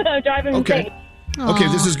 Drive him insane. Okay,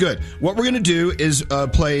 this is good. What we're going to do is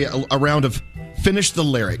play a round of Finish the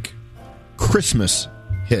Lyric Christmas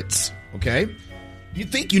hits, okay? You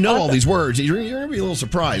think you know all these words. You're going to be a little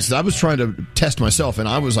surprised. I was trying to test myself, and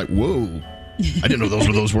I was like, whoa. I didn't know those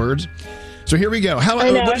were those words. So here we go. I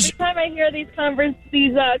know. Every time I hear these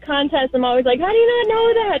contests, I'm always like, how do you not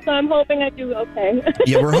know that? So I'm hoping I do okay.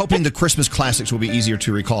 Yeah, we're hoping the Christmas classics will be easier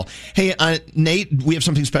to recall. Hey, Nate, we have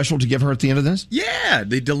something special to give her at the end of this? Yeah,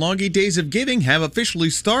 the DeLonghi Days of Giving have officially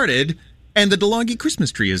started, and the DeLonghi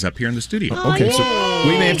Christmas tree is up here in the studio. Okay, so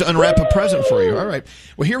we may have to unwrap a present for you. All right.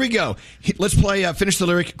 Well, here we go. Let's play Finish the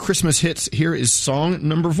Lyric Christmas hits. Here is song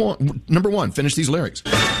number one. Finish these lyrics.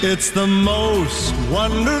 It's the most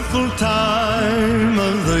wonderful time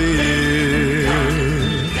of the year,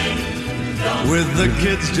 with the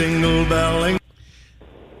kids jingle belling.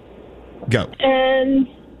 Go. And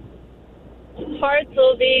hearts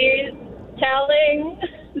will be telling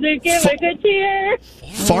to give a good cheer.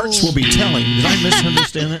 Farts will be telling. Did I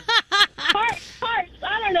misunderstand it? Hearts.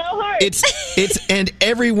 I don't know. Hearts. It's and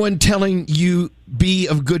everyone telling you be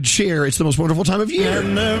of good cheer. It's the most wonderful time of year.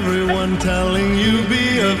 And everyone telling you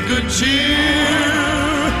be of good cheer.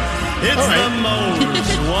 It's the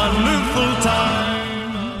most wonderful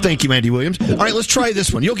time. Thank you, Andy Williams. All right, let's try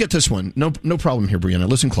this one. You'll get this one. No problem here, Brianna.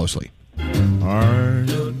 Listen closely. I'm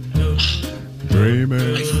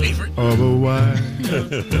dreaming of a white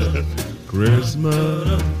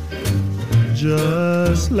Christmas,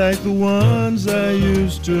 just like the ones I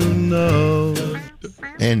used to know.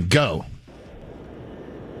 And go.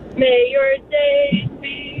 May your days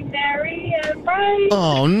be merry and bright.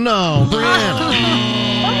 Oh, no,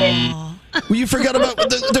 Brianna. Well, you forgot about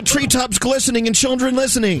the treetops glistening and children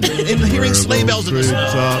listening and hearing sleigh bells in the snow.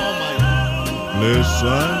 Listen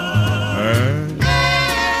and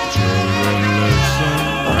children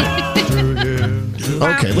listen to hear.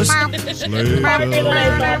 Okay,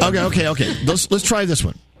 Okay. Let's try this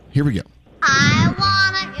one. Here we go. I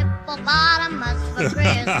want a hippopotamus for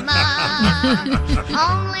Christmas.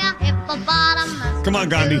 Only a hippopotamus. Come on,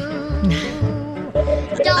 Gandhi.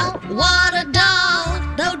 Don't want a doll,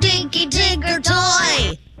 no dinky tinker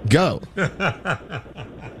toy. Go.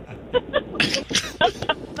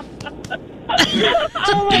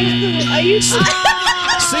 Oh my God. Are you Sing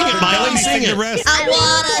it, Miley. Sing it. I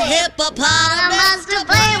want a hippopotamus to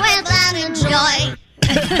play with and enjoy.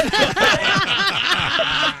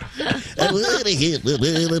 All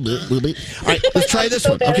right, let's try this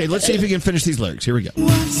one. Okay, let's see if we can finish these lyrics. Here we go.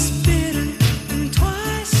 Once bitten and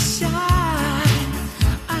twice shy.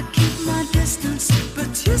 I keep my distance, but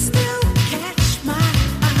you still catch my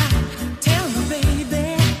eye. Tell me,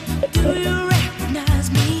 baby, do you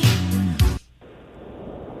recognize me?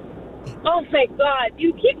 Oh my God!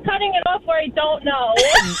 You keep cutting it off where I don't know.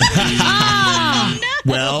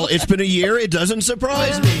 Well, it's been a year. It doesn't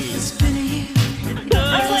surprise me.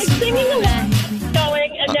 I'm like singing along,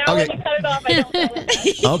 going, and now Okay. when you cut it off, I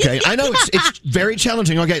don't know. Okay, I know it's very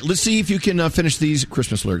challenging. Okay, let's see if you can finish these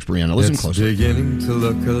Christmas lyrics, Brianna. Listen It's closely. beginning to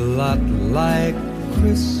look a lot like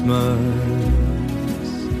Christmas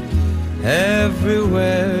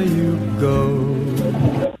everywhere you go.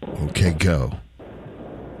 Okay, go.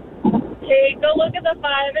 Take a look at the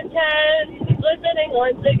 5 and 10, listening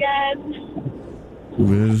once again.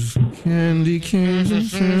 With candy canes and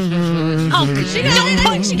shivers. Oh, she got it.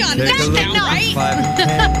 Oh, she got it. Take a look Now, at right? 5 and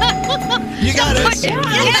 10. You got it.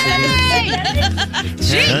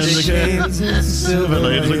 And the canes and silver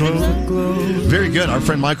lanes glow. Very good. Our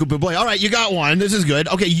friend Michael Bublé. All right, you got one. This is good.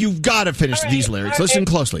 Okay, you've got to finish these lyrics. Listen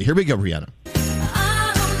closely. Here we go, Brianna.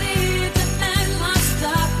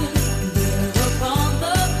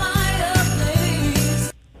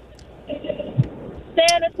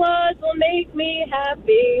 Santa Claus will make me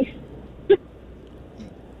happy.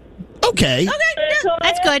 Okay.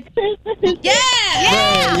 That's good. Yeah.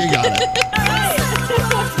 Well, you got it.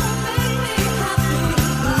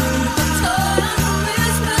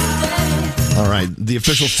 All right, the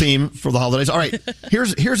official theme for the holidays. All right,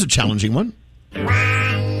 here's a challenging one.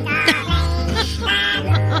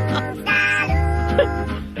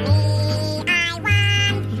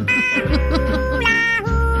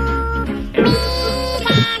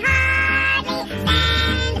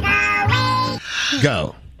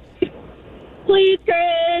 Go. Please,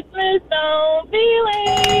 Christmas, don't be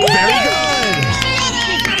late. Very good.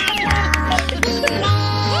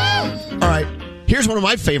 All right, here's one of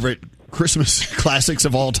my favorite Christmas classics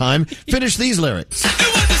of all time. Finish these lyrics. It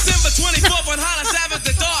was December 24th on Hollis Ave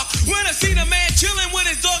the dark when I seen a man chilling with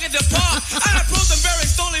his dog at the park. I approached him very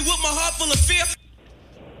slowly with my heart full of fear.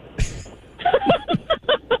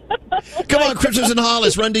 Come on, Christmas in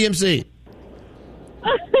Hollis. Run DMC.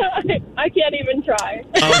 I can't even try.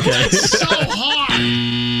 Okay. So hard.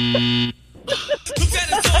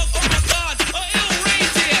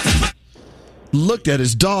 Looked at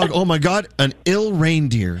his dog. Oh my God, an ill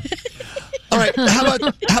reindeer. All right,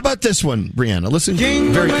 how about this one, Brianna? Listen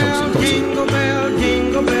very closely. Jingle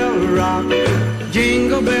bell rock,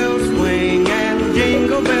 jingle bells swing, and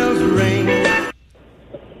jingle bells ring.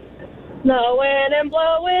 Snowing and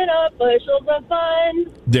blowing up bushels of fun.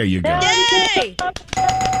 There you go. Yay!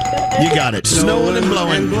 You got it. Snowing and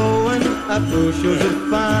blowing. Up bushels of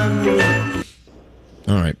fun.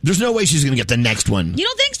 All right. There's no way she's going to get the next one. You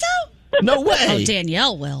don't think so? No way. Oh,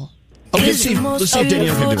 Danielle will. Okay, let's see if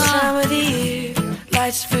Danielle can do Time it. of the year,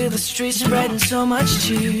 lights fill the streets, spreading so much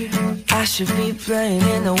cheer. I should be playing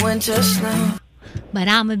in the winter snow. But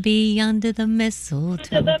I'ma be under the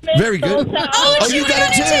mistletoe. Very good. Oh, you got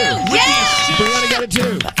it too. Yes! Brianna got it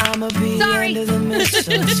too. I'ma be Sorry. under the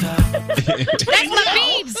mistletoe. That's my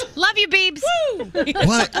Beebs. Love you, Beebs.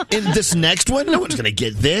 What? In this next one? No one's going to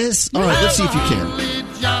get this. All right, let's see if you can.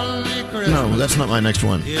 No, that's not my next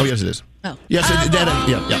one. Oh, yes, it is. Oh. Yes, yeah.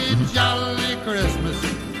 Mhm. Jolly Christmas.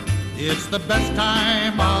 It's the best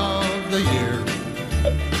time of the year.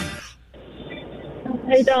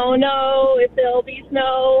 I don't know if there'll be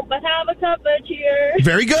snow, but have a cup of cheer.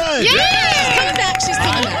 Very good. She's coming back. She's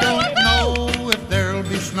coming back. I don't know if there'll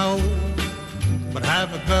be snow, but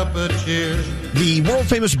have a cup of cheer. The world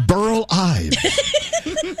famous Burl Ives.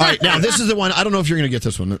 All right, now this is the one. I don't know if you're going to get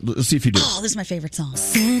this one. Let's see if you do. Oh, this is my favorite song.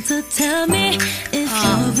 Santa, tell me if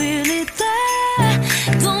you're really there.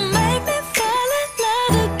 Don't make me fall in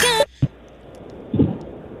love again.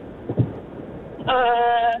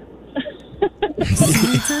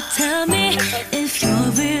 Santa, tell me if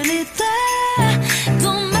you're really there.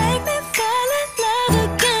 Don't make me fall in love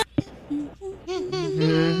again.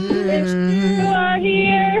 You are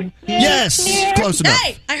here. Yes, close enough.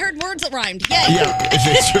 Hey, I heard words that rhymed. Yay. Yeah,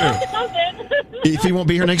 it's true. If he won't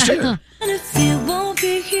be here next year. And if you won't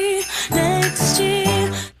be here next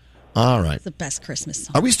year. All right. It's the best Christmas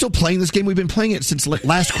song. Are we still playing this game? We've been playing it since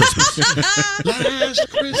last Christmas. Last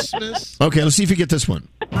Christmas. Okay, let's see if you get this one.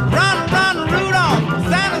 Run, run, Rudolph.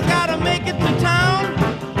 Santa's gotta make it to town.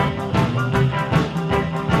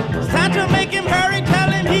 Santa, make him hurry. Tell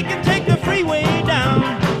him he can take the freeway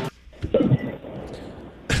down.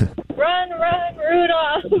 Run,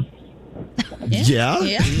 Rudolph. Yeah?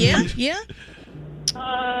 Yeah.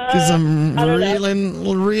 Because I'm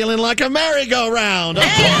reeling like a merry-go-round. Run,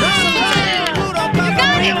 Rudolph,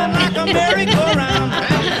 like a merry-go-round.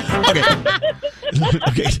 Okay.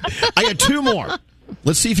 Okay. I got two more.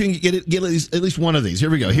 Let's see if you can get at least one of these. Here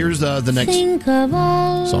we go. Here's the next Think of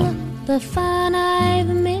all song. the fun I've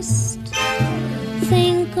missed.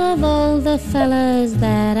 Think of all the fellas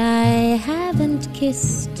that I haven't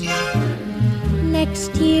kissed.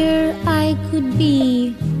 Next year I could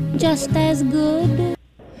be just as good.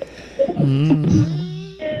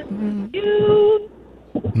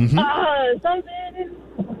 Something.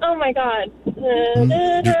 Oh my God. I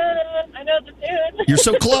know the tune. You're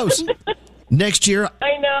so close. Next year,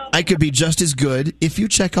 I know. I could be just as good if you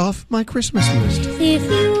check off my Christmas list. If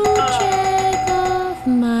you check off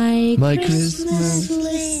my Christmas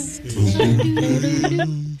list.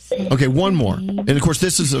 Okay, one more. And of course,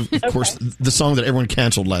 this is, of course, the song that everyone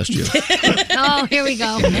canceled last year. Oh, here we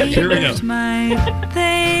go. Here we go.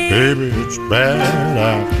 Baby, it's bad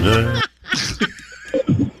out there.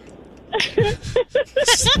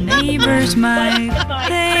 Neighbors might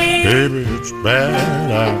think. Baby, it's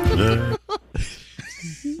bad out there.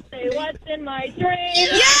 Say what's in my drink.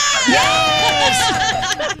 Yes!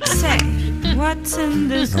 Say, what's in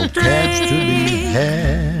this No cats to be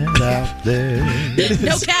had out there.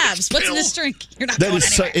 No cabs. What's in this drink? You're not That going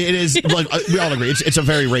is anywhere. it is like we all agree it's a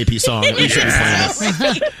very rapey song. We shouldn't play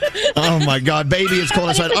it. Oh my God, baby, it's cold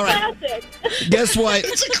outside. All right, guess what?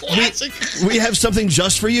 It's a classic. We have something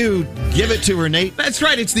just for you. Give it to her, Nate. That's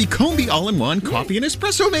right. It's the Combi All-in-One Coffee and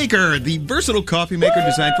Espresso Maker, the versatile coffee maker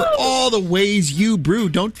designed for all the ways you brew.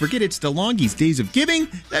 Don't forget, it's DeLonghi's Days of Giving.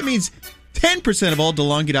 That means 10% of all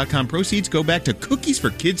DeLonghi.com proceeds go back to Cookies for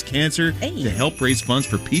Kids Cancer to help raise funds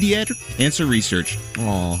for pediatric cancer research.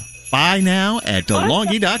 Aw. Buy now at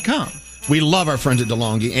DeLonghi.com. We love our friends at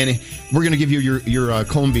DeLonghi, and we're going to give you your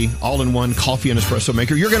Combi all-in-one coffee and espresso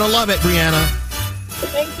maker. You're going to love it, Brianna.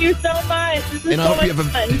 Thank you so much. This is And I so hope you much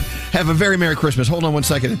fun. have a very Merry Christmas. Hold on one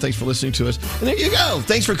second, and thanks for listening to us. And there you go.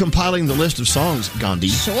 Thanks for compiling the list of songs, Gandhi.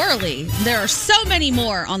 Surely. There are so many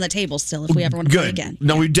more on the table still if we ever want to play Good. again.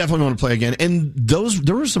 No, we definitely want to play again. And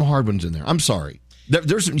there were some hard ones in there. I'm sorry.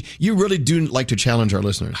 There's some, you really do like to challenge our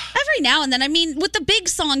listeners. Every now and then, I mean, with the big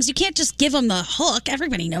songs, you can't just give them the hook.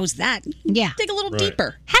 Everybody knows that. Yeah. Dig a little Right.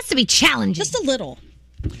 deeper. Has to be challenging. Just a little.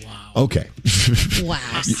 Okay.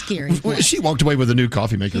 Wow, scary. Well, she walked away with a new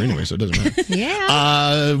coffee maker anyway, so it doesn't matter.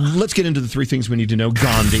 Yeah. Let's get into the three things we need to know.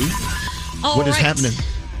 Gandhi, what is right. happening?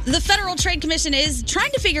 The Federal Trade Commission is trying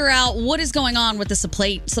to figure out what is going on with the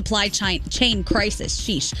supply chain crisis.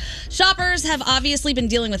 Sheesh. Shoppers have obviously been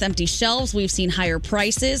dealing with empty shelves. We've seen higher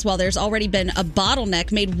prices, while there's already been a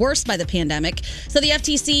bottleneck made worse by the pandemic. So the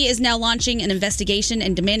FTC is now launching an investigation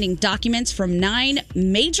and demanding documents from 9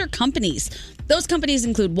 major companies. Those companies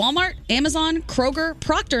include Walmart, Amazon, Kroger,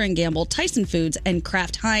 Procter & Gamble, Tyson Foods, and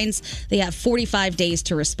Kraft Heinz. They have 45 days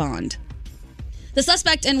to respond. The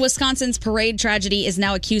suspect in Wisconsin's Parade tragedy is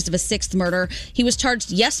now accused of a 6th murder. He was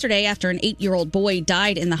charged yesterday after an 8-year-old boy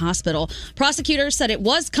died in the hospital. Prosecutors said it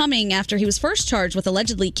was coming after he was first charged with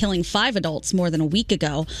allegedly killing 5 adults more than a week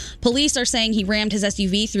ago. Police are saying he rammed his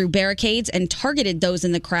SUV through barricades and targeted those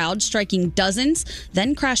in the crowd, striking dozens,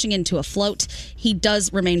 then crashing into a float. He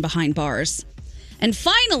does remain behind bars. And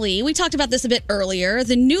finally, we talked about this a bit earlier,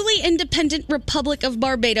 the newly independent Republic of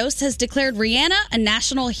Barbados has declared Rihanna a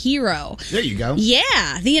national hero. There you go.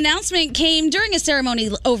 Yeah, the announcement came during a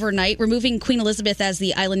ceremony overnight, removing Queen Elizabeth as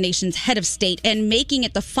the island nation's head of state and making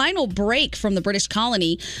it the final break from the British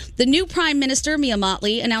colony. The new Prime Minister, Mia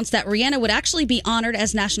Mottley, announced that Rihanna would actually be honored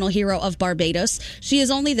as National Hero of Barbados. She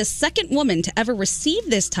is only the second woman to ever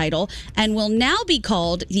receive this title and will now be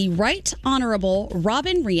called the Right Honorable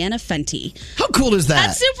Robin Rihanna Fenty. How cool is that?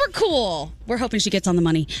 That's super cool. We're hoping she gets on the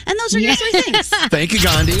money. And those are your 3 things. Thank you,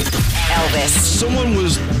 Gandhi. Elvis. Someone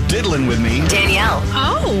was diddling with me. Danielle.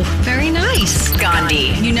 Oh, very nice. Gandhi.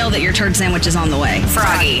 You know that your turd sandwich is on the way.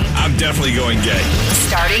 Froggy. I'm definitely going gay.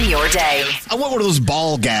 Starting your day. I want one of those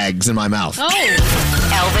ball gags in my mouth.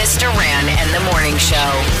 Elvis Duran and the Morning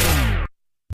Show.